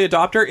really early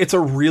adopter. It's a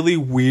really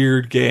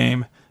weird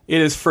game. It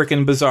is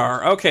freaking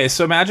bizarre. Okay,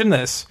 so imagine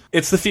this.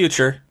 It's the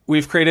future.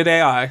 We've created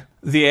AI.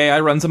 The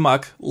AI runs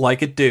amok,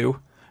 like it do,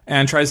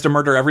 and tries to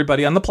murder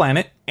everybody on the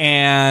planet,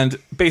 and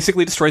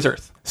basically destroys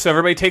Earth. So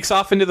everybody takes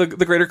off into the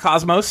greater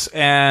cosmos,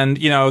 and,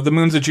 the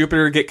moons of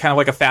Jupiter get kind of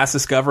like a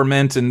fascist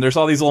government, and there's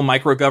all these little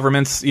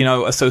micro-governments,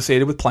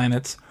 associated with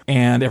planets,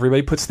 and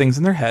everybody puts things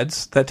in their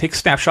heads that take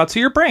snapshots of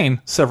your brain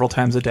several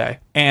times a day.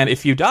 And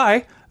if you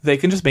die, they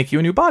can just make you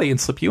a new body and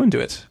slip you into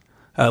it.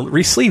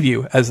 Resleeve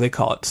You, as they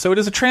call it. So it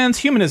is a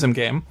transhumanism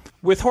game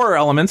with horror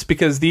elements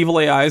because the evil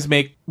AIs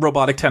make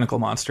robotic tentacle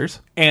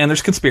monsters, and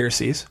there's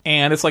conspiracies,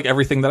 and it's like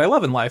everything that I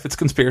love in life. It's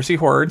conspiracy,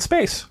 horror, and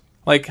space.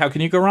 Like, how can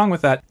you go wrong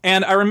with that?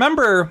 And I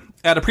remember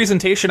at a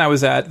presentation I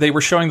was at, they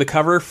were showing the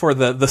cover for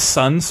the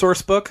Sun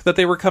source book that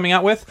they were coming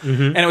out with.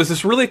 And it was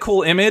this really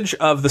cool image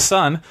of the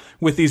sun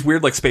with these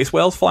weird, like, space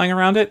whales flying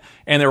around it.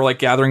 And they were, like,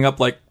 gathering up,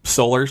 like,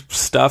 solar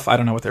stuff. I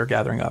don't know what they were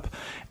gathering up.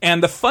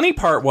 And the funny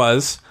part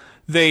was,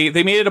 They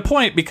made it a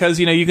point because,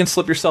 you know, you can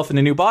slip yourself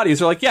into new bodies.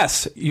 They're like,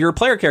 yes, your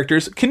player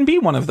characters can be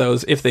one of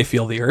those if they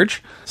feel the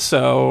urge.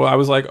 So I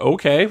was like,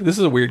 okay, this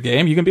is a weird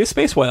game. You can be a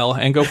space whale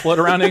and go float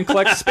around and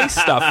collect space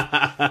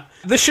stuff.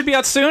 This should be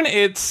out soon.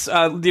 It's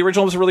the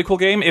original was a really cool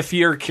game. If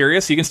you're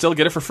curious, you can still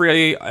get it for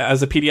free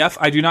as a PDF.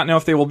 I do not know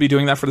if they will be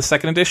doing that for the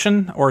second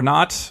edition or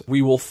not.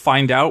 We will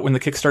find out when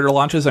the Kickstarter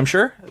launches, I'm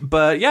sure.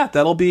 But yeah,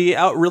 that'll be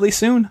out really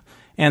soon.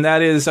 And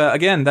that is,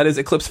 again, that is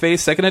Eclipse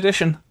Phase 2nd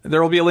Edition.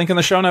 There will be a link in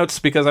the show notes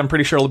because I'm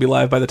pretty sure it'll be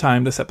live by the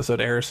time this episode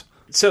airs.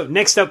 So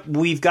next up,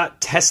 we've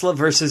got Tesla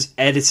versus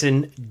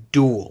Edison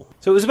Duel.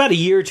 So it was about a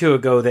year or two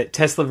ago that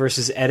Tesla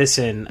versus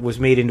Edison was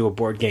made into a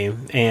board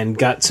game and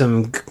got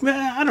some,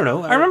 I don't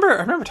know. I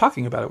remember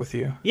talking about it with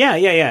you. Yeah.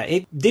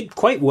 It did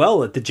quite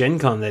well at the Gen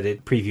Con that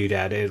it previewed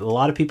at. A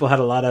lot of people had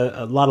a lot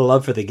of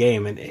love for the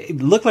game, and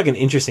it looked like an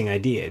interesting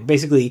idea. It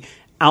basically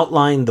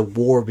outlined the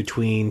war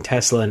between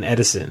Tesla and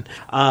Edison.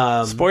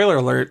 Spoiler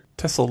alert,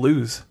 Tesla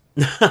lose.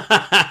 And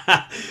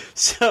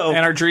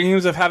our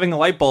dreams of having a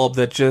light bulb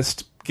that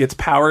just gets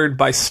powered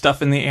by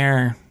stuff in the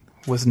air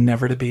was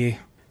never to be.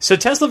 So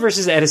Tesla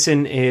versus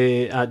Edison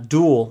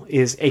Duel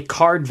is a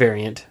card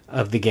variant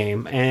of the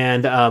game,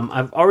 and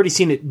I've already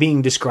seen it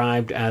being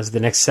described as the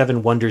next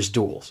Seven Wonders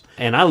Duels.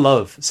 And I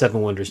love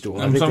Seven Wonders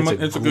Duel. I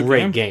think it's a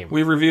great game.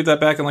 We reviewed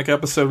that back in like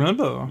episode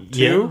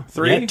 2,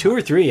 3? Yeah, 2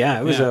 or 3, yeah.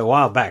 It was a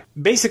while back.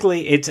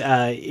 Basically, it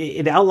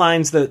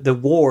outlines the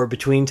war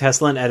between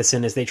Tesla and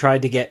Edison as they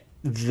tried to get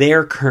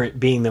their current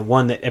being the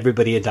one that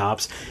everybody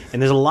adopts. And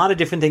there's a lot of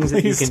different things that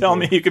you can do. Please tell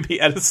me you could be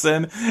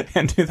Edison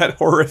and do that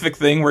horrific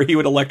thing where he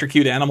would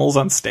electrocute animals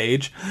on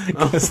stage.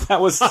 Because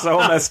that was so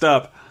messed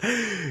up.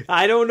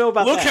 I don't know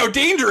about Look that. how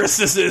dangerous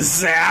this is,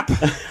 Zap!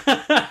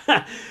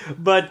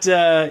 But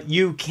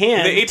you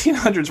can... The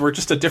 1800s were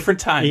just a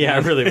different time. Yeah,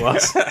 it really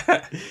was.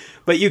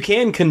 But you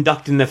can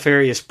conduct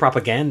nefarious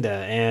propaganda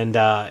and,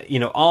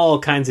 all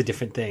kinds of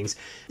different things.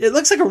 It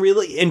looks like a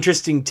really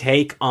interesting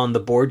take on the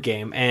board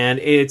game, and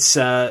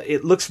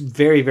it looks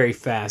very, very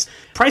fast.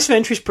 Price of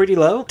entry is pretty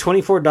low.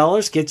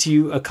 $24 gets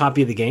you a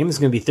copy of the game. It's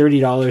going to be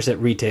 $30 at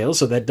retail,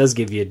 so that does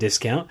give you a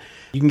discount.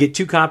 You can get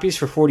 2 copies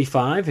for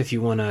 $45 if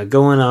you want to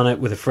go in on it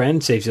with a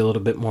friend. Saves you a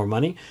little bit more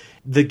money.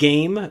 The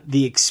game,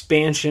 the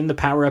expansion, the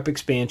power-up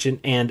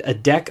expansion, and a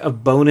deck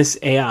of bonus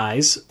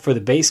AIs for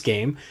the base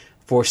game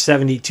for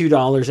 $72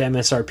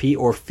 MSRP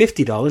or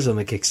 $50 on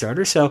the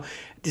Kickstarter. So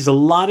there's a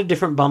lot of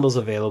different bundles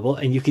available,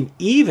 and you can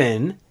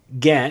even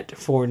get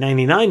for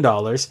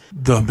 $99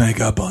 the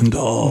Mega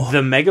Bundle.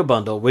 The Mega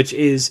Bundle, which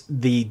is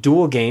the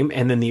dual game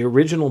and then the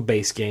original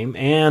base game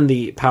and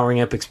the powering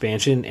up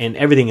expansion and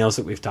everything else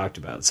that we've talked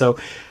about. So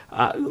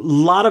a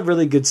lot of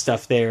really good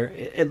stuff there.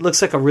 It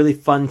looks like a really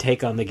fun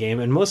take on the game,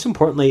 and most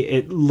importantly,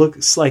 it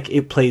looks like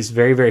it plays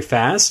very, very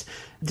fast.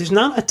 There's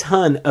not a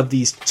ton of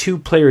these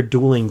 2-player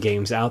dueling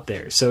games out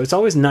there, so it's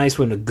always nice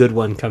when a good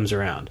one comes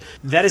around.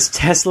 That is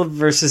Tesla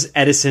versus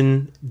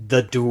Edison,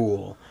 the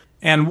Duel.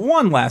 And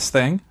one last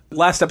thing.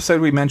 Last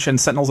episode we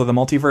mentioned Sentinels of the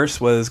Multiverse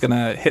was going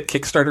to hit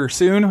Kickstarter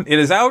soon. It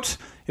is out.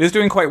 It is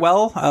doing quite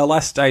well.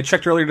 Last I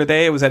checked earlier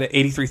today, it was at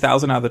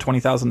 83,000 out of the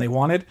 20,000 they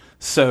wanted.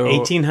 So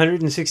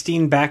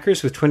 1,816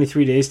 backers with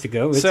 23 days to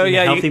go. It's in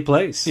a healthy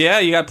place. Yeah,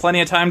 you got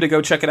plenty of time to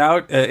go check it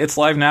out. It's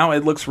live now.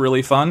 It looks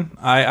really fun.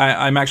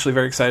 I'm actually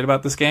very excited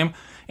about this game.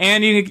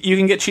 And you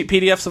can get cheap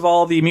PDFs of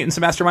all the Mutants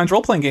and Masterminds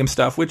role-playing game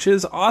stuff, which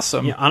is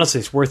awesome. Yeah, honestly,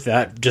 it's worth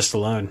that just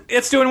alone.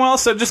 It's doing well,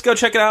 so just go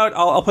check it out.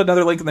 I'll put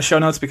another link in the show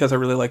notes because I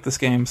really like this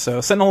game. So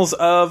not Sentinels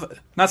of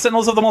the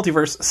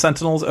Multiverse,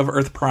 Sentinels of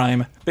Earth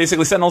Prime.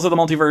 Basically, Sentinels of the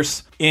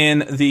Multiverse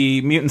in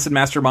the Mutants and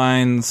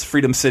Masterminds,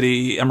 Freedom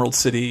City, Emerald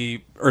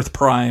City, Earth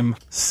Prime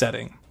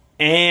setting.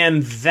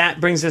 And that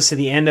brings us to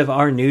the end of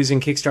our news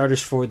and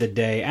Kickstarters for the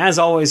day. As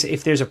always,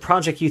 if there's a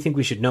project you think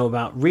we should know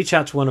about, reach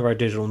out to one of our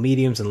digital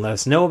mediums and let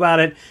us know about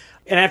it.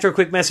 And after a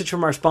quick message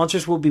from our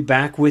sponsors, we'll be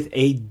back with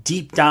a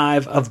deep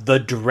dive of the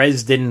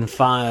Dresden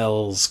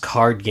Files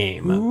card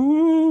game.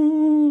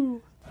 Ooh.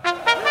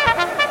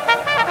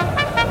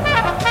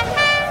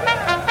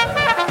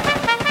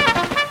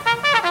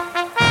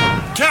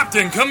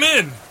 Captain, come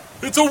in!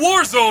 It's a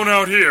war zone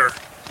out here!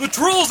 The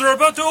trolls are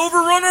about to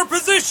overrun our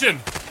position!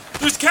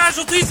 There's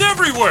casualties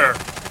everywhere!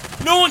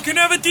 No one can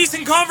have a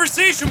decent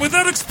conversation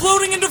without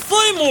exploding into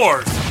flame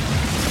wars!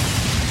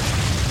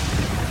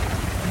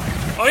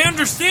 I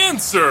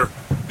understand, sir.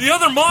 The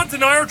other Mont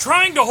and I are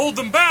trying to hold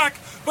them back,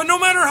 but no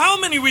matter how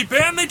many we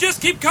ban, they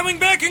just keep coming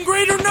back in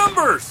greater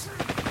numbers!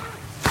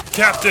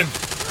 Captain,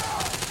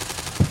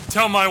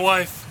 tell my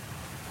wife,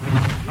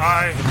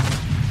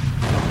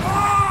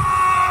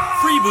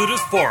 Freebooters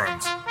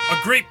Forums. A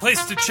great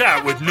place to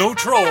chat with no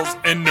trolls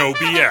and no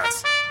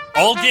BS.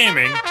 All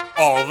gaming,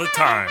 all the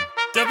time.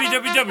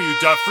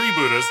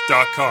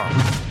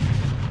 www.freebooters.com.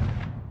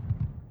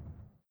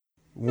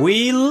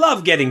 We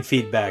love getting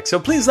feedback, so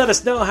please let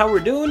us know how we're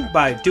doing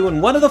by doing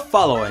one of the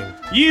following.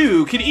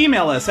 You can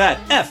email us at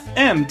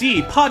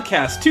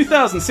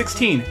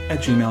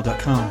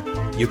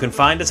fmdpodcast2016@gmail.com. You can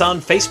find us on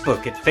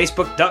Facebook at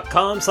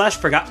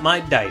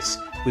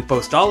facebook.com/forgotmydice. We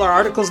post all our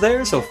articles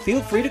there, so feel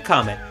free to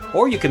comment,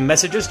 or you can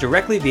message us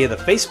directly via the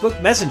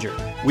Facebook Messenger.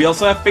 We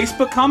also have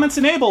Facebook comments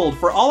enabled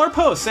for all our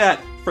posts at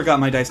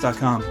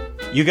forgotmydice.com.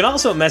 You can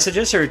also message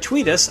us or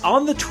tweet us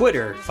on the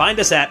Twitter. Find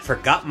us at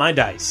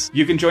ForgotMyDice.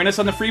 You can join us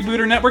on the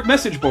Freebooter Network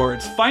message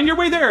boards. Find your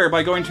way there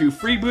by going to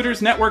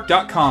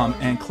freebootersnetwork.com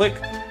and click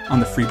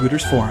on the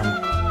Freebooters Forum.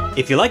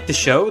 If you like the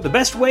show, the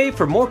best way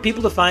for more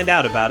people to find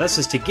out about us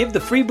is to give the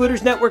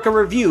Freebooters Network a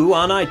review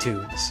on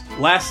iTunes.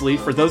 Lastly,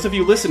 for those of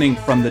you listening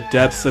from the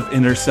depths of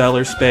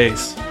interstellar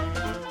space,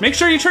 make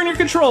sure you turn your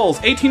controls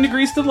 18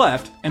 degrees to the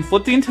left and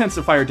flip the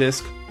intensifier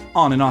disc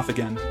on and off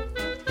again.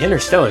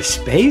 Interstellar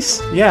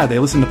space? Yeah, they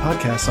listen to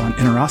podcasts on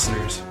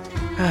interocitors.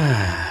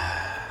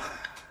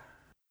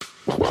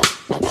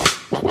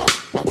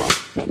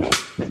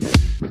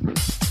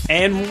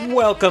 And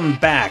welcome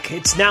back.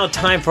 It's now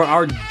time for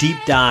our deep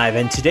dive,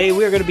 and today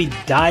we're going to be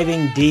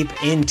diving deep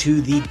into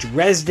the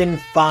Dresden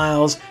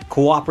Files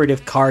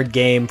cooperative card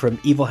game from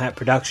Evil Hat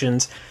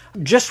Productions.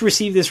 Just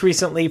received this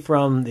recently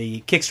from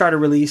the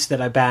Kickstarter release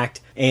that I backed,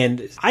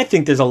 and I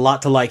think there's a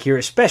lot to like here,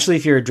 especially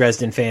if you're a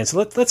Dresden fan.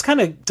 So let's kind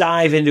of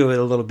dive into it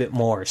a little bit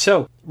more.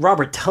 So,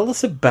 Robert, tell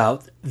us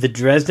about the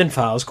Dresden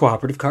Files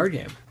cooperative card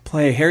game.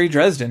 Play Harry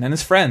Dresden and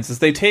his friends as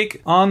they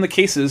take on the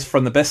cases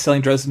from the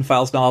best-selling Dresden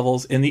Files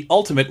novels in the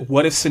ultimate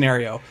what-if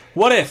scenario.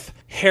 What if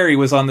Harry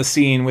was on the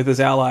scene with his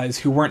allies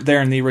who weren't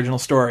there in the original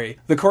story?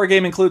 The core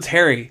game includes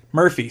Harry,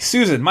 Murphy,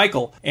 Susan,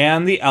 Michael,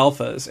 and the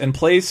Alphas, and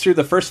plays through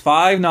the first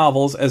 5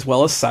 novels as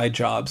well as side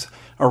jobs.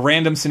 A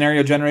random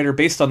scenario generator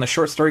based on the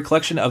short story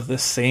collection of the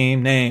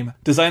same name.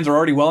 Designs are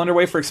already well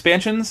underway for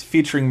expansions,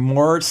 featuring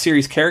more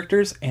series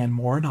characters and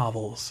more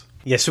novels.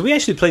 Yeah, so we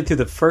actually played through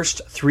the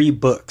first 3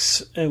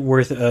 books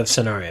worth of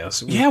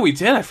scenarios. Yeah, we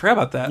did. I forgot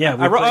about that. Yeah,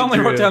 I only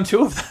wrote down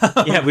 2 of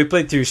them. Yeah, we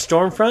played through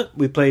Stormfront,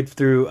 we played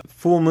through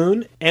Full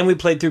Moon, and we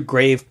played through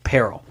Grave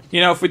Peril.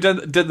 You know, if we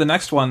did the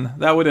next one,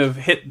 that would have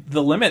hit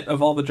the limit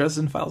of all the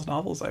Dresden Files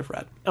novels I've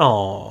read.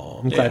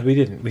 Oh, I'm glad we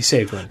didn't. We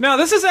saved one. No,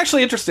 this is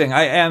actually interesting.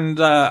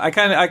 I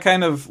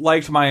kind of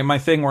liked my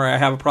thing where I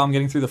have a problem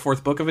getting through the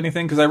 4th book of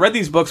anything, because I read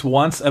these books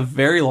once a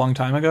very long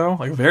time ago,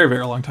 like a very,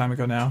 very long time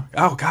ago now.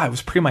 Oh, God, it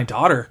was pre my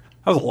daughter.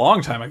 That was a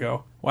long time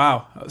ago.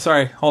 Wow.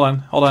 Sorry, hold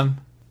on.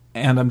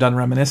 And I'm done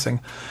reminiscing.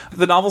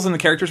 The novels and the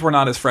characters were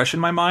not as fresh in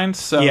my mind,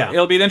 so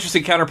it'll be an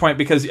interesting counterpoint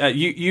because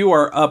you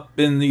are up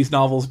in these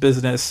novels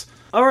business.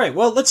 All right,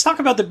 well, let's talk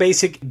about the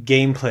basic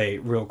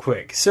gameplay real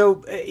quick.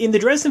 So, in the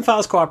Dresden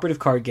Files cooperative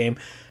card game,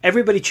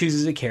 everybody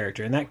chooses a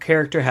character, and that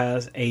character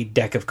has a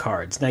deck of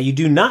cards. Now, you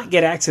do not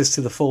get access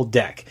to the full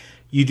deck.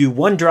 You do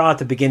 1 draw at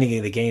the beginning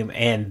of the game,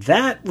 and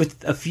that,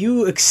 with a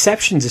few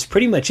exceptions, is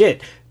pretty much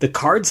it. The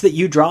cards that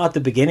you draw at the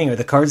beginning are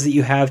the cards that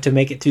you have to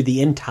make it through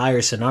the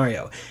entire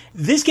scenario.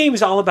 This game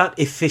is all about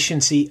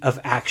efficiency of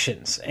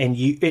actions, and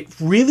it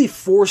really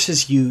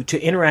forces you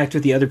to interact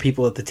with the other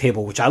people at the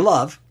table, which I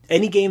love.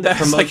 Any game that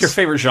promotes, like your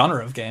favorite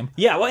genre of game.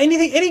 Yeah, well,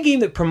 any game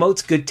that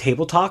promotes good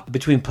table talk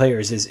between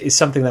players is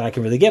something that I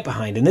can really get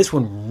behind, and this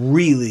one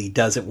really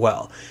does it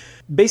well.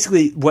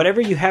 Basically, whatever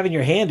you have in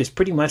your hand is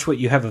pretty much what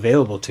you have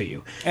available to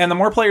you. And the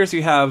more players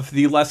you have,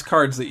 the less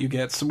cards that you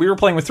get. So we were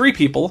playing with 3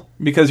 people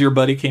because your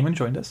buddy came and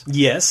joined us.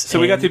 Yes. So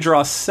we got to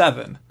draw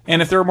 7.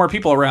 And if there were more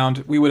people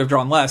around, we would have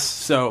drawn less.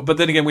 So, but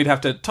then again, we'd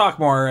have to talk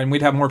more, and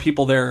we'd have more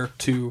people there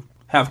to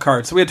have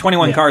cards. So we had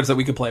 21 cards that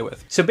we could play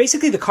with. So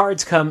basically, the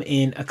cards come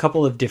in a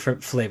couple of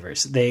different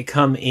flavors. They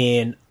come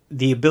in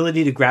the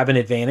ability to grab an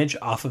advantage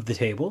off of the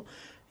table.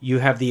 You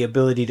have the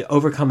ability to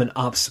overcome an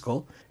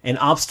obstacle, and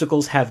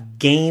obstacles have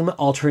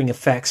game-altering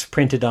effects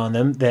printed on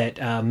them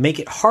that make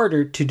it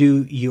harder to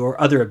do your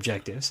other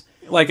objectives.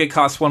 Like it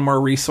costs 1 more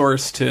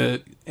resource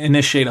to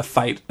initiate a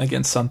fight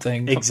against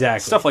something. Exactly.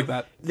 Stuff like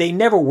that. They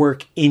never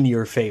work in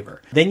your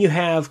favor. Then you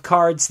have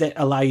cards that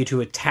allow you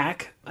to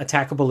attack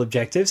attackable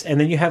objectives, and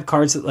then you have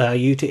cards that allow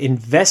you to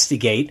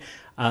investigate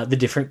the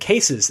different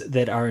cases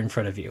that are in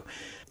front of you.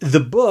 The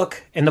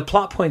book and the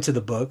plot points of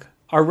the book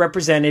are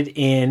represented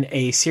in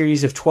a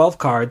series of 12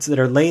 cards that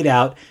are laid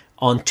out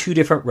on 2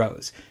 different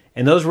rows.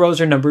 And those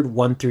rows are numbered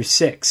 1 through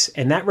 6.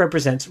 And that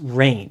represents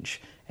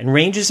range. And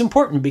range is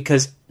important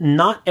because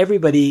not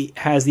everybody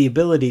has the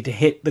ability to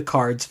hit the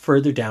cards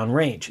further down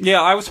range.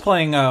 Yeah, I was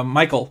playing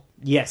Michael,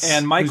 Yes,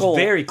 And Michael...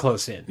 who's very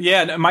close in.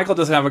 Yeah, and Michael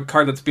doesn't have a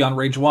card that's beyond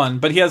range 1,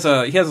 but he has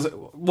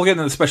we'll get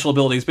into the special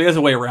abilities, but he has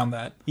a way around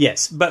that.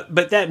 Yes, but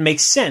that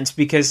makes sense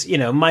because,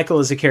 Michael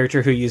is a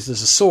character who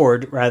uses a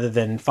sword rather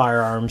than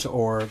firearms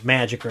or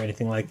magic or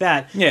anything like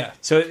that. Yeah.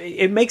 So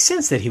it makes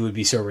sense that he would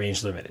be so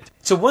range limited.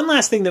 So one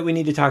last thing that we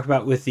need to talk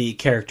about with the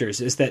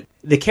characters is that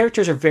the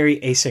characters are very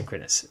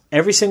asynchronous.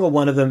 Every single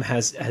one of them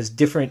has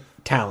different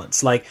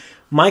talents. Like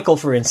Michael,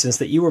 for instance,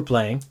 that you were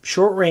playing,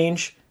 short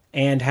range,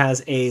 and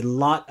has a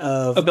lot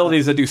of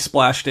abilities that do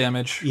splash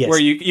damage, yes. where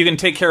you can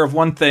take care of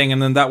one thing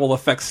and then that will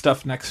affect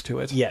stuff next to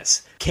it.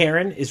 Yes.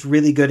 Karen is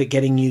really good at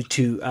getting you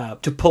to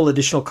pull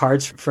additional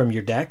cards from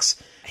your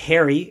decks.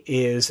 Harry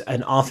is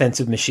an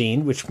offensive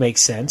machine, which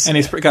makes sense. And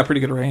he's got pretty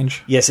good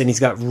range. Yes, and he's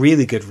got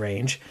really good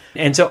range.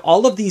 And so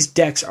all of these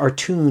decks are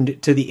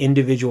tuned to the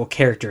individual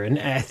character, and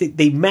I think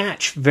they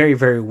match very,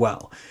 very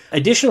well.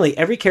 Additionally,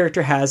 every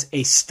character has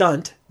a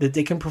stunt that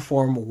they can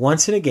perform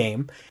once in a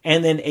game,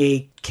 and then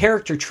a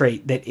character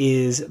trait that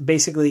is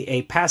basically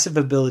a passive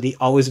ability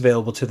always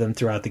available to them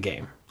throughout the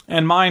game.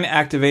 And mine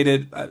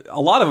activated,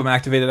 a lot of them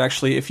activated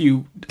actually, if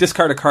you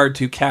discard a card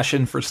to cash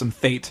in for some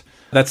fate.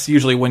 That's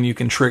usually when you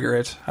can trigger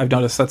it. I've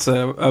noticed that's a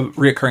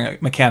reoccurring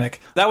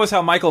mechanic. That was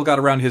how Michael got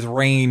around his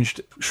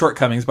ranged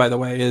shortcomings, by the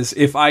way, is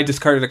if I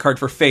discarded a card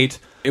for fate,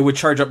 it would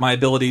charge up my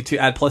ability to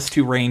add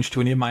 +2 range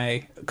to any of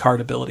my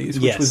card abilities,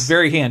 which was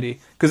very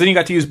handy. Because then you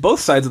got to use both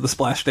sides of the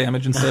splash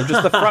damage instead of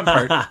just the front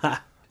part.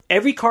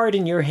 Every card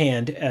in your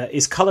hand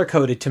is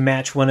color-coded to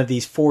match one of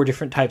these 4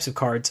 different types of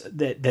cards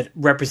that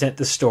represent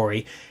the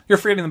story. You're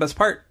forgetting the best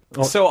part.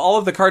 So all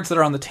of the cards that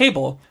are on the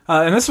table,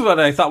 and this is what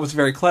I thought was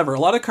very clever, a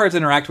lot of cards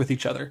interact with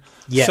each other.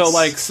 Yes. So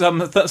like some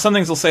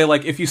things will say,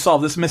 like, if you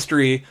solve this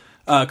mystery,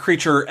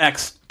 creature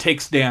X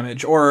takes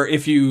damage, or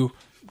if you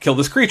kill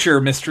this creature,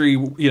 mystery,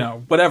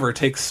 whatever,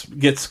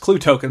 gets clue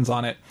tokens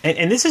on it.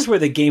 And this is where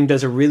the game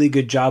does a really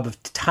good job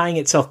of tying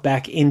itself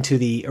back into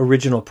the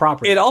original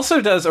property. It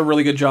also does a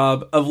really good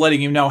job of letting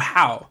you know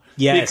how.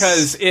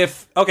 Yes.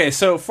 Because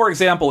so for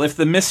example, if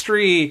the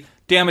mystery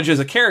damages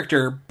a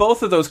character,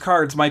 both of those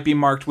cards might be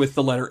marked with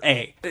the letter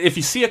A. If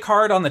you see a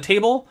card on the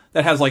table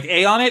that has like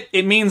A on it,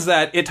 it means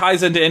that it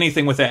ties into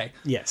anything with A.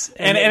 Yes.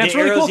 And the it's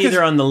really cool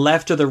either on the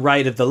left or the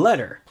right of the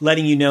letter,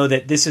 letting you know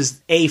that this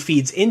is A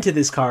feeds into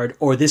this card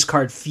or this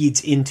card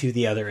feeds into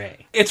the other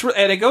A.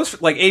 And it goes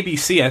like A, B,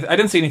 C. I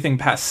didn't see anything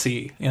past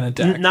C in a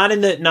deck. Not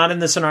in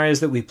the scenarios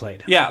that we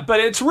played. Yeah,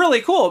 but it's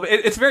really cool.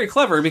 It's very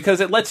clever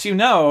because it lets you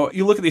know.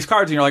 You look at these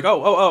cards and you're like,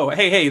 oh,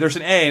 hey, there's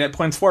an A, and it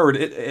points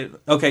forward.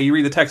 Okay, you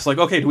read the text like,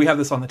 okay, do we have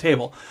this on the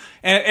table?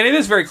 And it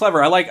is very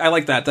clever. I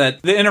like that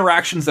the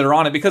interactions that are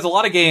on it, because a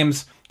lot of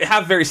games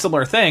have very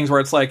similar things where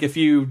it's like, if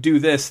you do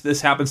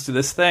this happens to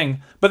this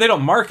thing, but they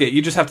don't mark it.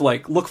 You just have to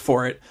like look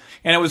for it.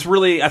 And I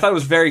thought it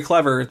was very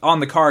clever. On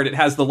the card, it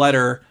has the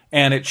letter,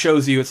 and it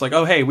shows you, it's like,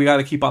 oh, hey, we got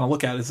to keep on a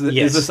lookout. Is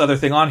this other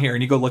thing on here?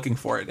 And you go looking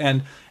for it.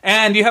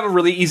 And you have a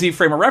really easy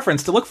frame of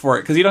reference to look for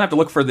it, because you don't have to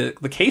look for the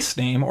case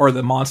name or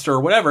the monster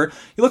or whatever.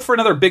 You look for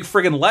another big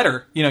friggin'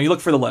 letter. You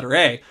look for the letter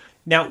A.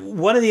 Now,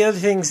 one of the other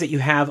things that you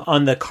have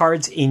on the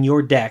cards in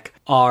your deck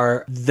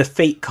are the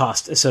fate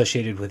cost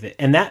associated with it.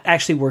 And that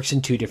actually works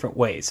in 2 different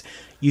ways.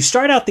 You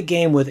start out the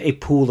game with a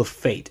pool of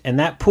fate, and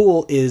that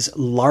pool is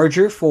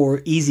larger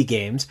for easy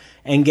games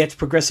and gets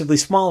progressively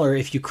smaller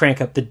if you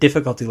crank up the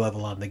difficulty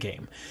level on the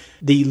game.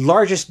 The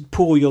largest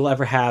pool you'll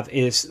ever have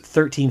is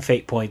 13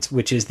 fate points,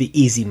 which is the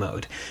easy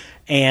mode.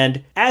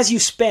 And as you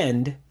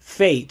spend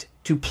fate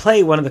to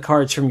play one of the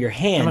cards from your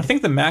hand... And I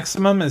think the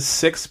maximum is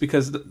 6,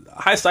 because the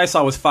highest I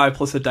saw was 5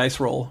 plus a dice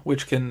roll,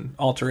 which can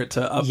alter it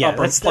to up or plus or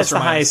minus. That's the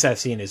highest I've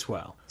seen as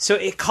well. So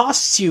it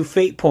costs you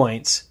fate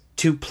points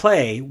to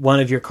play one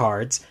of your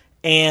cards,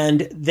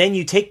 and then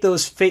you take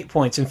those fate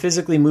points and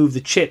physically move the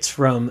chits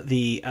from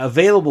the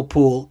available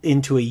pool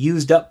into a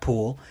used-up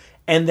pool,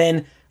 and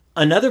then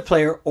another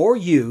player, or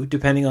you,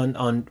 depending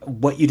on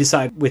what you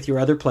decide with your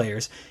other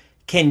players,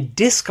 can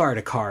discard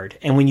a card.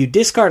 And when you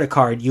discard a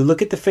card, you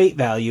look at the fate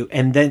value,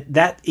 and then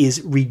that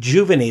is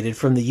rejuvenated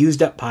from the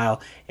used up pile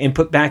and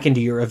put back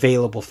into your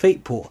available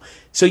fate pool.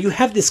 So you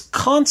have this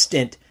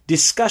constant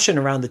discussion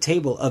around the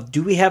table of,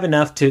 do we have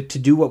enough to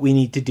do what we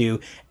need to do?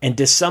 And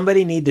does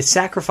somebody need to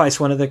sacrifice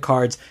one of their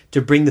cards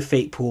to bring the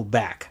fate pool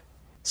back?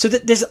 So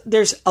that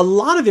there's a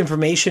lot of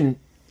information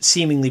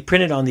seemingly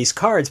printed on these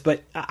cards,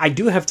 but I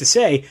do have to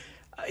say,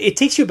 it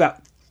takes you about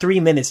 3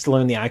 minutes to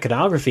learn the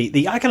iconography.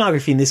 The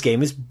iconography in this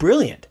game is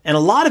brilliant. And a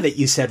lot of it,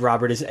 you said,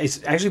 Robert,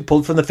 is actually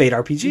pulled from the Fate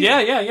RPG.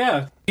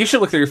 Yeah. You should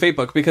look through your Fate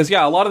book, because,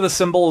 a lot of the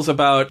symbols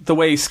about the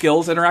way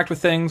skills interact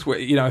with things, where,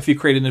 if you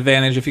create an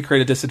advantage, if you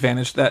create a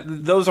disadvantage,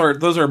 those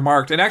are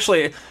marked. And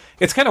actually,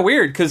 it's kind of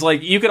weird because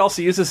like you could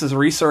also use this as a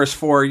resource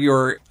for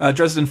your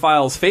Dresden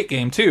Files Fate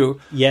game too.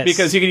 Yes,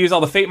 because you can use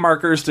all the fate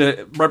markers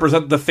to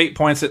represent the fate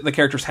points that the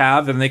characters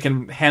have, and you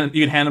can hand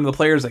them to the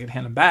players. They can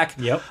hand them back.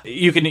 Yep.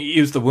 You can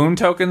use the wound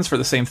tokens for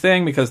the same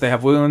thing because they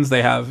have wounds.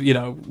 They have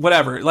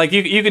whatever. Like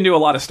you can do a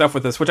lot of stuff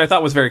with this, which I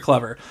thought was very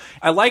clever.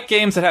 I like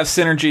games that have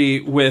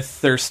synergy with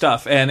their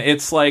stuff, and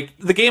it's like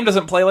the game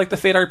doesn't play like the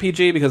Fate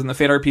RPG because in the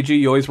Fate RPG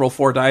you always roll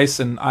 4 dice,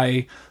 and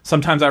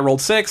sometimes I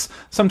rolled 6,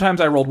 sometimes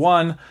I rolled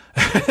 1.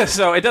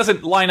 So it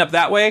doesn't line up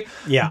that way.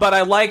 Yeah. But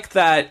I like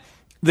that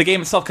the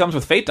game itself comes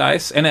with fate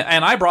dice, and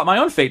I brought my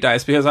own fate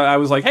dice because I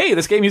was like, hey,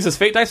 this game uses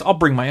fate dice. I'll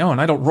bring my own.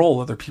 I don't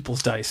roll other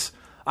people's dice.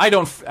 I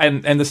don't,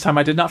 and this time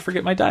I did not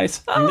forget my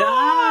dice.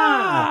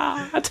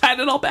 I tied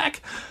it all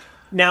back.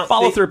 Now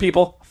follow through,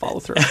 people. Follow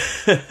through.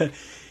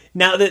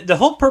 Now, the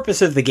whole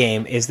purpose of the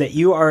game is that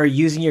you are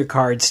using your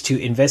cards to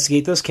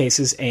investigate those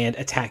cases and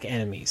attack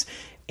enemies.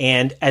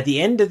 And at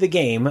the end of the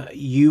game,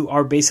 you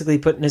are basically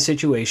put in a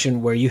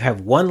situation where you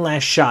have one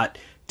last shot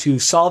to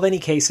solve any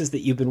cases that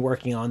you've been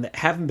working on that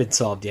haven't been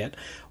solved yet,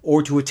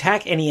 or to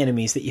attack any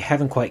enemies that you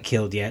haven't quite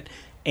killed yet.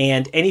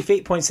 And any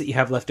fate points that you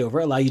have left over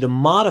allow you to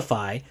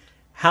modify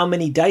how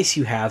many dice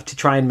you have to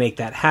try and make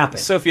that happen.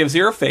 So if you have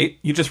 0 fate,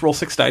 you just roll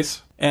 6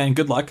 dice, and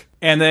good luck.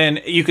 And then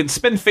you can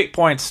spend fate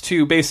points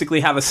to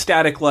basically have a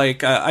static,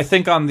 like, I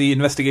think on the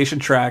investigation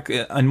track,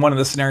 in one of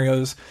the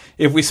scenarios,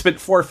 if we spent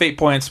 4 fate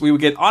points, we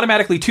would get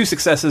automatically 2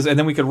 successes, and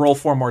then we could roll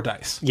 4 more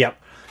dice.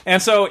 Yep.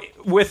 And so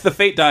with the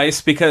fate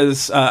dice,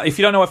 because if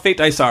you don't know what fate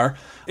dice are,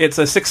 it's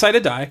a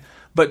 6-sided die,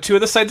 but 2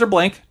 of the sides are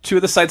blank, 2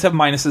 of the sides have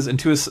minuses, and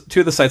 2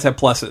 of the sides have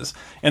pluses.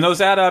 And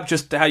those add up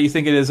just to how you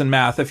think it is in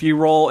math. If you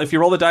roll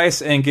the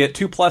dice and get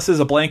 2 pluses,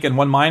 a blank, and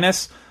 1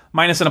 minus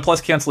and a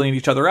plus canceling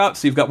each other out,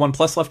 so you've got 1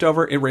 plus left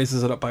over, it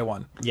raises it up by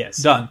 1. Yes.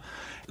 Done.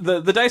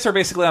 The dice are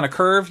basically on a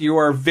curve. You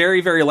are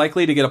very, very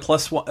likely to get a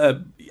plus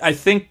 1. I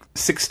think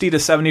 60 to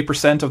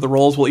 70% of the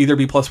rolls will either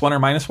be plus 1 or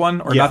minus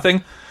 1 or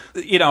nothing.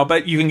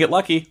 But you can get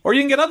lucky or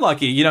you can get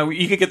unlucky.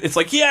 You could get, it's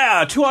like, 2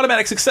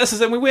 automatic successes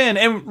and we win,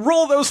 and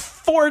roll those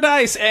 4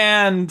 dice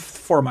and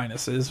 4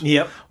 minuses.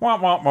 Yep. Wah,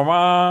 wah, wah,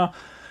 wah.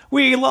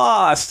 We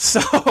lost.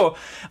 So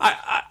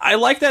I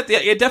like that.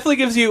 It definitely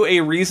gives you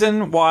a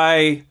reason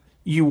why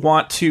you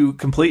want to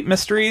complete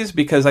mysteries,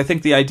 because I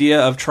think the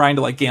idea of trying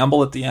to like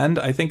gamble at the end,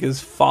 I think, is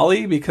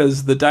folly,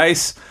 because the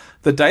dice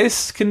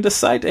can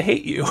decide to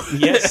hate you.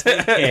 Yes, they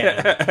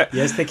can.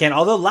 Yes, they can.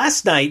 Although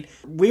last night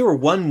we were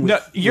one. No,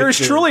 yours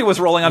truly was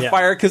rolling on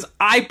fire because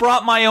I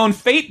brought my own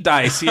fate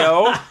dice,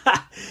 yo.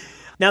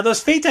 Now,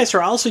 those fate dice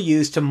are also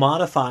used to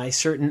modify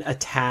certain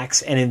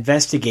attacks and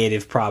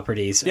investigative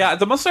properties. Yeah,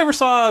 the most I ever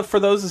saw for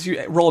those is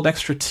you roll an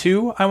extra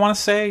 2, I want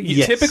to say.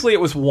 Yes. Typically, it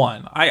was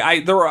 1.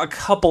 There were a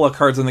couple of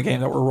cards in the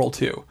game that were roll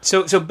 2.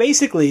 So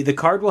basically, the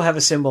card will have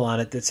a symbol on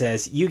it that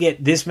says you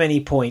get this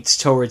many points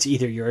towards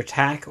either your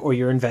attack or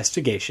your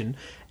investigation,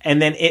 and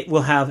then it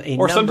will have a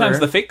or number. Sometimes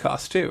the fate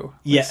cost, too.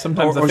 Yes,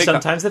 sometimes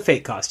the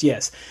fate cost,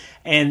 yes.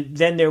 And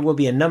then there will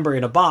be a number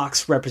in a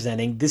box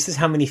representing this is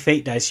how many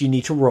fate dice you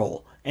need to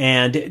roll.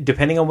 And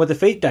depending on what the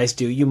fate dice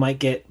do, you might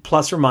get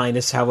plus or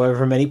minus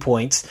however many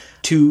points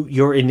to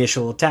your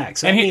initial attack.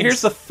 So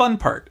here's the fun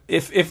part.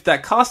 If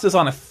that cost is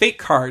on a fate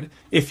card,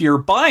 if you're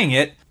buying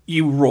it,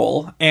 you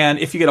roll, and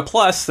if you get a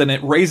plus, then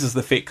it raises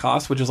the fate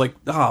cost, which is like,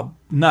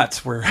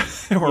 nuts. We're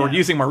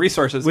using more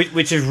resources.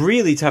 Which is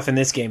really tough in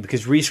this game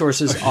because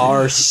resources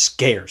are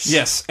scarce.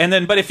 Yes,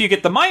 but if you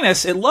get the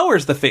minus, it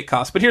lowers the fate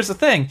cost. But here's the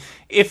thing.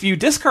 If you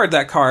discard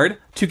that card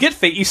to get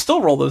fate, you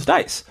still roll those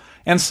dice.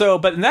 And so,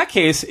 but in that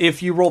case,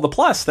 if you roll the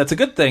plus, that's a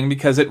good thing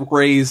because it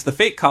raised the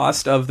fate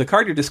cost of the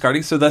card you're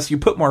discarding, so thus you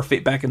put more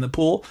fate back in the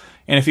pool.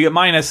 And if you get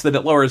minus, then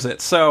it lowers it.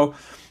 So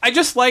I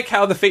just like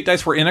how the fate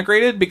dice were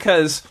integrated,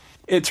 because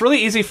it's really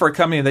easy for a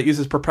company that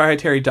uses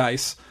proprietary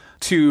dice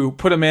to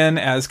put them in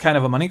as kind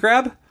of a money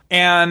grab.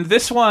 And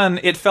this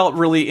one, it felt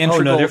really integral.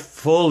 Oh no, they're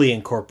fully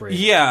incorporated.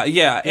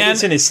 Yeah. And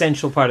it's an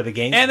essential part of the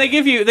game. And they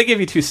give you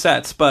 2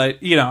 sets, but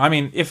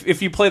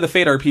if you play the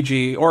Fate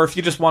RPG, or if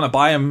you just want to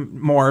buy them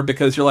more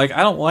because you're like,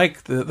 I don't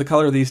like the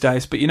color of these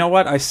dice, but you know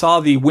what? I saw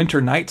the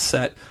Winter Night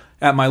set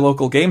at my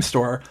local game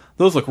store.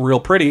 Those look real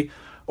pretty.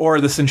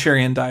 Or the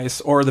Centurion dice,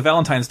 or the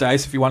Valentine's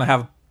dice if you want to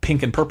have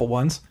pink and purple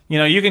ones.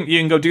 You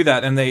can go do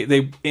that, and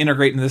they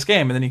integrate into this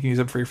game, and then you can use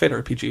them for your Fate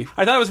RPG.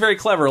 I thought it was very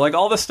clever. Like,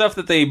 all the stuff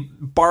that they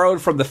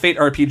borrowed from the Fate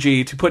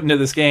RPG to put into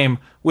this game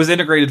was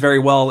integrated very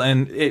well,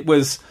 and it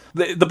was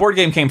the board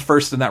game came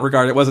first in that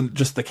regard. It wasn't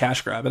just the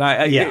cash grab,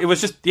 and it was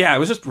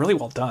just really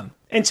well done.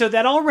 And so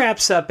that all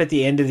wraps up at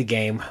the end of the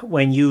game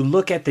when you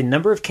look at the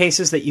number of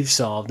cases that you've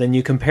solved and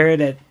you compare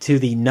it to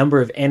the number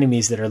of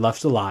enemies that are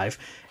left alive.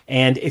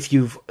 And if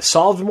you've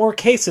solved more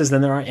cases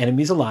than there are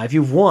enemies alive,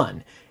 you've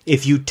won.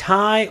 If you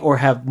tie or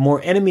have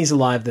more enemies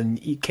alive than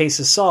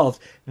cases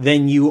solved,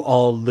 then you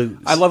all lose.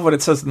 I love what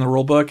it says in the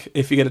rule book.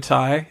 If you get a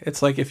tie,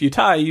 it's like if you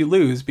tie, you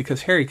lose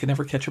because Harry can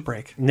never catch a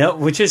break. No,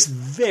 which is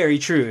very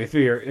true if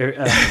you're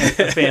a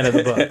fan of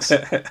the books.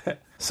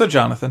 So,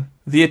 Jonathan,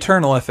 the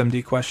eternal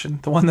FMD question,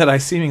 the one that I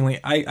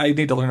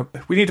need to learn.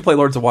 We need to play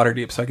Lords of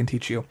Waterdeep so I can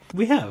teach you.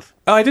 We have.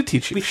 Oh, I did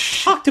teach you. We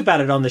talked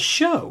about it on the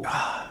show.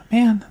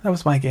 Man, that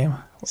was my game.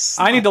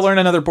 I need to learn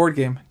another board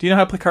game. Do you know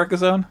how to play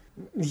Carcassonne?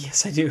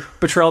 Yes, I do.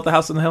 Betrayal at the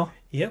House on the Hill?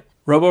 Yep.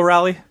 Robo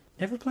Rally?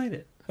 Never played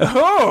it.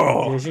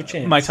 Oh! There's your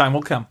chance. My time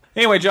will come.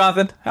 Anyway,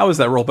 Jonathan, how was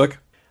that rulebook?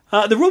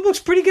 The rulebook's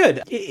pretty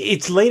good.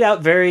 It's laid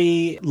out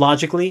very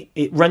logically.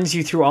 It runs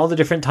you through all the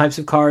different types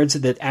of cards,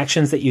 the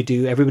actions that you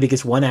do. Everybody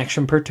gets one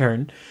action per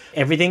turn.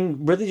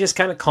 Everything really just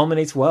kind of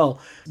culminates well.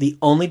 The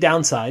only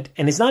downside,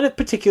 and it's not a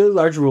particularly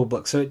large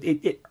rulebook, so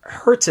it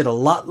hurts it a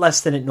lot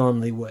less than it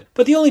normally would.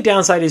 But the only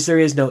downside is there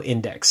is no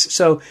index.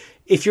 So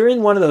if you're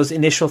in one of those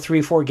initial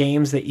 3-4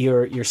 games that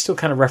you're still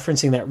kind of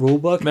referencing that rule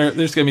book,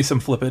 there's going to be some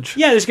flippage.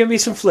 Yeah, there's going to be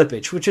some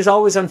flippage, which is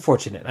always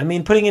unfortunate. I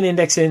mean, putting an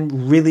index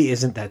in really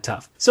isn't that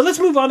tough. So let's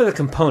move on to the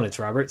components,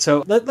 Robert.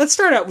 So let's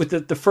start out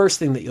with the first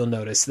thing that you'll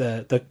notice,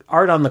 the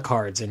art on the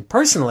cards. And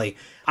personally,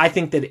 I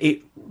think that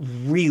it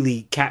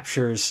really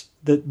captures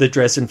the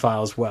Dresden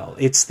Files well.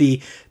 It's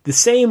the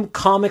same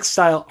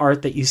comic-style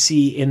art that you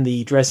see in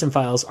the Dresden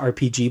Files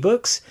RPG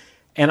books.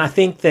 And I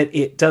think that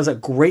it does a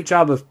great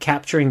job of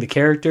capturing the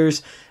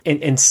characters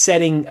and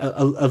setting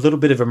a little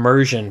bit of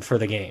immersion for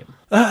the game.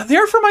 The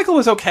art for Michael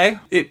was okay.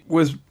 It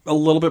was a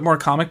little bit more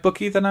comic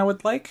booky than I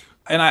would like.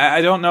 And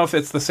I don't know if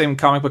it's the same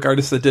comic book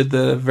artist that did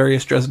the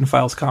various Dresden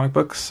Files comic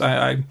books.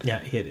 Yeah,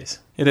 it is.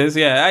 It is,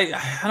 yeah.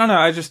 I don't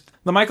know.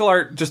 The Michael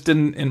art just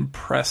didn't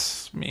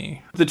impress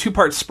me. The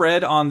 2-part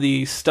spread on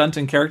the stunt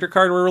and character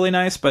card were really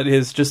nice, but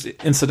his just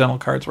incidental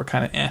cards were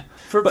kind of eh.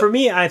 For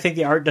me, I think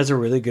the art does a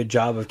really good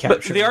job of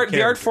capturing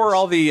the art for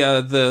all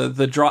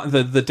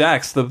the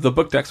decks, the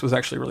book decks was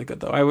actually really good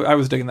though. I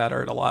was digging that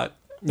art a lot.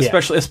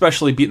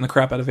 Especially beating the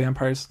crap out of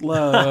vampires.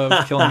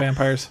 Love killing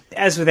vampires.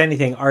 As with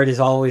anything, art is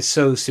always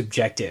so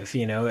subjective.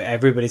 You know,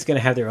 everybody's going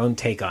to have their own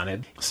take on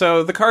it.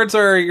 So the cards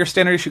are your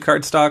standard issue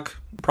card stock.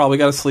 Probably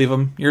got to sleeve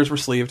them. Yours were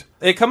sleeved.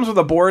 It comes with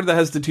a board that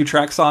has the 2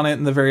 tracks on it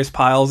and the various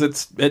piles.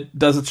 It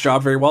does its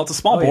job very well. It's a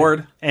small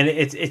board. And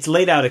it's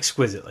laid out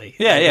exquisitely.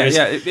 Yeah.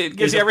 It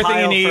gives you everything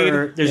you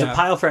need. There's a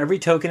pile for every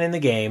token in the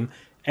game.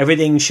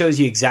 Everything shows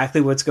you exactly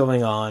what's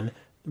going on.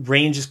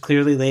 Range is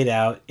clearly laid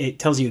out. It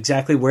tells you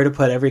exactly where to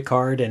put every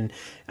card. And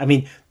I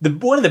mean,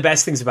 one of the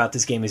best things about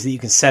this game is that you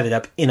can set it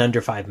up in under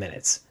 5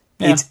 minutes.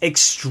 Yeah. It's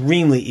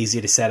extremely easy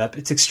to set up.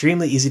 It's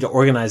extremely easy to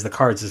organize the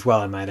cards as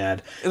well, I might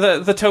add.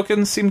 The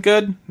tokens seemed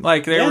good.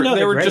 Like they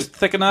were just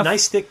thick enough.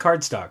 Nice thick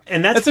card stock.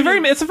 And it's a very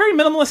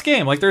minimalist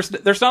game. Like there's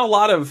not a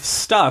lot of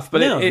stuff,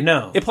 but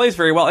it plays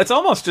very well. It's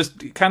almost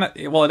just kind of,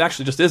 well, it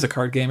actually just is a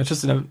card game. It's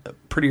just in a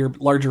prettier,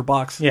 larger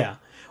box. Yeah.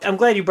 I'm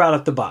glad you brought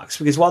up the box,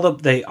 because while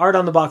the art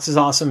on the box is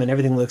awesome and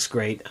everything looks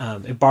great,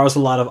 it borrows a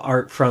lot of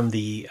art from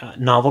the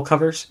novel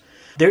covers.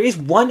 There is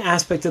one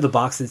aspect of the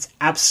box that's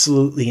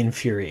absolutely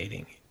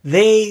infuriating.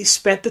 They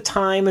spent the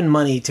time and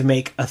money to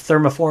make a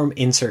thermoform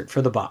insert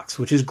for the box,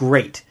 which is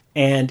great.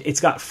 And it's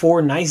got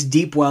 4 nice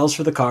deep wells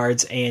for the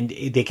cards, and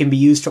they can be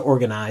used to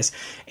organize.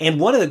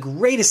 And one of the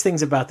greatest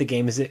things about the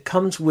game is it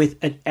comes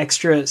with an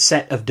extra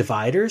set of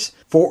dividers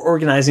for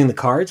organizing the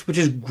cards, which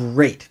is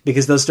great,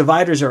 because those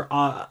dividers are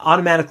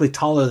automatically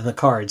taller than the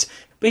cards.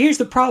 But here's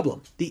the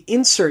problem. The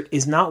insert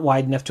is not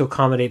wide enough to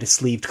accommodate a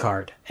sleeved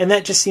card, and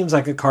that just seems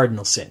like a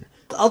cardinal sin.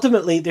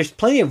 Ultimately, there's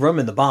plenty of room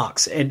in the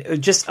box,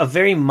 and just a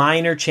very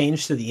minor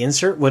change to the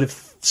insert would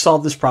have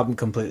solved this problem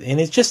completely.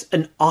 And it's just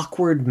an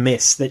awkward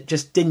miss that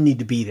just didn't need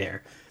to be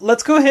there.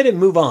 Let's go ahead and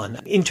move on.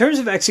 In terms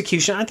of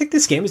execution, I think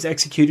this game is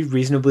executed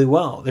reasonably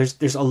well.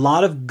 There's a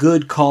lot of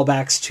good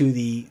callbacks to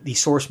the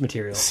source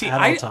material at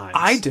all times.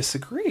 I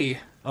disagree.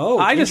 Oh,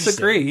 I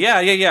disagree.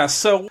 Yeah.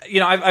 So,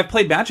 I've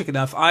played Magic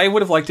enough. I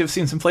would have liked to have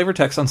seen some flavor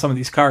text on some of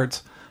these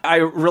cards. I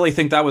really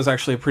think that was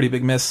actually a pretty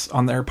big miss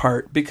on their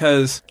part,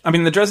 because,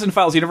 the Dresden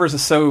Files universe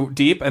is so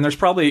deep, and there's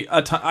probably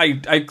a ton.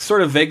 I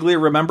sort of vaguely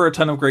remember a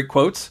ton of great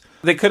quotes.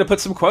 They could have put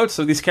some quotes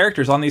of these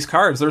characters on these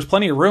cards. There's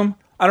plenty of room.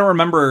 I don't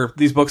remember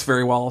these books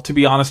very well, to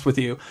be honest with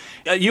you.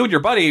 You and your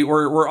buddy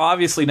were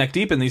obviously neck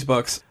deep in these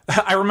books.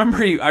 I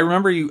remember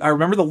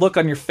the look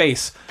on your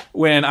face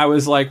when I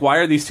was like, "Why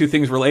are these two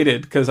things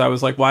related?" Because I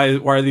was like, "Why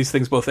are these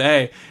things both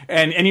A?"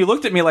 And you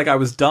looked at me like I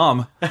was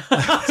dumb.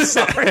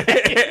 Sorry.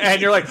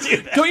 And you're like,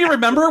 "Don't you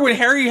remember when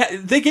Harry?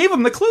 They gave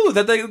him the clue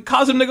that they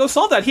caused him to go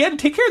solve that. He had to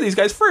take care of these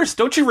guys first.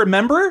 Don't you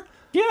remember?"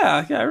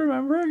 Yeah, I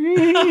remember.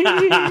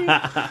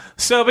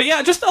 So, but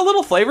yeah, just a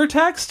little flavor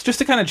text, just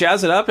to kind of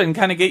jazz it up and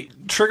kind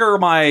of trigger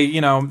my,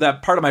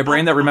 that part of my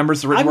brain that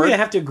remembers the written word. I'm going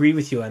to have to agree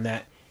with you on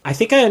that. I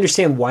think I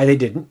understand why they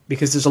didn't,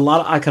 because there's a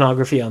lot of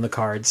iconography on the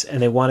cards,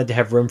 and they wanted to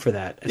have room for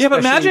that. Yeah,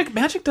 but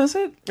Magic does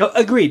it. Oh,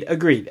 agreed.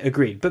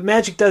 But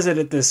Magic does it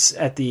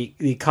at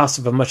the cost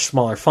of a much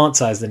smaller font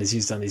size than is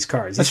used on these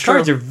cards. These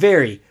cards are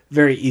very,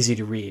 very easy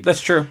to read.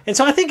 That's true. And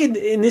so I think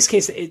in this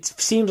case, it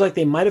seems like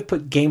they might have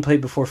put gameplay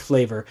before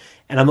flavor,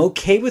 and I'm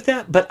okay with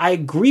that, but I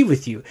agree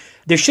with you.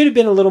 There should have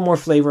been a little more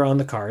flavor on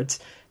the cards.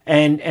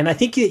 And I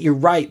think that you're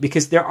right,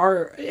 because there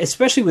are,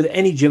 especially with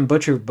any Jim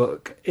Butcher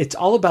book, it's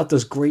all about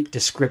those great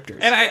descriptors.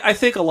 And I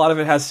think a lot of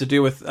it has to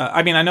do with,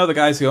 I know the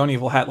guys who own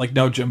Evil Hat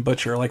know Jim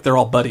Butcher, they're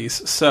all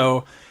buddies.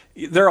 So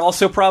they're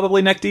also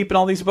probably neck deep in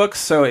all these books.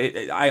 So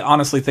I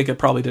honestly think it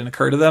probably didn't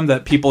occur to them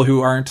that people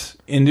who aren't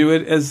into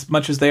it as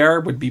much as they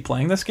are would be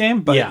playing this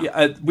game.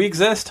 But we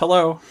exist.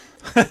 Hello.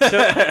 So,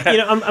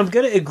 I'm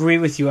going to agree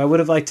with you. I would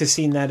have liked to have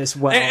seen that as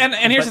well.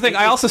 And here's the thing.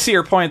 I also see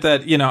your point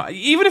that,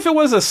 even if it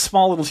was a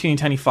small little teeny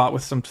tiny font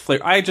with some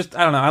flavor, I don't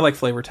know. I like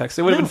flavor text.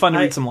 It would have been fun to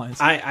read some lines.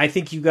 I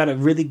think you got a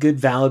really good,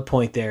 valid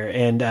point there.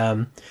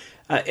 And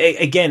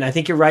again, I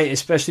think you're right,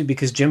 especially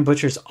because Jim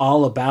Butcher's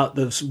all about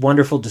those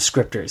wonderful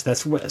descriptors.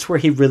 That's where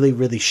he really,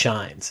 really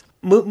shines.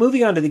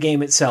 Moving on to the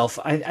game itself,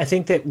 I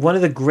think that one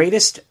of the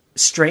greatest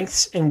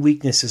strengths and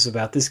weaknesses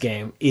about this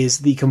game is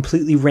the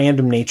completely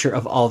random nature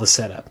of all the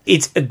setup.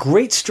 It's a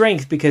great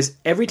strength because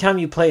every time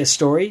you play a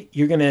story,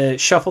 you're going to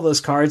shuffle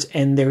those cards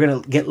and they're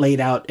going to get laid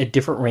out at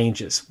different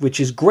ranges, which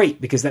is great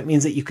because that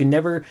means that you can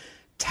never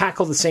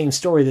tackle the same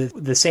story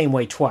the same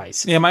way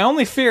twice. Yeah, my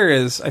only fear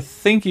is I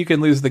think you can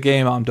lose the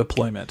game on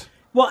deployment.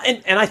 Well,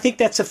 and I think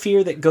that's a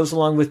fear that goes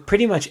along with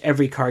pretty much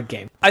every card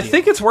game. I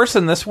think it's worse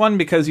in this one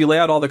because you lay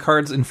out all the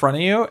cards in front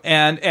of you,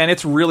 and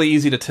it's really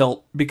easy to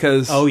tilt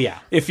because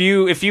if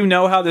you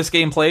know how this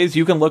game plays,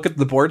 you can look at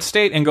the board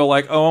state and go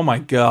oh my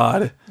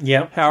god,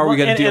 yep. How are we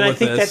going to deal with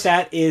this? And I think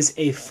that is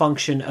a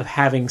function of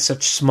having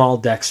such small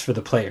decks for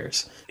the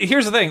players.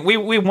 Here's the thing: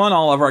 we won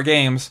all of our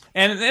games,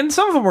 and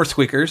some of them were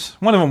squeakers.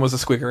 One of them was a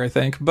squeaker, I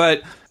think,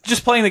 but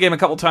just playing the game a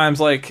couple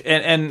times,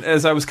 and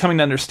as I was coming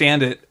to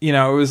understand it, it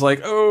was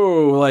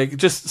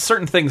just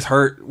certain things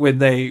hurt when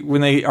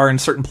they are in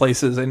certain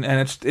places, and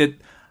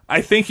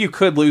I think you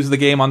could lose the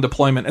game on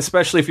deployment,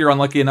 especially if you're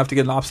unlucky enough to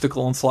get an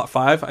obstacle in slot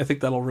 5. I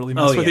think that'll really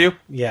mess with you.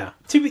 Yeah.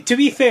 To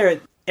be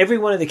fair, every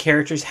one of the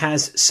characters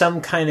has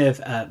some kind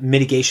of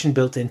mitigation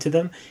built into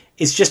them.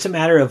 It's just a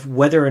matter of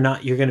whether or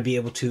not you're going to be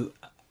able to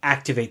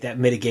activate that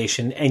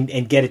mitigation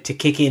and get it to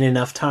kick in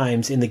enough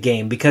times in the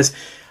game, because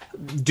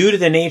due to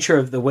the nature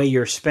of the way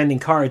you're spending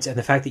cards and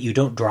the fact that you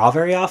don't draw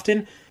very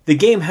often, the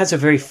game has a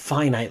very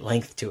finite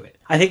length to it.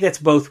 I think that's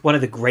both one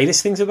of the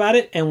greatest things about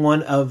it and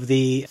one of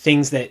the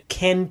things that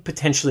can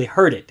potentially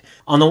hurt it.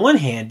 On the one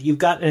hand, you've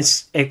got an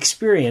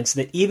experience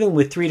that even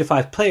with 3 to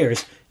 5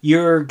 players,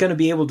 you're going to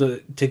be able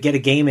to get a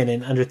game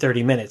in under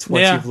 30 minutes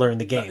once you've learned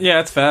the game.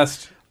 Yeah, it's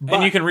fast.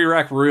 And you can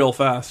re-rack real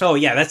fast. Oh,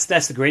 yeah,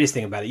 that's the greatest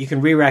thing about it. You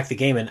can re-rack the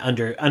game in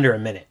under a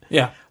minute.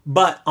 Yeah.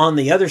 But on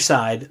the other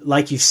side,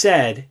 like you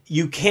said,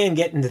 you can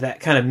get into that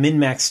kind of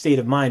min-max state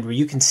of mind where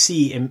you can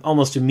see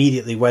almost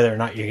immediately whether or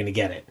not you're going to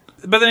get it.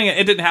 But then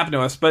it didn't happen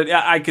to us. But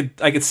I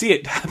could see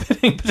it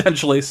happening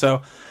potentially.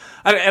 So,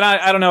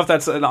 I don't know if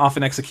that's an off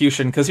in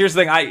execution. Because here's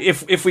the thing: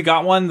 if we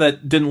got one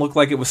that didn't look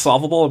like it was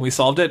solvable and we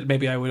solved it,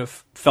 maybe I would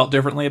have felt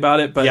differently about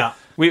it. But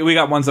we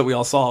got ones that we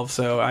all solved.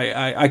 So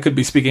I could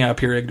be speaking out of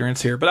pure ignorance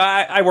here. But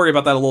I worry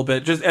about that a little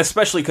bit, just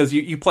especially because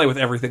you play with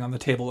everything on the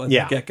table at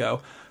the get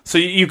go. So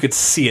you could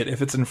see it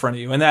if it's in front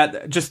of you. And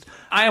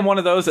I am one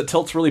of those that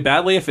tilts really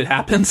badly if it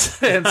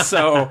happens. And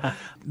so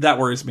that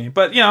worries me.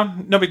 But,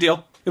 no big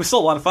deal. It was still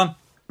a lot of fun.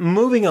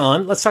 Moving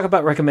on, let's talk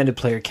about recommended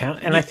player count.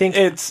 And I think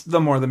it's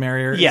the more the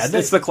merrier. Yeah,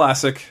 it's the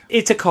classic.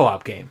 It's a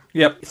co-op game.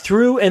 Yep.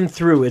 Through and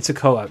through, it's a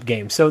co-op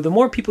game. So the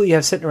more people you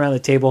have sitting around the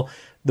table,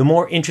 the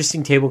more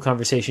interesting table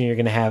conversation you're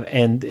going to have.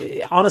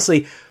 And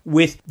honestly,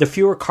 with the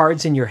fewer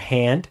cards in your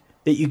hand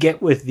that you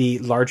get with the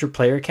larger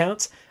player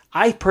counts,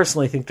 I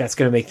personally think that's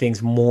going to make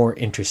things more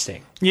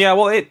interesting. Yeah,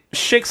 well, it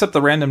shakes up the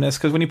randomness,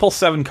 because when you pull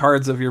 7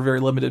 cards of your very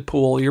limited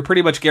pool, you're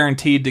pretty much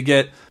guaranteed to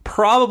get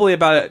probably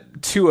about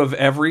 2 of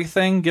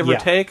everything, give or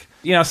take.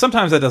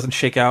 Sometimes that doesn't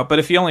shake out, but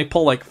if you only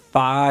pull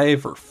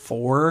 5 or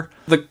 4,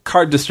 the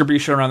card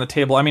distribution around the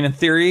table, in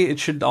theory, it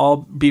should all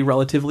be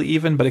relatively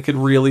even, but it could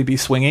really be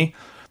swingy.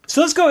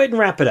 So let's go ahead and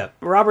wrap it up.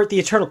 Robert, the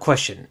eternal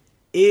question,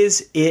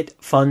 is it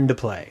fun to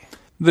play?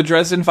 The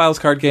Dresden Files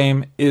card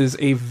game is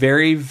a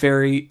very,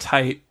 very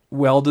tight,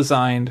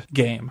 well-designed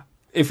game.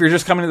 If you're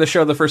just coming to the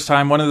show the first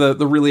time, one of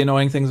the really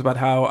annoying things about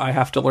how I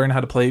have to learn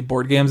how to play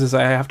board games is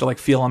I have to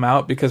feel them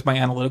out, because my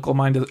analytical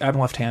mind I'm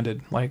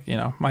left-handed.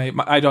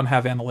 I don't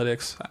have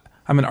analytics.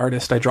 I'm an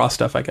artist. I draw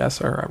stuff, I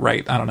guess, or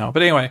write. I don't know.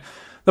 But anyway,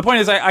 the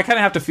point is I kind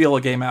of have to feel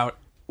a game out.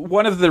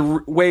 One of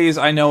the ways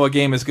I know a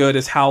game is good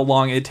is how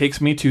long it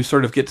takes me to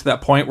sort of get to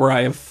that point where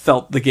I have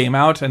felt the game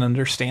out and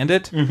understand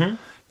it. Mm-hmm.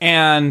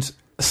 And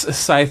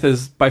Scythe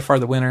is by far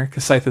the winner,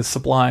 because Scythe is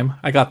sublime.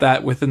 I got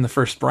that within the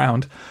first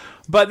round.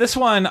 But this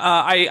one,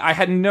 I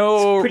had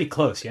no... Pretty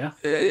close, yeah?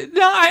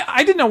 No,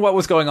 I didn't know what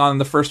was going on in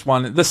the first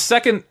one. The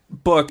second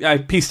book, I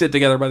pieced it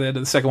together by the end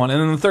of the second one.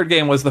 And then the third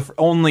game was the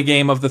only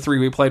game of the 3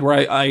 we played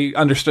where I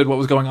understood what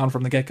was going on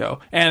from the get-go.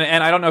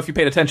 And I don't know if you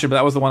paid attention, but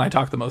that was the one I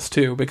talked the most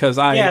to, because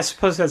Yeah, I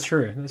suppose that's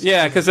true.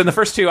 Yeah, because in the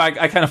first 2,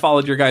 I kind of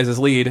followed your guys'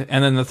 lead,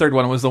 and then the third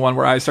one was the one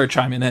where I started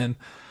chiming in.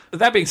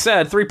 That being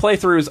said, 3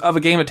 playthroughs of a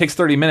game that takes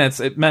 30 minutes,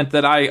 it meant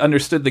that I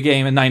understood the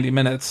game in 90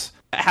 minutes,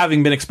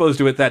 having been exposed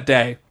to it that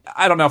day.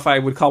 I don't know if I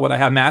would call what I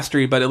have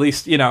mastery, but at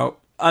least,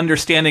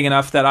 understanding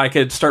enough that I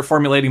could start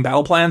formulating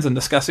battle plans and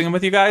discussing them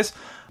with you guys.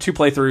 2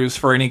 playthroughs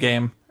for any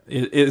game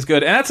is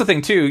good. And that's the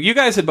thing, too. You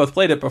guys had both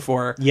played it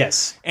before.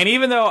 Yes. And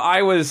even though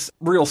I was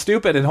real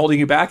stupid and holding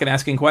you back and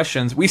asking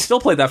questions, we still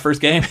played that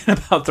first game in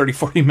about 30,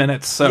 40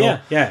 minutes. So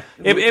yeah.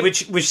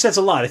 Which says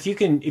a lot. If you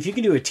can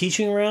do a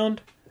teaching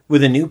round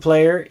with a new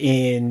player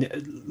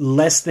in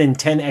less than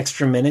 10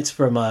 extra minutes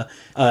from a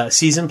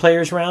seasoned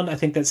player's round, I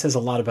think that says a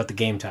lot about the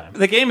game time.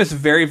 The game is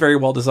very, very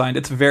well designed.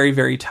 It's very,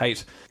 very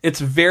tight. It's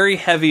very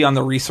heavy on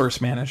the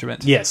resource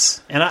management.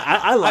 Yes, and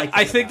I like that.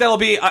 I think that'll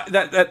be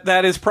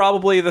that is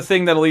probably the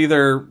thing that'll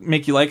either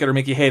make you like it or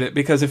make you hate it.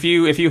 Because if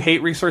you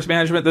hate resource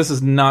management, this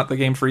is not the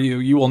game for you.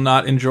 You will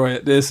not enjoy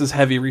it. This is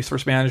heavy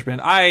resource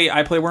management.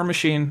 I play War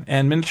Machine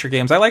and miniature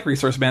games. I like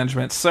resource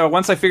management. So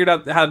once I figured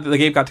out how the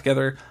game got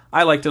together,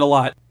 I liked it a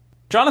lot.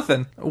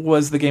 Jonathan,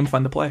 was the game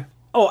fun to play?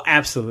 Oh,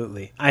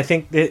 absolutely. I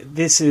think that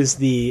this is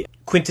the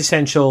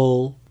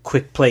quintessential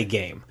quick play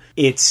game.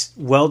 It's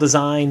well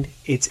designed.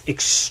 It's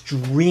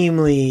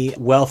extremely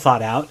well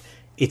thought out.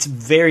 It's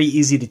very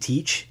easy to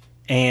teach.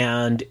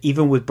 And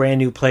even with brand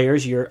new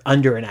players, you're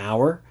under an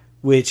hour,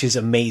 which is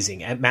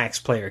amazing at max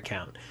player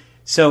count.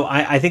 So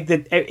I think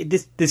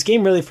that this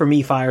game really, for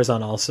me, fires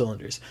on all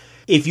cylinders.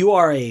 If you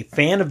are a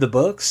fan of the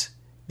books,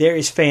 there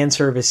is fan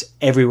service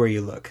everywhere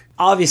you look.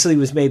 Obviously, it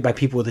was made by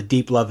people with a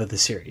deep love of the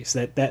series.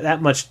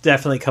 That much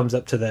definitely comes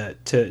up to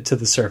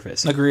the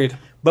surface. Agreed.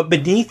 But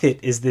beneath it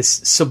is this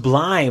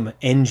sublime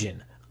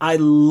engine. I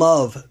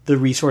love the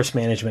resource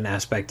management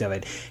aspect of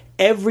it.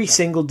 Every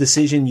single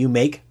decision you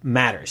make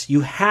matters.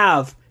 You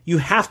have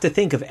to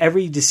think of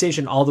every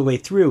decision all the way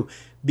through,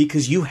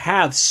 because you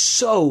have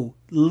so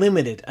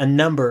limited a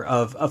number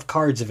of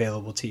cards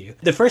available to you.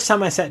 The first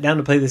time I sat down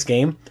to play this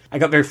game, I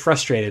got very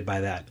frustrated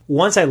by that.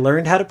 Once I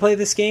learned how to play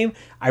this game,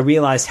 I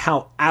realized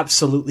how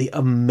absolutely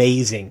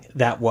amazing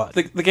that was.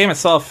 The game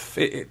itself,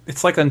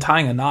 it's like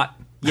untying a knot.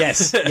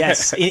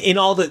 Yes. In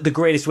all the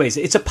greatest ways.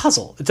 It's a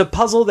puzzle. It's a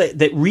puzzle that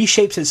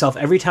reshapes itself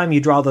every time you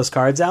draw those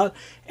cards out,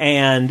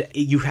 and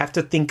you have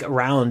to think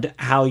around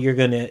how you're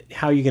gonna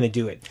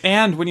do it.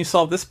 And when you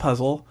solve this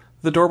puzzle,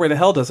 the doorway to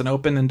hell doesn't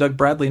open, and Doug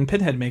Bradley in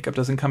Pinhead makeup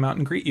doesn't come out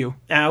and greet you.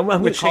 I'm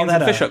going to call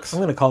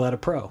that a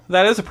pro.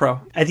 That is a pro.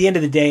 At the end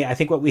of the day, I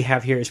think what we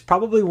have here is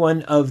probably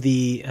one of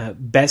the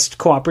best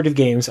cooperative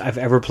games I've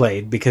ever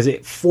played, because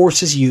it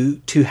forces you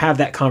to have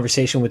that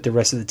conversation with the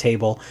rest of the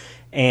table,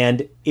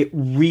 and it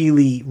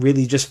really,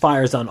 really just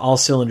fires on all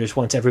cylinders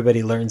once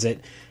everybody learns it.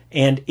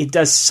 And it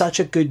does such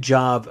a good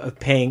job of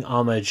paying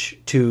homage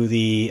to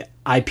the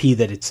IP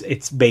that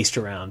it's based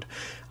around.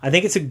 I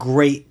think it's a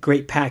great,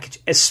 great package,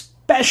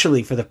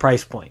 especially for the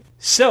price point.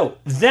 So,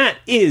 that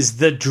is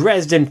the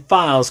Dresden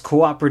Files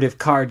cooperative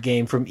card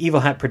game from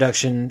Evil Hat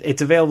Production.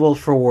 It's available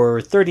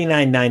for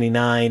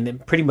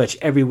 $39.99 pretty much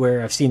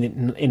everywhere. I've seen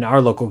it in our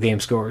local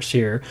game stores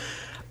here.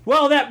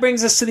 Well, that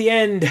brings us to the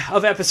end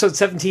of episode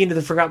 17 of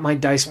the Forgot My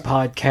Dice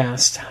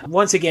podcast.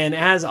 Once again,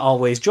 as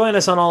always, join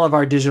us on all of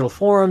our digital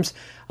forums.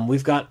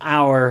 We've got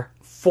our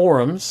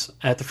forums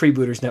at the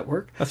Freebooters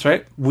Network. That's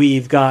right.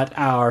 We've got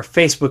our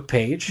Facebook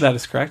page. That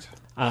is correct.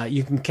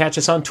 You can catch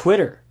us on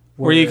Twitter,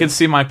 where you can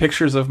see my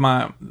pictures of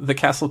the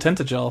Castle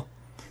Tintagel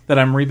that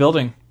I'm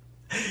rebuilding.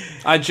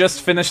 I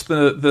just finished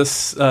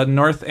this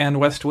north and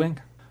west wing.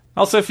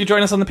 Also, if you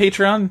join us on the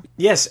Patreon.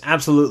 Yes,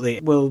 absolutely.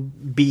 We'll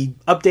be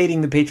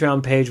updating the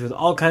Patreon page with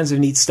all kinds of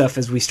neat stuff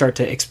as we start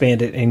to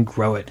expand it and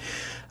grow it.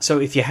 So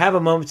if you have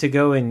a moment to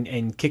go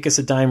and kick us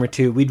a dime or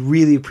two, we'd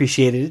really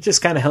appreciate it. It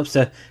just kind of helps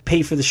to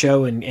pay for the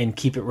show and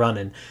keep it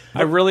running.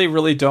 I really,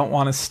 really don't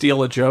want to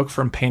steal a joke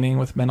from Painting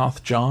with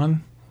Menoth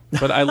John,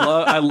 but I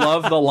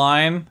love the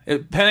line.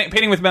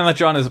 Painting with Menoth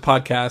John is a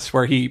podcast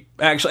where he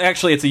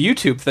actually it's a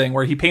YouTube thing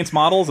where he paints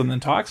models and then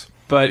talks.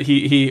 But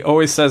he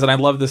always says, and I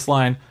love this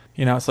line,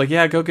 it's like,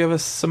 yeah, go give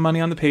us some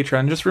money on the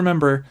Patreon. Just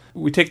remember,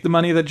 we take the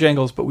money that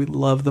jangles, but we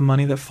love the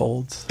money that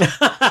folds.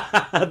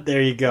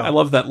 There you go. I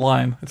love that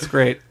line. It's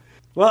great.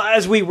 Well,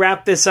 as we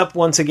wrap this up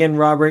once again,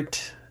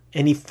 Robert,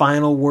 any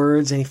final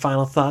words, any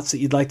final thoughts that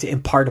you'd like to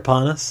impart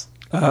upon us?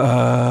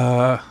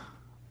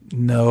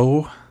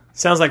 No.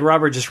 Sounds like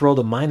Robert just rolled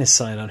a minus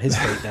sign on his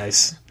fate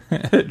dice.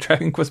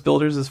 Dragon Quest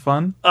Builders is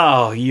fun.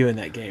 Oh, you in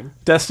that game.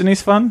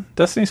 Destiny's fun.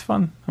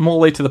 I'm a little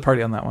late to the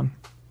party on that one.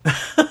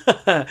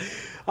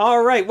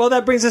 All right, well,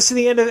 that brings us to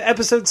the end of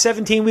episode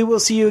 17. We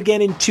will see you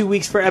again in 2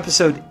 weeks for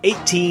episode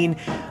 18.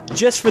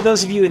 Just for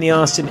those of you in the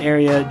Austin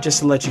area, just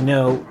to let you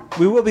know,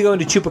 we will be going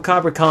to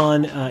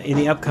ChupacabraCon in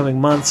the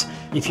upcoming months.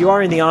 If you are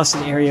in the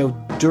Austin area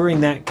during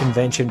that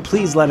convention,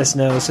 please let us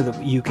know so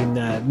that you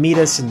can meet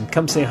us and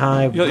come say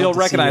hi. You'll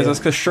recognize us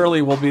because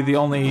surely we'll be the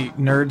only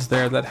nerds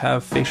there that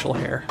have facial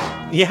hair.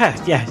 Yeah,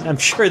 I'm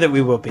sure that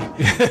we will be.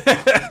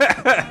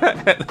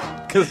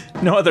 Because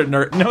no other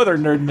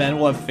nerd men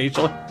will have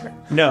facial hair.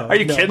 No. Are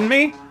you kidding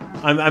me?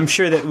 I'm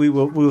sure that we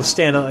will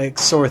stand on like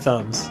sore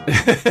thumbs.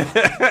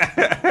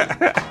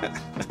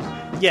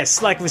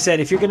 Yes, like we said,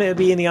 if you're going to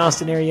be in the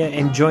Austin area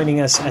and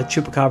joining us at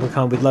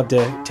ChupacabraCon, we'd love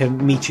to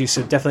meet you,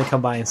 so definitely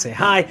come by and say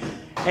hi.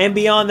 And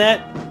beyond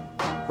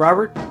that,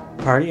 Robert,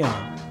 party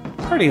on.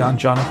 Party on,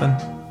 Jonathan.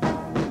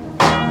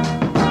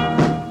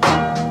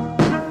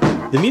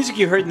 The music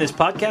you heard in this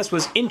podcast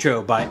was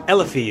Intro by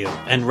Elafiel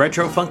and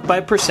Retro Funk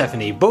by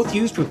Persephone, both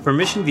used with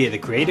permission via the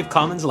Creative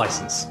Commons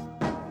license.